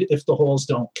annoyed if the holes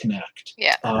don't connect.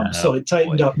 Yeah. So it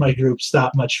tightened up my groups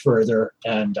that much further,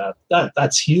 and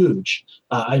that's huge.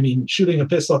 Shooting a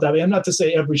pistol that way, I'm not to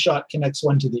say every shot connects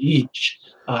one to the each,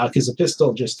 because a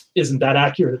pistol just isn't that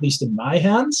accurate, at least in my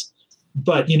hands.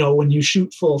 But, when you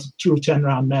shoot full through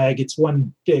 10-round mag, it's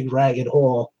one big ragged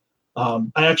hole.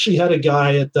 I actually had a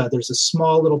guy at there's a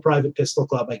small little private pistol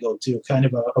club I go to, kind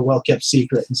of a well-kept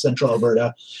secret in central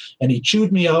Alberta. And he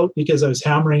chewed me out because I was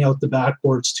hammering out the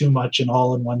backboards too much and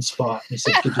all in one spot. And he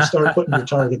said, could you start putting your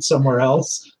target somewhere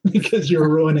else because you're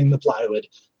ruining the plywood?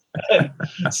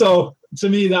 So to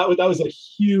me, that was a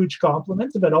huge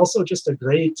compliment, but also just a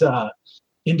great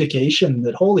indication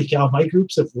that, holy cow, my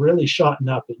groups have really shot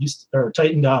up.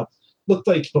 Tightened up. Looked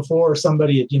like before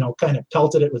somebody had, kind of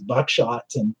pelted it with buckshot,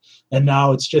 and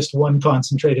now it's just one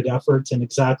concentrated effort and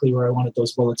exactly where I wanted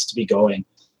those bullets to be going.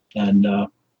 And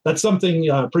that's something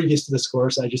previous to this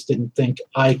course I just didn't think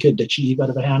I could achieve out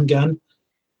of a handgun.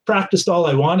 Practiced all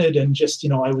I wanted, and just,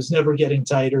 I was never getting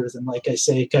tighter than, like I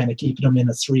say, kind of keeping them in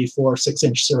a 3, 4,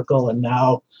 6-inch circle. And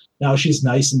now she's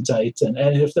nice and tight. And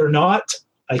if they're not,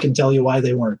 I can tell you why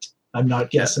they weren't. I'm not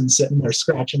guessing, sitting there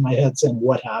scratching my head saying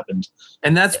what happened.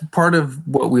 And that's part of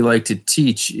what we like to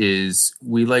teach is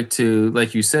we like to,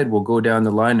 like you said, we'll go down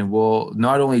the line and we'll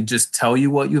not only just tell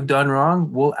you what you've done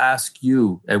wrong, we'll ask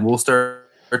you and we'll start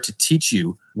to teach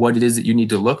you what it is that you need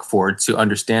to look for to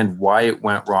understand why it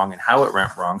went wrong and how it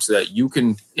went wrong so that you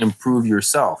can improve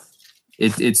yourself.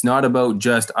 It's not about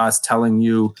just us telling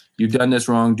you, you've done this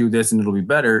wrong, do this and it'll be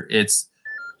better. It's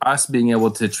us being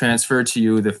able to transfer to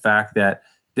you the fact that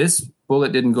this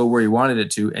bullet didn't go where you wanted it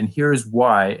to, and here's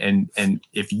why. And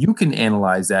if you can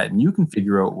analyze that and you can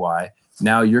figure out why,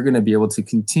 now you're going to be able to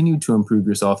continue to improve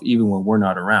yourself even when we're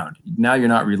not around. Now you're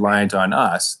not reliant on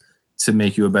us to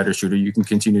make you a better shooter. You can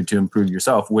continue to improve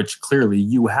yourself, which clearly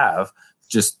you have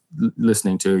just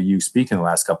listening to you speak in the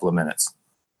last couple of minutes.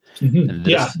 Mm-hmm.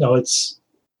 It's...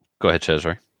 Go ahead,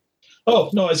 Cesar.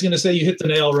 Oh, no, I was going to say you hit the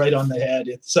nail right on the head.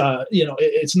 It's,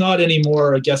 it's not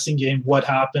anymore a guessing game. What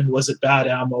happened? Was it bad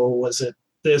ammo? Was it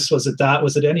this? Was it that?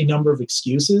 Was it any number of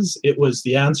excuses?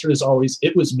 The answer is always,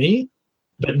 it was me,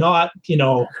 but not,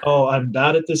 I'm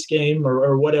bad at this game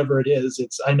or whatever it is.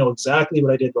 It's, I know exactly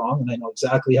what I did wrong and I know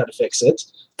exactly how to fix it.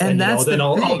 And that's then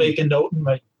I'll make a note in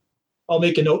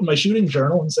my shooting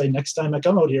journal and say, next time I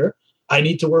come out here, I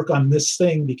need to work on this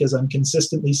thing because I'm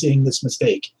consistently seeing this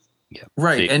mistake. Yeah.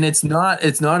 Right. And it's not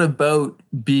about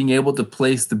being able to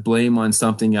place the blame on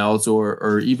something else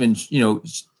or even,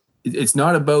 it's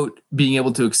not about being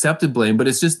able to accept the blame, but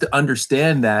it's just to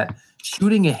understand that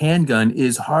shooting a handgun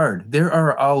is hard. There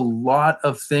are a lot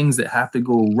of things that have to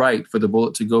go right for the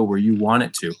bullet to go where you want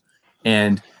it to.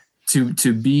 And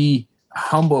to be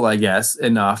humble, I guess,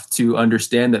 enough to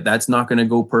understand that that's not going to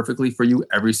go perfectly for you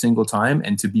every single time,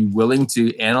 and to be willing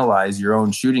to analyze your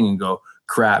own shooting and go,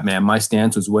 crap, man, my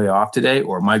stance was way off today,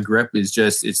 or my grip is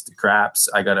just, it's the craps.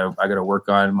 I gotta work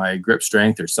on my grip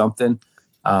strength or something.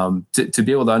 To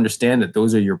be able to understand that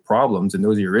those are your problems and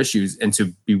those are your issues, and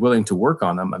to be willing to work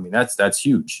on them. I mean, that's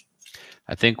huge.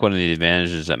 I think one of the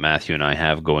advantages that Matthew and I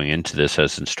have going into this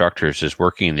as instructors is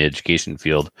working in the education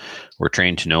field. We're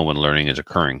trained to know when learning is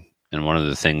occurring. And one of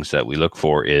the things that we look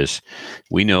for is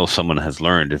we know someone has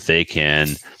learned if they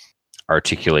can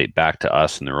articulate back to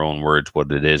us in their own words what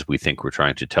it is we think we're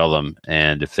trying to tell them,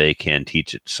 and if they can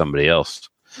teach it to somebody else.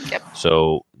 Yep.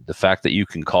 So the fact that you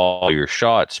can call your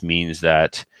shots means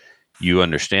that you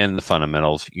understand the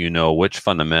fundamentals, you know which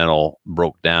fundamental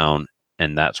broke down,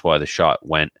 and that's why the shot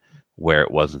went where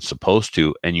it wasn't supposed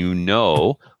to. And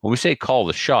when we say call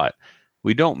the shot,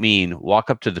 we don't mean walk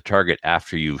up to the target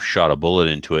after you've shot a bullet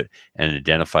into it and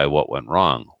identify what went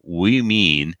wrong. We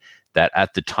mean that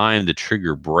at the time the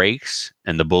trigger breaks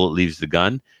and the bullet leaves the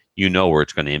gun, you know where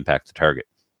it's going to impact the target,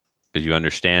 because you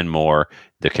understand more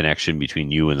the connection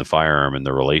between you and the firearm and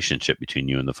the relationship between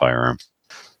you and the firearm.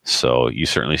 So you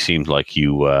certainly seemed like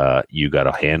you got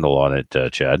a handle on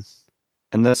it, Chad.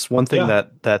 And that's one thing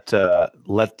that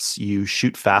lets you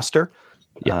shoot faster.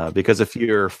 Yeah. Because if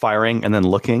you're firing and then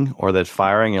looking, or that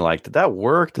firing, you're like, did that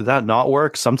work? Did that not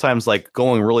work? Sometimes, like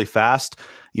going really fast,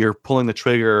 you're pulling the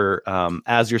trigger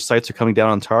as your sights are coming down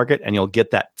on target, and you'll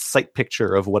get that sight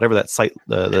picture of whatever that sight,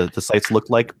 the sights looked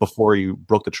like before you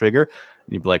broke the trigger.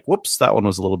 And you'd be like, whoops, that one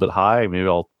was a little bit high. Maybe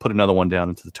I'll put another one down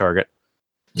into the target.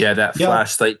 Yeah, that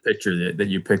flash sight picture that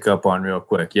you pick up on real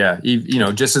quick. Yeah,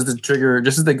 just as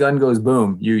the gun goes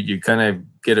boom, you kind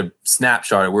of get a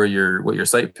snapshot of what your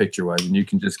sight picture was, and you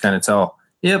can just kind of tell.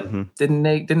 Yep, didn't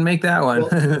make that one.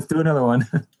 Let's do another one.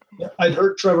 I'd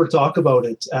heard Trevor talk about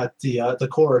it at the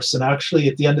course, and actually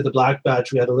at the end of the Black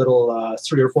Badge, we had a little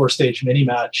 3 or 4 stage mini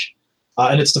match,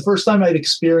 and it's the first time I'd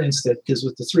experienced it, because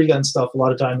with the 3-gun stuff, a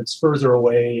lot of time it's further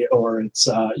away, or it's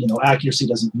accuracy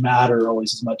doesn't matter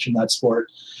always as much in that sport.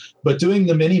 But doing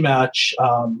the mini match,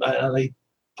 and I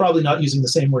probably not using the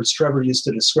same words Trevor used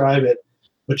to describe it,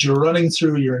 but you're running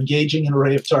through, you're engaging an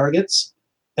array of targets.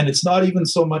 And it's not even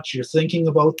so much you're thinking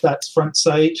about that front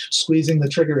sight, squeezing the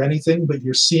trigger, anything, but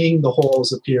you're seeing the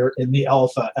holes appear in the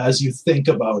alpha as you think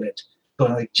about it.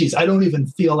 Going like, geez, I don't even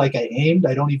feel like I aimed.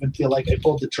 I don't even feel like I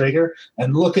pulled the trigger.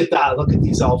 And look at that. Look at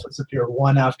these alphas appear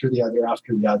one after the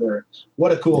other.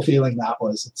 What a cool feeling that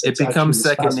was. It becomes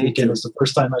second nature. It was the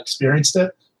first time I experienced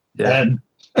it. Yeah. And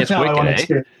it's now wicked, I want to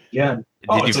experience it again.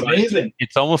 Oh, it's amazing.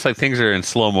 It's almost like things are in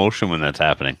slow motion when that's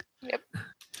happening.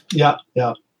 Yep.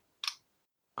 Yeah. Of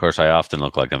course, I often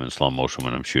look like I'm in slow motion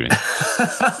when I'm shooting.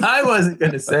 I wasn't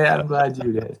going to say. I'm glad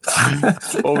you did.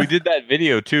 Well, we did that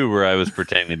video too where I was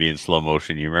pretending to be in slow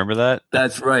motion. You remember that?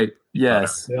 That's right.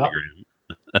 Yes. Yeah.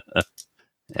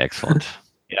 Excellent.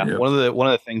 Yeah. Yep. One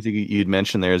of the things that you'd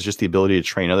mentioned there is just the ability to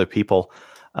train other people.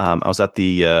 I was at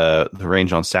the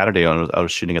range on Saturday. I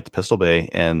was shooting at the Pistol Bay,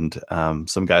 and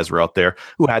some guys were out there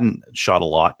who hadn't shot a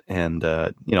lot, and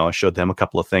I showed them a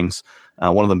couple of things.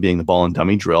 One of them being the ball and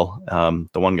dummy drill.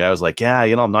 The one guy was like, "Yeah,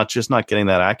 I'm not getting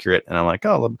that accurate," and I'm like,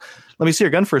 "Oh, let me see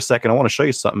your gun for a second. I want to show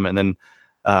you something." And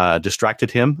then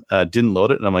distracted him, didn't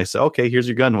load it, and I'm like, "Okay, here's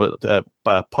your gun.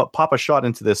 Pop a shot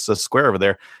into this square over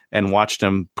there," and watched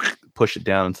him push it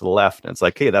down into the left. And it's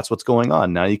like, "Hey, that's what's going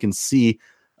on. Now you can see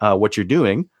what you're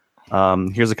doing.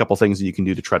 Here's a couple things that you can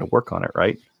do to try to work on it,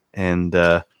 right?" And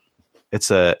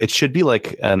it should be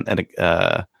like an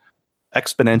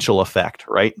exponential effect,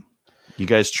 right? You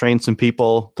guys train some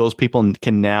people; those people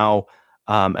can now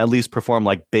at least perform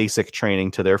like basic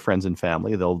training to their friends and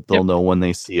family. They'll know when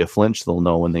they see a flinch. They'll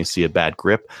know when they see a bad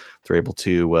grip. They're able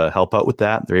to help out with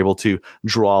that. They're able to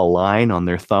draw a line on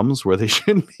their thumbs where they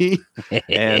shouldn't be,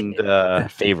 and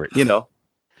favorite,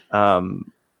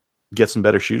 get some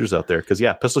better shooters out there. Because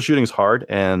pistol shooting is hard,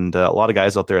 and a lot of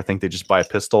guys out there, I think they just buy a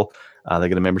pistol, they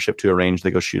get a membership to a range,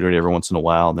 they go shoot it every once in a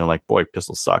while, and they're like, "Boy,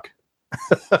 pistols suck."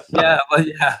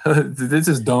 This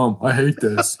is dumb. I hate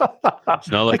this. It's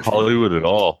not like Hollywood at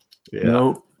all. Yeah.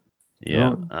 Nope.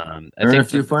 Yeah. I think a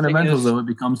few fundamentals, though, it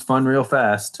becomes fun real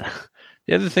fast.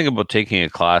 The other thing about taking a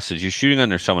class is you're shooting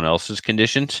under someone else's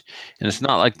conditions, and it's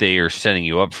not like they are setting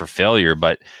you up for failure,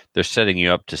 but they're setting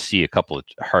you up to see a couple of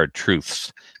hard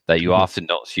truths that you often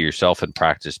don't see yourself in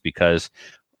practice, because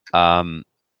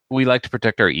we like to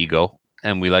protect our ego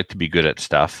and we like to be good at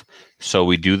stuff. So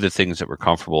we do the things that we're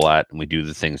comfortable at, and we do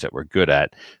the things that we're good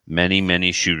at.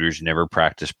 Many shooters never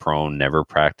practice prone, never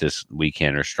practice weak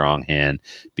hand or strong hand,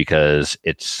 because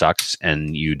it sucks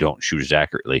and you don't shoot as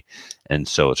accurately. And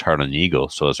so it's hard on the ego.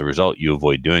 So as a result, you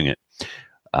avoid doing it.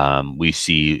 We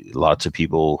see lots of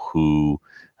people who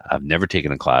have never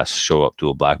taken a class show up to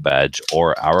a black badge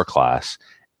or our class,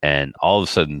 and all of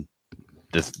a sudden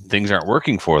things aren't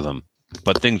working for them,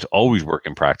 but things always work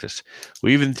in practice.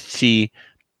 We even see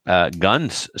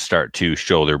guns start to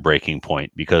show their breaking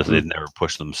point because they've never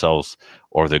pushed themselves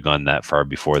or their gun that far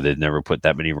before. They've never put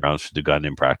that many rounds for the gun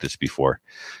in practice before.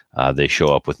 They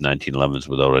show up with 1911s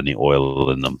without any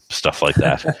oil in them, stuff like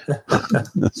that.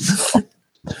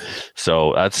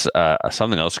 So that's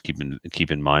something else to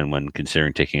keep in mind when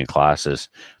considering taking a class is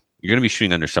you're going to be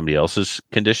shooting under somebody else's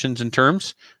conditions and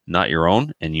terms, not your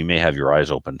own, and you may have your eyes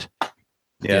opened.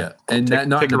 Yeah. And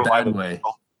not in a bad way.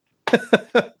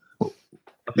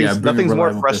 Nothing's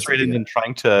more frustrating than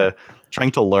trying to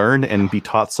learn and be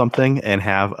taught something and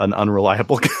have an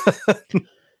unreliable gun.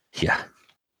 Yeah.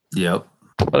 Yep.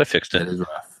 But I fixed it. That is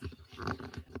rough.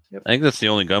 Yep. I think that's the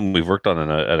only gun we've worked on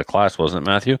at a class, wasn't it,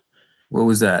 Matthew? What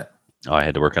was that? Oh, I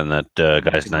had to work on that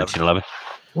guy's 1911.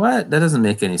 What? That doesn't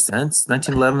make any sense.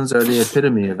 1911s are the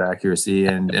epitome of accuracy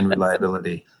and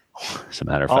reliability. As a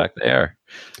matter of fact, they are.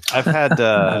 I've had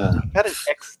an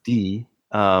XD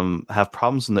have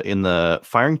problems in the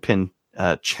firing pin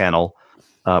channel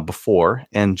before,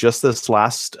 and just this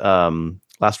last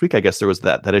week, I guess there was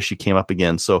that issue came up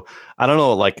again. So I don't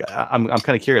know. Like I'm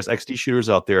kind of curious. XD shooters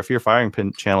out there, if your firing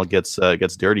pin channel gets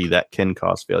dirty, that can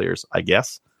cause failures. I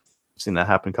guess I've seen that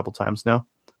happen a couple times now.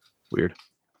 Weird.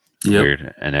 Yep.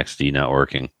 Weird. And XD not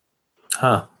working.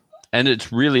 Huh. And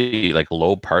it's really like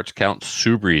low parts count,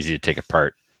 super easy to take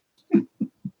apart. The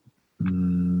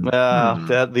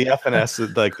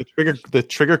FNS, like the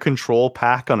trigger control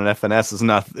pack on an FNS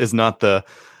is not the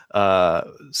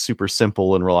super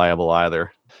simple and reliable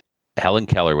either. Helen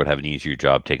Keller would have an easier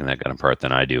job taking that gun apart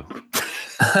than I do.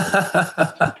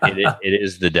 It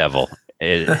is the devil.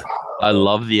 I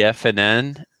love the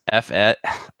FNS,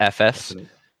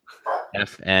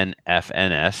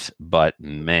 but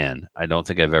man, I don't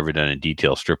think I've ever done a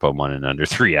detail strip on one in under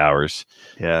 3 hours.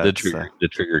 Yeah, the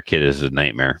trigger kit is a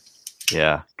nightmare.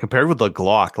 Yeah, compared with the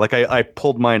Glock, like I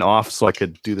pulled mine off so I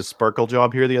could do the sparkle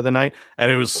job here the other night,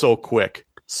 and it was so quick,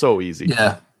 so easy.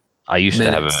 Yeah, I used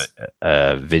to have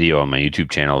a video on my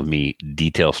YouTube channel of me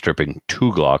detail stripping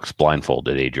 2 Glocks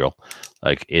blindfolded, Adriel.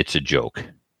 Like, it's a joke.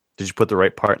 Did you put the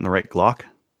right part in the right Glock?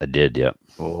 I did, yeah.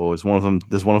 Oh, does one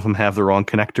of them have the wrong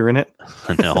connector in it?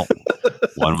 No.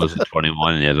 One was a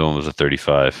 21 and the other one was a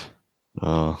 35. Oh,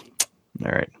 all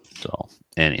right. So,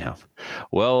 anyhow.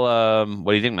 Well,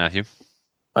 what do you think, Matthew?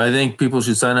 I think people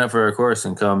should sign up for our course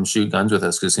and come shoot guns with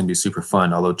us because it's going to be super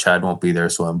fun, although Chad won't be there,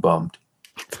 so I'm bummed.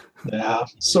 Yeah,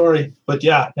 sorry. But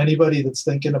yeah, anybody that's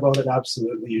thinking about it,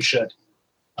 absolutely, you should.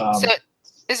 So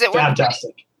is it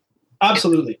fantastic?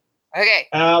 Absolutely. Okay.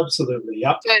 Absolutely,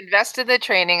 yep. So invest in the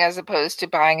training as opposed to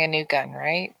buying a new gun,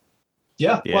 right?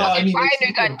 Yeah. Yeah. Well, I mean, buy a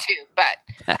new gun too,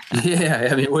 but Yeah,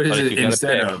 I mean, what is But if it you gotta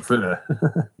instead pick. of? For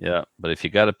the Yeah, but if you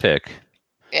got to pick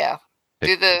yeah,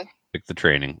 Pick- do the the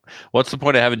training. What's the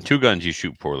point of having 2 guns you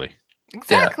shoot poorly?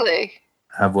 exactly,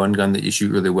 have one gun that you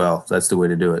shoot really well. That's the way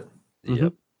to do it.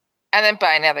 Yep. and then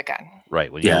buy another gun. Right.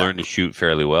 When you Yeah. learn to shoot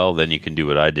fairly well, then you can do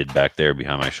what I did back there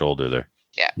behind my shoulder there.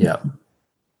 Yeah.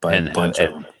 By And- a bunch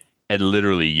of them. And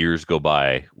literally years go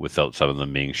by without some of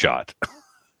them being shot.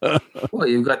 Well,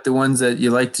 you've got the ones that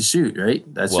you like to shoot, right?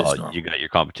 That's just Well, normal. you got your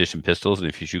competition pistols, and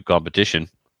if you shoot competition,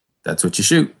 That's what you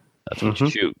shoot. that's what you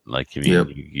shoot. Like, I mean, Yep.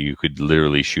 you could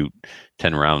literally shoot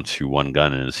 10 rounds through one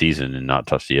gun in a season and not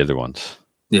touch the other ones.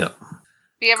 Yeah.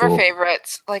 Do you have Cool. our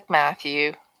favorites like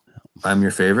Matthew? I'm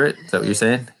your favorite. Is that what you're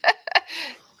saying?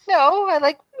 No, I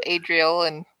like Adriel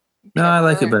and No, I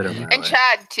like it Trevor. better. my And way.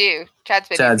 Chad too. Chad's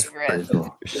been Chad's your pretty favorite.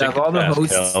 cool. You're Yeah, of all the sinking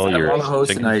hosts, fast, Cal. of You're all the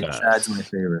hosts sinking tonight, fast. Chad's my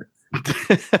favorite.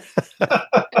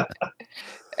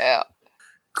 Yeah.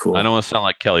 Cool. I don't want to sound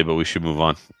like Kelly, but we should move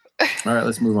on. All right,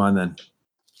 let's move on then.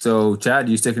 So, Chad,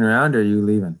 you sticking around or are you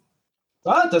leaving?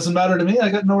 it doesn't matter to me. I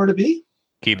got nowhere to be.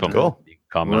 Keep them. Cool.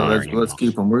 Comment Well, on our let's emails.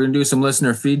 keep them. We're gonna do some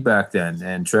listener feedback then.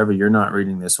 And Trevor, you're not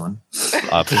reading this one.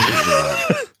 Absolutely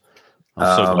not.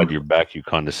 I'm so Um, glad you're back, you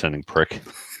condescending prick.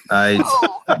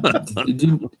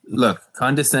 Look,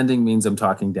 condescending means I'm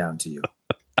talking down to you.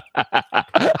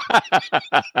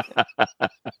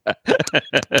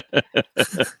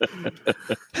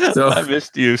 So, I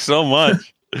missed you so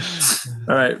much.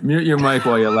 all right, mute your mic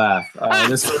while you laugh.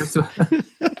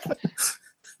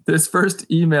 This first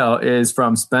email is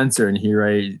from Spencer, and he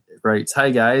writes, "Hi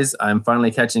guys, I'm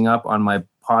finally catching up on my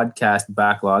podcast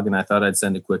backlog, and I thought I'd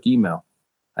send a quick email.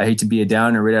 I hate to be a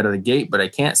downer right out of the gate, but I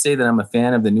can't say that I'm a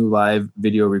fan of the new live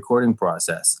video recording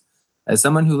process. As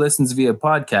someone who listens via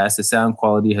podcast, the sound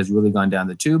quality has really gone down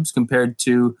the tubes compared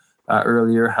to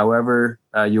earlier, however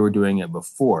you were doing it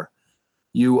before.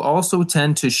 You also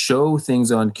tend to show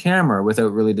things on camera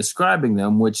without really describing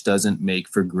them, which doesn't make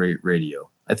for great radio.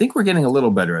 I think we're getting a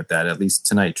little better at that. At least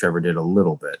tonight, Trevor did a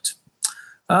little bit.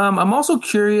 I'm also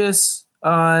curious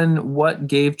on what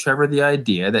gave Trevor the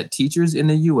idea that teachers in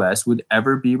the U.S. would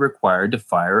ever be required to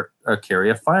fire or carry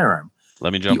a firearm.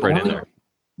 Let me jump right in there.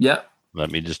 Yep. Let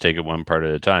me just take it one part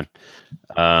at a time.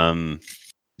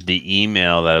 The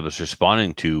email that I was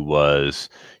responding to was,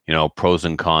 pros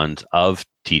and cons of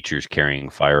teachers carrying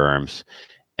firearms.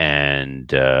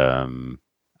 And I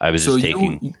was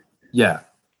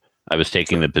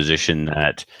taking the position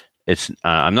that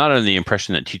I'm not under the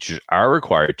impression that teachers are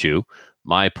required to.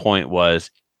 My point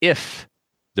was if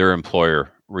their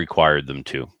employer required them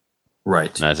to.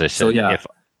 Right. And as I said,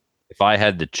 if I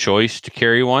had the choice to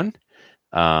carry one,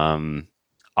 I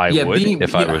would.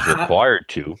 If I was required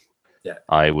to,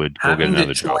 I would go get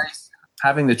another job.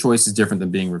 Having the choice is different than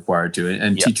being required to.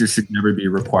 And teachers should never be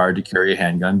required to carry a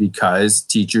handgun because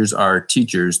teachers are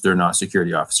teachers. They're not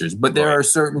security officers. But there are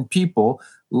certain people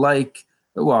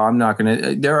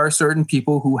there are certain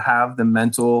people who have the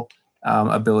mental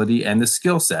ability and the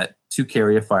skill set to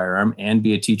carry a firearm and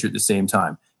be a teacher at the same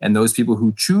time. And those people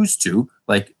who choose to,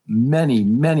 like many,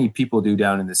 many people do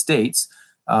down in the States,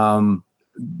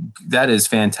 that is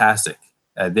fantastic.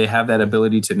 They have that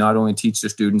ability to not only teach their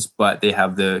students, but they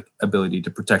have the ability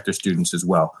to protect their students as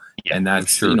well. Yeah, and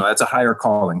that's, that's a higher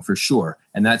calling for sure.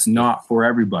 And that's not for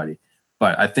everybody.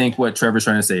 But I think what Trevor's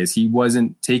trying to say is he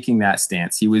wasn't taking that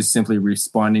stance. He was simply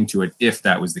responding to it if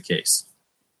that was the case.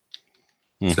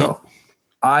 Mm-hmm. So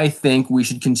I think we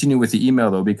should continue with the email,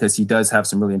 though, because he does have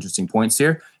some really interesting points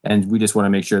here. And we just want to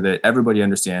make sure that everybody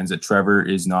understands that Trevor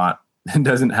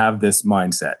doesn't have this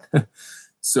mindset.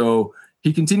 So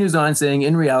he continues on saying,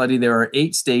 in reality, there are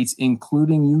 8 states,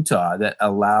 including Utah, that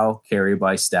allow carry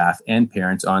by staff and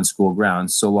parents on school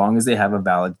grounds, so long as they have a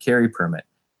valid carry permit.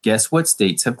 Guess what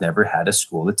states have never had a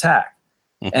school attack?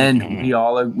 And we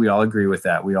all agree with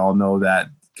that. We all know that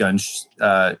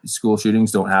school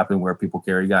shootings don't happen where people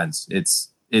carry guns.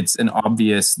 It's an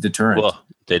obvious deterrent. Well,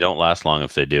 they don't last long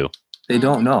if they do. They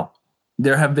don't know.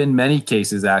 there have been many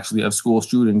cases actually of school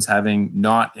shootings having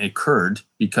not occurred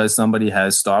because somebody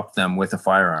has stopped them with a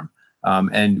firearm.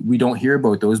 And we don't hear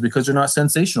about those because they're not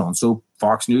sensational. And so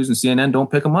Fox News and CNN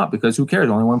don't pick them up because who cares?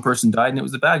 Only one person died and it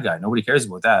was the bad guy. Nobody cares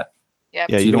about that. Yep.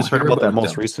 Yeah, So you don't guys heard hear about that about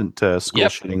most them. recent school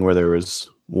shooting where there was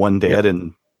one dead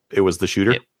and it was the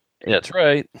shooter? Yep. That's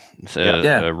right. So,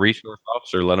 Yeah. a resource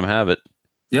officer let him have it.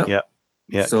 Yep. Yeah.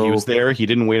 Yeah, So- he was there. He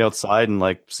didn't wait outside and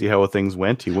like see how things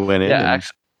went. He went in. Yeah, and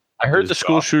actually, I heard his the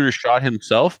school job. shooter shot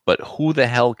himself, but who the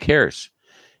hell cares?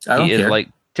 I don't He is care. like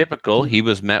typical. He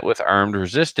was met with armed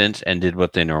resistance and did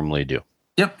what they normally do.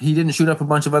 Yep, he didn't shoot up a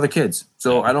bunch of other kids.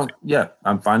 So I don't. Yeah,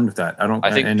 I'm fine with that. I don't.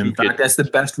 I think and in two fact, kids- that's the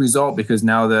best result because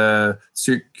now the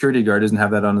security guard doesn't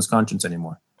have that on his conscience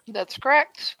anymore. That's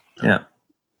correct. Yeah.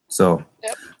 So,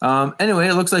 Yep. Anyway,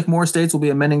 it looks like more states will be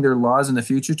amending their laws in the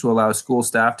future to allow school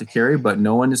staff to carry, but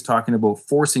no one is talking about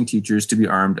forcing teachers to be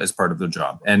armed as part of their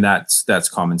job, and that's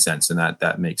common sense, and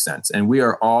that makes sense. And we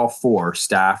are all for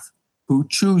staff who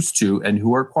choose to and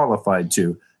who are qualified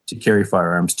to carry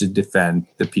firearms to defend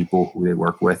the people who they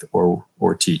work with or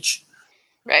teach.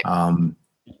 Right. On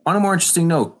a more interesting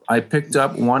note, I picked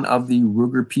up one of the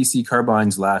Ruger PC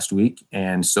carbines last week,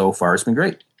 and so far it's been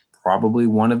great. Probably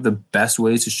one of the best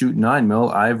ways to shoot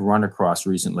 9mm I've run across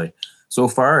recently. So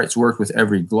far, it's worked with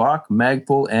every Glock,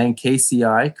 Magpul, and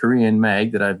KCI Korean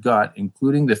mag that I've got,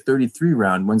 including the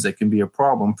 33-round ones that can be a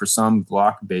problem for some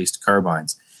Glock-based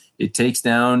carbines. It takes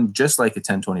down just like a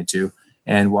 1022,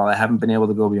 and while I haven't been able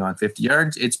to go beyond 50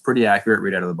 yards, it's pretty accurate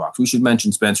right out of the box. We should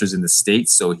mention Spencer's in the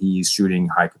States, so he's shooting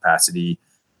high-capacity.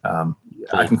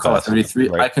 I can call it 33.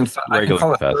 Right. I can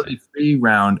call it 33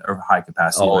 round of high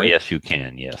capacity. Oh, right? yes, you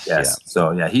can. Yes. Yes.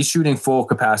 So yeah, he's shooting full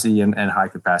capacity and high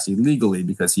capacity legally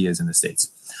because he is in the States.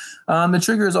 The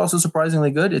trigger is also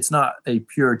surprisingly good. It's not a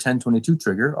pure 1022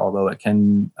 trigger, although it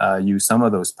can use some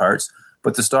of those parts.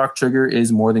 But the stock trigger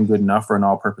is more than good enough for an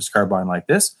all-purpose carbine like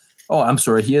this. Oh, I'm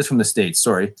sorry. He is from the States.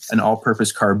 Sorry. An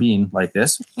all-purpose carbine like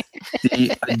this.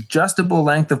 The adjustable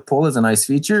length of pull is a nice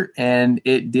feature, and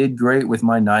it did great with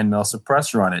my 9mm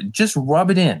suppressor on it. Just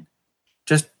rub it in.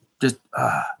 Just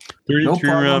 33 No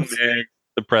round problems. mag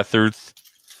suppressors.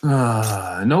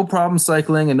 no problem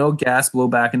cycling and no gas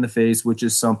blowback in the face, which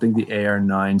is something the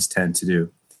AR9s tend to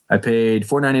do. I paid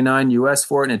 $499 US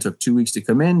for it, and it took 2 weeks to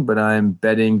come in, but I'm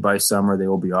betting by summer they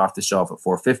will be off the shelf at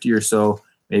 $450 or so,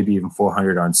 maybe even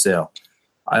 $400 on sale.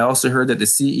 I also heard that the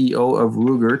CEO of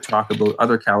Ruger talked about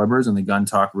other calibers on the Gun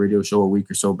Talk radio show a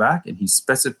week or so back, and he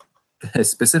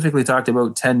specifically talked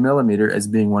about 10mm as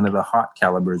being one of the hot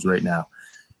calibers right now.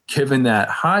 Given that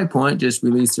High Point just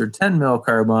released their 10mm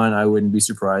carbine, I wouldn't be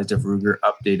surprised if Ruger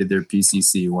updated their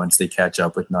PCC once they catch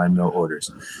up with 9mm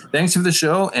orders. Thanks for the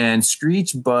show, and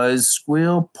screech, buzz,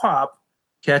 squeal, pop.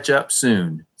 Catch up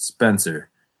soon. Spencer.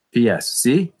 P.S.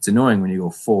 See? It's annoying when you go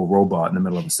full robot in the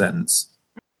middle of a sentence.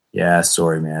 Yeah,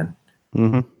 sorry, man.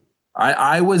 Mm-hmm.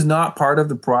 I was not part of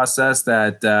the process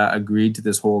that agreed to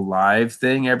this whole live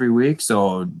thing every week,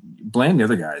 so blame the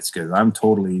other guys because I'm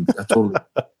totally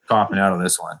copping out of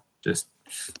this one. Just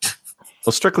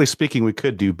Well, strictly speaking, we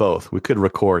could do both. We could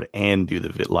record and do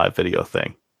the live video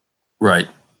thing. right.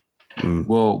 Mm.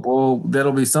 Well,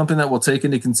 that'll be something that we'll take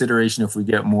into consideration if we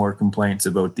get more complaints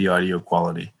about the audio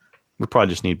quality. We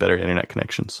probably just need better internet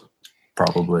connections.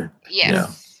 Probably. Yes.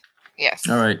 Yeah. Yes.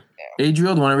 All right.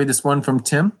 Adriel, do you want to read this one from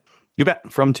Tim? You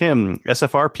bet. From Tim,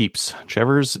 SFR peeps.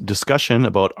 Trevor's discussion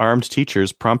about armed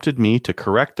teachers prompted me to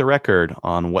correct the record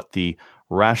on what the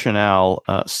rationale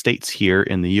states here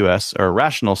in the U.S. or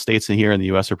rational states here in the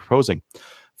U.S. are proposing.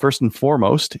 First and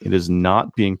foremost, it is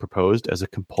not being proposed as a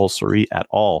compulsory at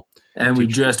all. And we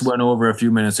Teachers. just went over a few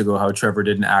minutes ago how Trevor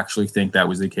didn't actually think that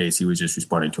was the case. He was just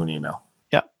responding to an email.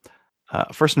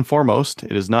 First and foremost,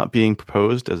 it is not being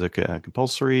proposed as a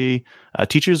compulsory.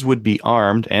 Teachers would be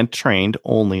armed and trained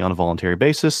only on a voluntary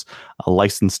basis. A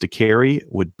license to carry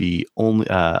would be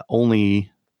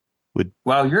only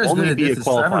Wow, you're as good only at be this a as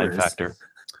qualifying Trevor is. factor.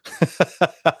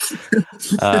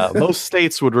 Most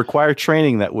states would require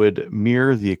training that would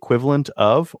mirror the equivalent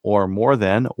of or more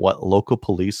than what local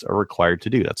police are required to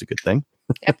do. That's a good thing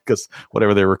because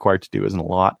whatever they're required to do isn't a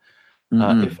lot.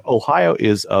 Mhm. If Ohio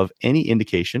is of any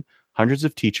indication, hundreds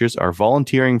of teachers are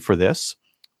volunteering for this,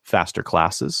 faster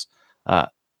classes,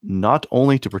 not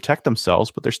only to protect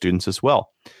themselves, but their students as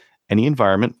well. Any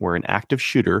environment where an active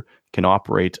shooter can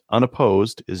operate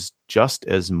unopposed is just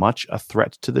as much a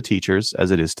threat to the teachers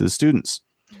as it is to the students.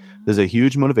 There's a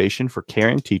huge motivation for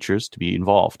caring teachers to be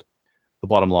involved. The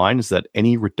bottom line is that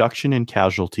any reduction in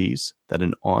casualties that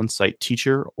an on-site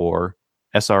teacher or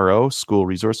SRO, school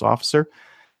resource officer,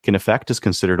 can affect is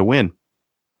considered a win.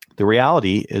 The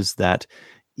reality is that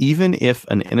Even if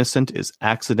an innocent is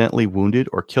accidentally wounded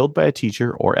or killed by a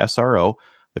teacher or SRO,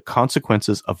 the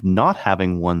consequences of not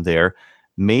having one there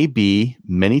may be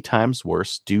many times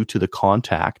worse due to the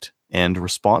contact and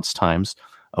response times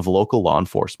of local law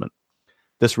enforcement.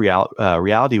 This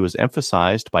reality was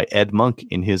emphasized by Ed Monk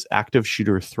in his active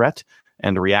shooter threat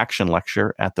and reaction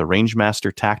lecture at the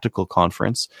Rangemaster Tactical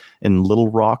Conference in Little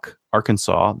Rock,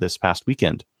 Arkansas this past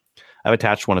weekend. I've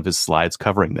attached one of his slides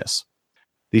covering this.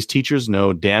 These teachers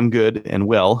know damn good and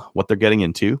well what they're getting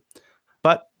into,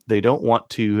 but they don't want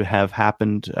to have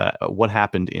happened what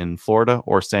happened in Florida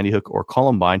or Sandy Hook or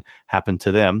Columbine happen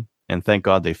to them, and thank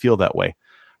God they feel that way.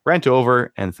 Rant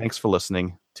over, and thanks for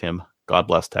listening, Tim. God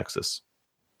bless Texas.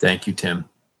 Thank you, Tim.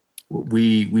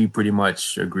 We pretty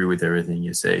much agree with everything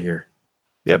you say here.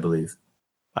 Yep. I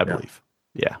believe.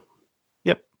 Yeah.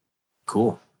 Yep.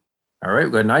 Cool. All right,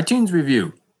 we got an iTunes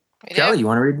review. Kelly, you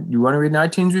want to read an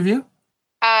iTunes review?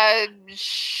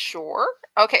 Sure.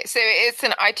 Okay, so it's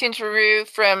an iTunes review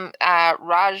from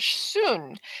Raj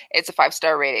Soon. It's a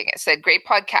 5-star rating. It said, "Great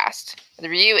podcast." The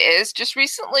review is, "Just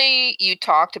recently you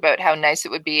talked about how nice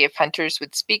it would be if hunters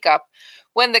would speak up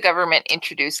when the government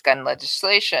introduced gun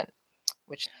legislation,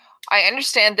 which I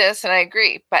understand this and I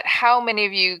agree, but how many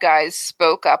of you guys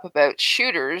spoke up about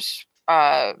shooters,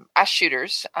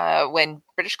 when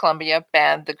British Columbia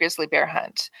banned the grizzly bear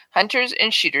hunt? Hunters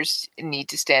and shooters need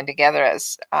to stand together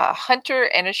as a hunter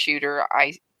and a shooter.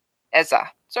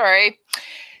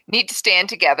 Need to stand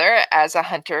together as a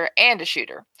hunter and a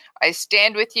shooter. I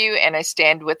stand with you and I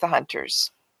stand with the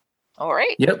hunters." All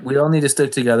right. Yep, we all need to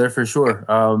stick together for sure.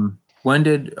 When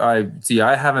did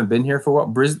I haven't been here for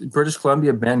what? British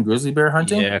Columbia banned grizzly bear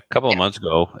hunting? Yeah, a couple of months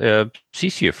ago.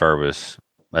 CCFR was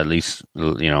at least,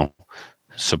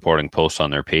 supporting posts on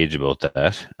their page about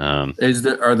that.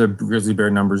 Are the grizzly bear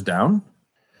numbers down?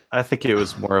 I think it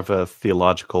was more of a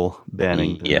theological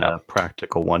banning than a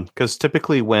practical one. Because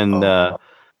typically when the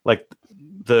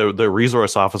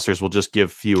resource officers will just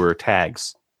give fewer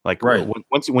tags. Like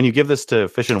when you give this to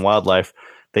Fish and Wildlife,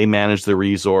 they manage the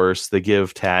resource. They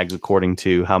give tags according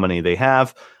to how many they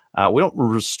have. We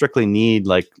don't strictly need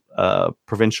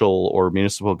provincial or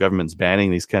municipal governments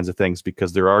banning these kinds of things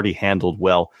because they're already handled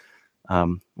well.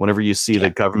 Whenever you see the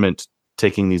government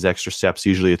taking these extra steps,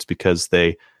 usually it's because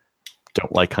they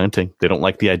don't like hunting. They don't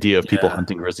like the idea of people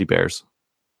hunting grizzly bears.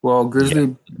 Well,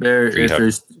 grizzly bear.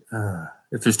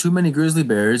 If there's too many grizzly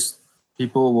bears,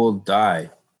 people will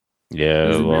die.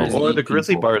 Yeah, or the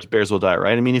grizzly bears will die,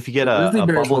 right? I mean, if you get a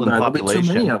bubble in population,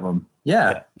 too many of them.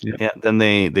 Yeah, then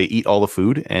they eat all the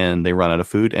food and they run out of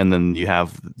food, and then you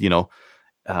have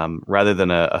rather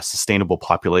than a sustainable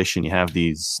population, you have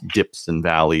these dips and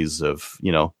valleys of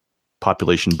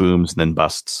population booms and then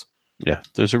busts. Yeah,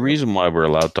 there's a reason why we're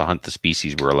allowed to hunt the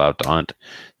species we're allowed to hunt.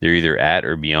 They're either at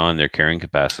or beyond their carrying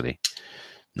capacity.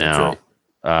 Now.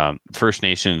 First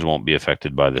Nations won't be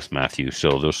affected by this, Matthew,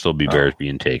 so there'll still be bears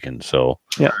being taken. So,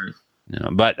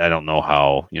 but I don't know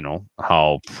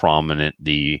how prominent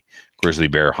the grizzly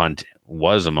bear hunt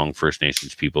was among First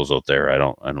Nations peoples out there.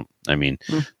 I mean,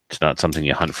 it's not something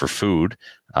you hunt for food.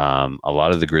 A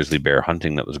lot of the grizzly bear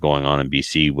hunting that was going on in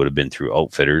BC would have been through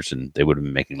outfitters, and they would have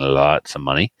been making lots of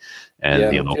money, and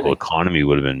the local economy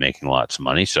would have been making lots of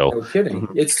money. So, no kidding.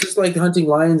 It's just like hunting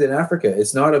lions in Africa.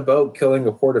 It's not about killing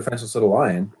a poor defenseless little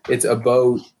lion. It's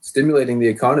about stimulating the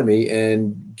economy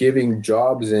and giving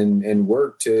jobs and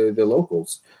work to the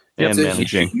locals. And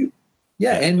managing.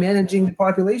 And managing the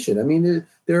population. I mean,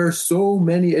 there are so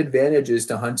many advantages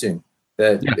to hunting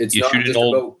that it's not just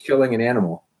about killing an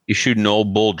animal. You shoot an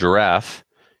old bull giraffe,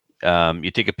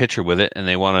 you take a picture with it, and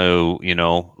they want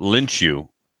to, lynch you.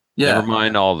 Yeah. Never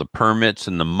mind all the permits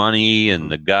and the money and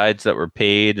the guides that were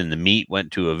paid and the meat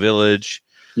went to a village.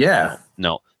 Yeah.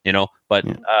 No, but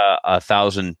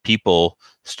 1,000 people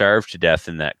starved to death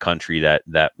in that country that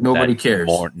nobody cares.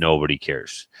 Nobody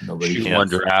cares. One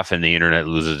giraffe and the internet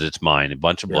loses its mind. A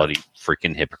bunch of bloody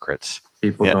freaking hypocrites.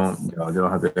 People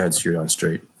don't have their heads screwed on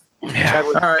straight. Yeah.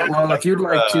 All right. Well, if you'd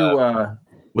like to,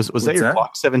 was that your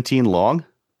Clock 17 long?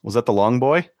 Was that the long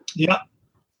boy? Yeah,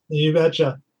 you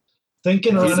betcha.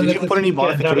 Thinking around. Did you put any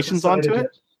modifications onto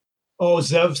it? Oh,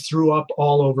 Zev threw up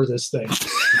all over this thing.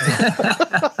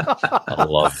 I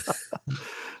love it.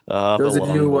 Those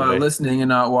of you listening and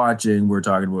not watching, we're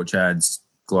talking about Chad's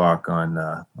Glock on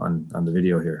the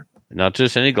video here. Not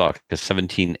just any Glock, a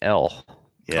 17L.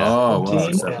 Yeah. Oh, wow,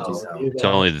 17L. It's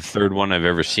only the third one I've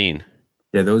ever seen.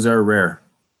 Yeah, those are rare.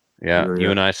 Yeah, you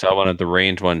and I saw one at the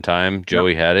range one time.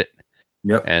 Joey had it.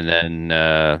 Yep. And then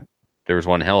there was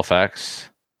one in Halifax.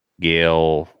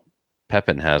 Gail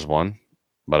Pepin has one.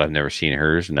 but I've never seen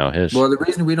hers. Now his. Well, the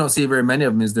reason we don't see very many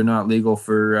of them is they're not legal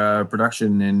for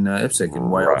production in IPSC,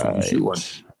 and why else would you shoot one?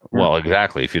 Well,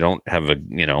 exactly. If you don't have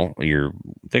your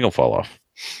thing will fall off.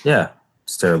 Yeah,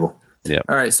 it's terrible. Yeah.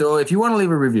 All right. So if you want to leave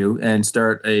a review and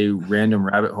start a random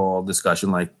rabbit hole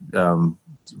discussion like Rajun,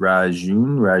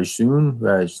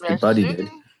 the buddy did.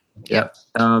 Yep.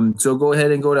 So go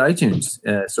ahead and go to iTunes.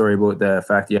 Sorry about the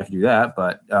fact that you have to do that,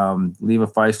 but leave a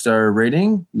 5-star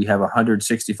rating. We have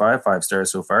 165 5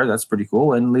 stars so far. That's pretty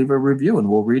cool. And leave a review, and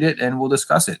we'll read it and we'll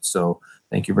discuss it. So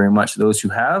thank you very much to those who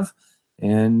have.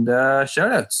 And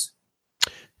shout outs.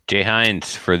 Jay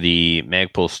Hines for the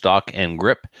Magpul stock and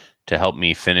grip to help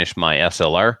me finish my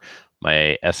SLR.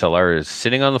 My SLR is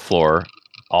sitting on the floor,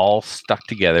 all stuck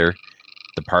together.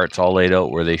 The parts all laid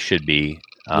out where they should be.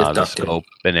 The scope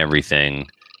and everything.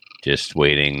 Just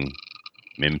waiting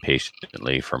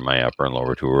impatiently for my upper and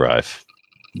lower to arrive.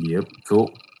 Yep.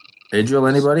 Cool. Adriel,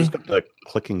 anybody? Just got the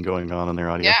clicking going on in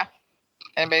their audio. Yeah.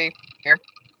 Anybody hear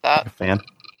that? A fan?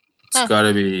 It's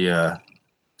gotta be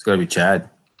Chad.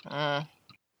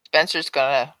 Spencer's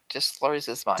gonna just lose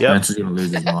his mind. Yep. Spencer's gonna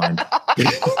lose his mind.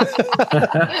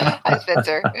 Hi,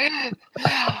 Spencer.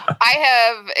 I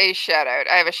have a shout out.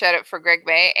 I have a shout out for Greg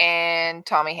May and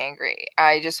Tommy Hangry.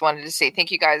 I just wanted to say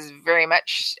thank you guys very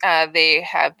much. They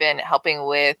have been helping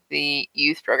with the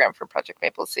youth program for Project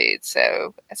Maple Seed.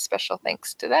 So a special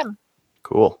thanks to them.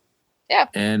 Cool. Yeah.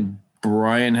 And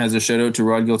Brian has a shout out to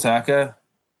Rod Giltaka.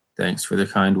 Thanks for the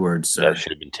kind words, sir. That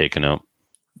should have been taken out.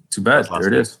 Too bad. There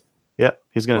it is. Yeah,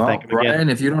 he's going to thank him Brian, again.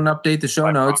 if you don't update the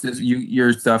show notes,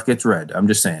 your stuff gets read. I'm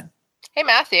just saying. Hey,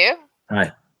 Matthew.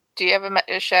 Hi. Do you have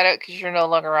a shout out? Because you're no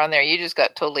longer on there. You just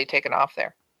got totally taken off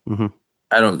there. Mm-hmm.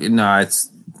 I don't. No,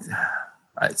 it's.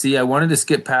 I wanted to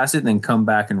skip past it and then come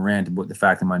back and rant about the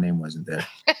fact that my name wasn't there.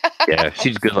 Yeah,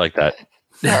 she's good like that.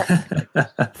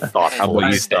 Thoughtful How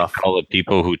about you stuff. call the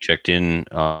people who checked in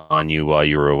on you while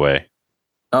you were away?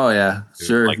 Oh yeah,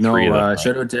 sure. Like 3 of them,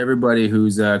 Shout out to everybody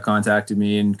who's contacted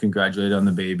me and congratulated on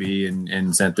the baby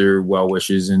and sent their well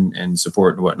wishes and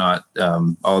support and whatnot.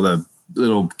 All the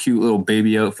cute little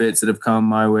baby outfits that have come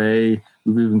my way.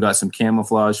 We've even got some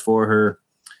camouflage for her.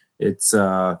 It's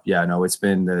it's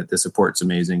been the support's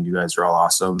amazing. You guys are all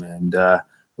awesome, and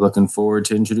looking forward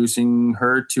to introducing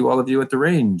her to all of you at the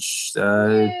range.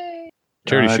 Charity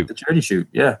shoot. The charity shoot.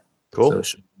 Yeah, Cool.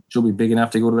 So she'll be big enough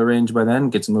to go to the range by then.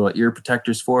 Get some little ear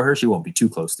protectors for her. She won't be too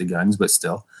close to guns, but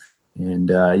still. And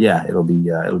it'll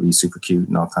be super cute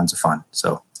and all kinds of fun.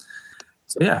 So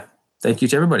yeah, thank you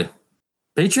to everybody.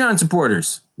 Patreon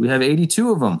supporters, we have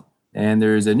 82 of them, and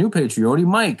there's a new Patreon,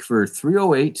 Mike for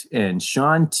 308 and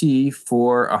Sean T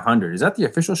for 100. Is that the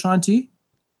official Sean T?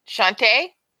 Shantae?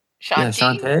 Yeah,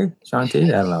 Shantae. I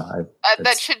don't know.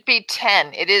 That should be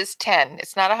 10. It is 10.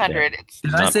 It's not 100.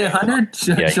 Did I say 100?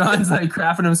 Yeah. Sean's like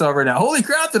crapping himself right now. Holy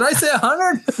crap! Did I say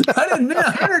 100? I didn't mean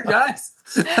 100, guys.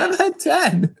 I meant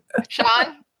 10.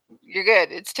 Sean, you're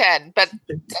good. It's 10, but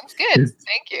that's good.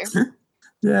 Thank you.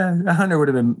 Yeah, 100 would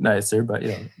have been nicer, but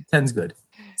 10's good.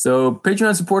 So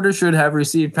Patreon supporters should have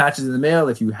received patches in the mail.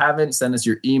 If you haven't, send us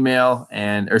your email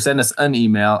or send us an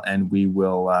email, and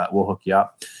we'll hook you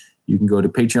up. You can go to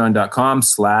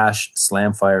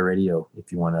patreon.com/slamfireradio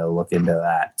if you want to look into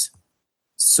that.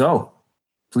 So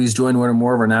please join one or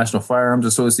more of our national firearms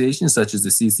associations, such as the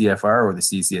CCFR or the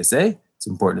CCSA. It's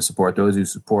important to support those who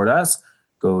support us.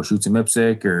 Go shoot some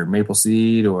IPSC or Maple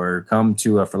Seed or come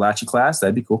to a Ferlacci class.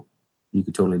 That'd be cool. You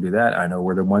could totally do that. I know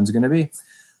where the one's going to be.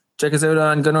 Check us out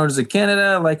on Gun Owners of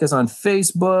Canada. Like us on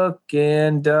Facebook.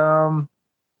 And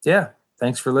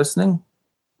thanks for listening,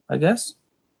 I guess.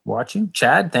 Watching.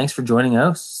 Chad, thanks for joining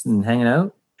us and hanging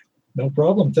out. No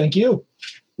problem. Thank you.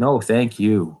 No, thank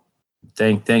you.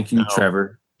 Thank you, No,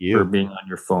 Trevor, you. for being on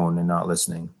your phone and not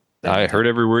listening. I heard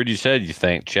every word you said. You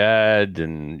thanked Chad,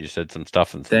 and you said some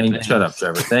stuff. Shut up,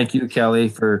 Trevor. Thank you, Kelly,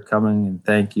 for coming, and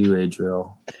thank you,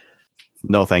 Adriel.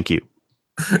 No, thank you.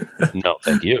 No,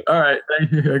 thank you. All right,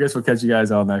 thank you. I guess we'll catch you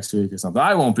guys all next week or something.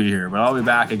 I won't be here, but I'll be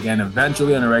back again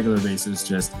eventually on a regular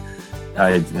basis. It's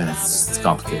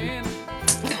complicated.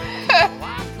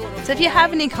 So if you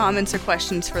have any comments or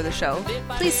questions for the show,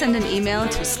 please send an email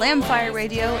to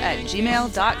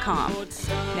slamfireradio@gmail.com.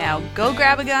 Now go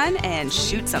grab a gun and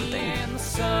shoot something.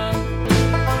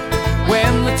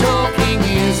 When the talking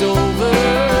is over,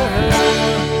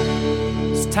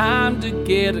 it's time to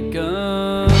get a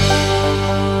gun.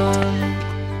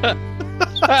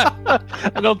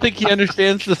 I don't think he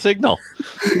understands the signal.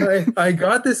 I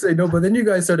got this signal, but then you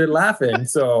guys started laughing,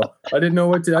 so I didn't know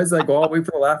what to. I was like, "Well, I'll wait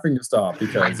for the laughing to stop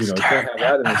because you can't have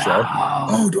that in the show."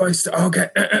 Oh, do I? Okay.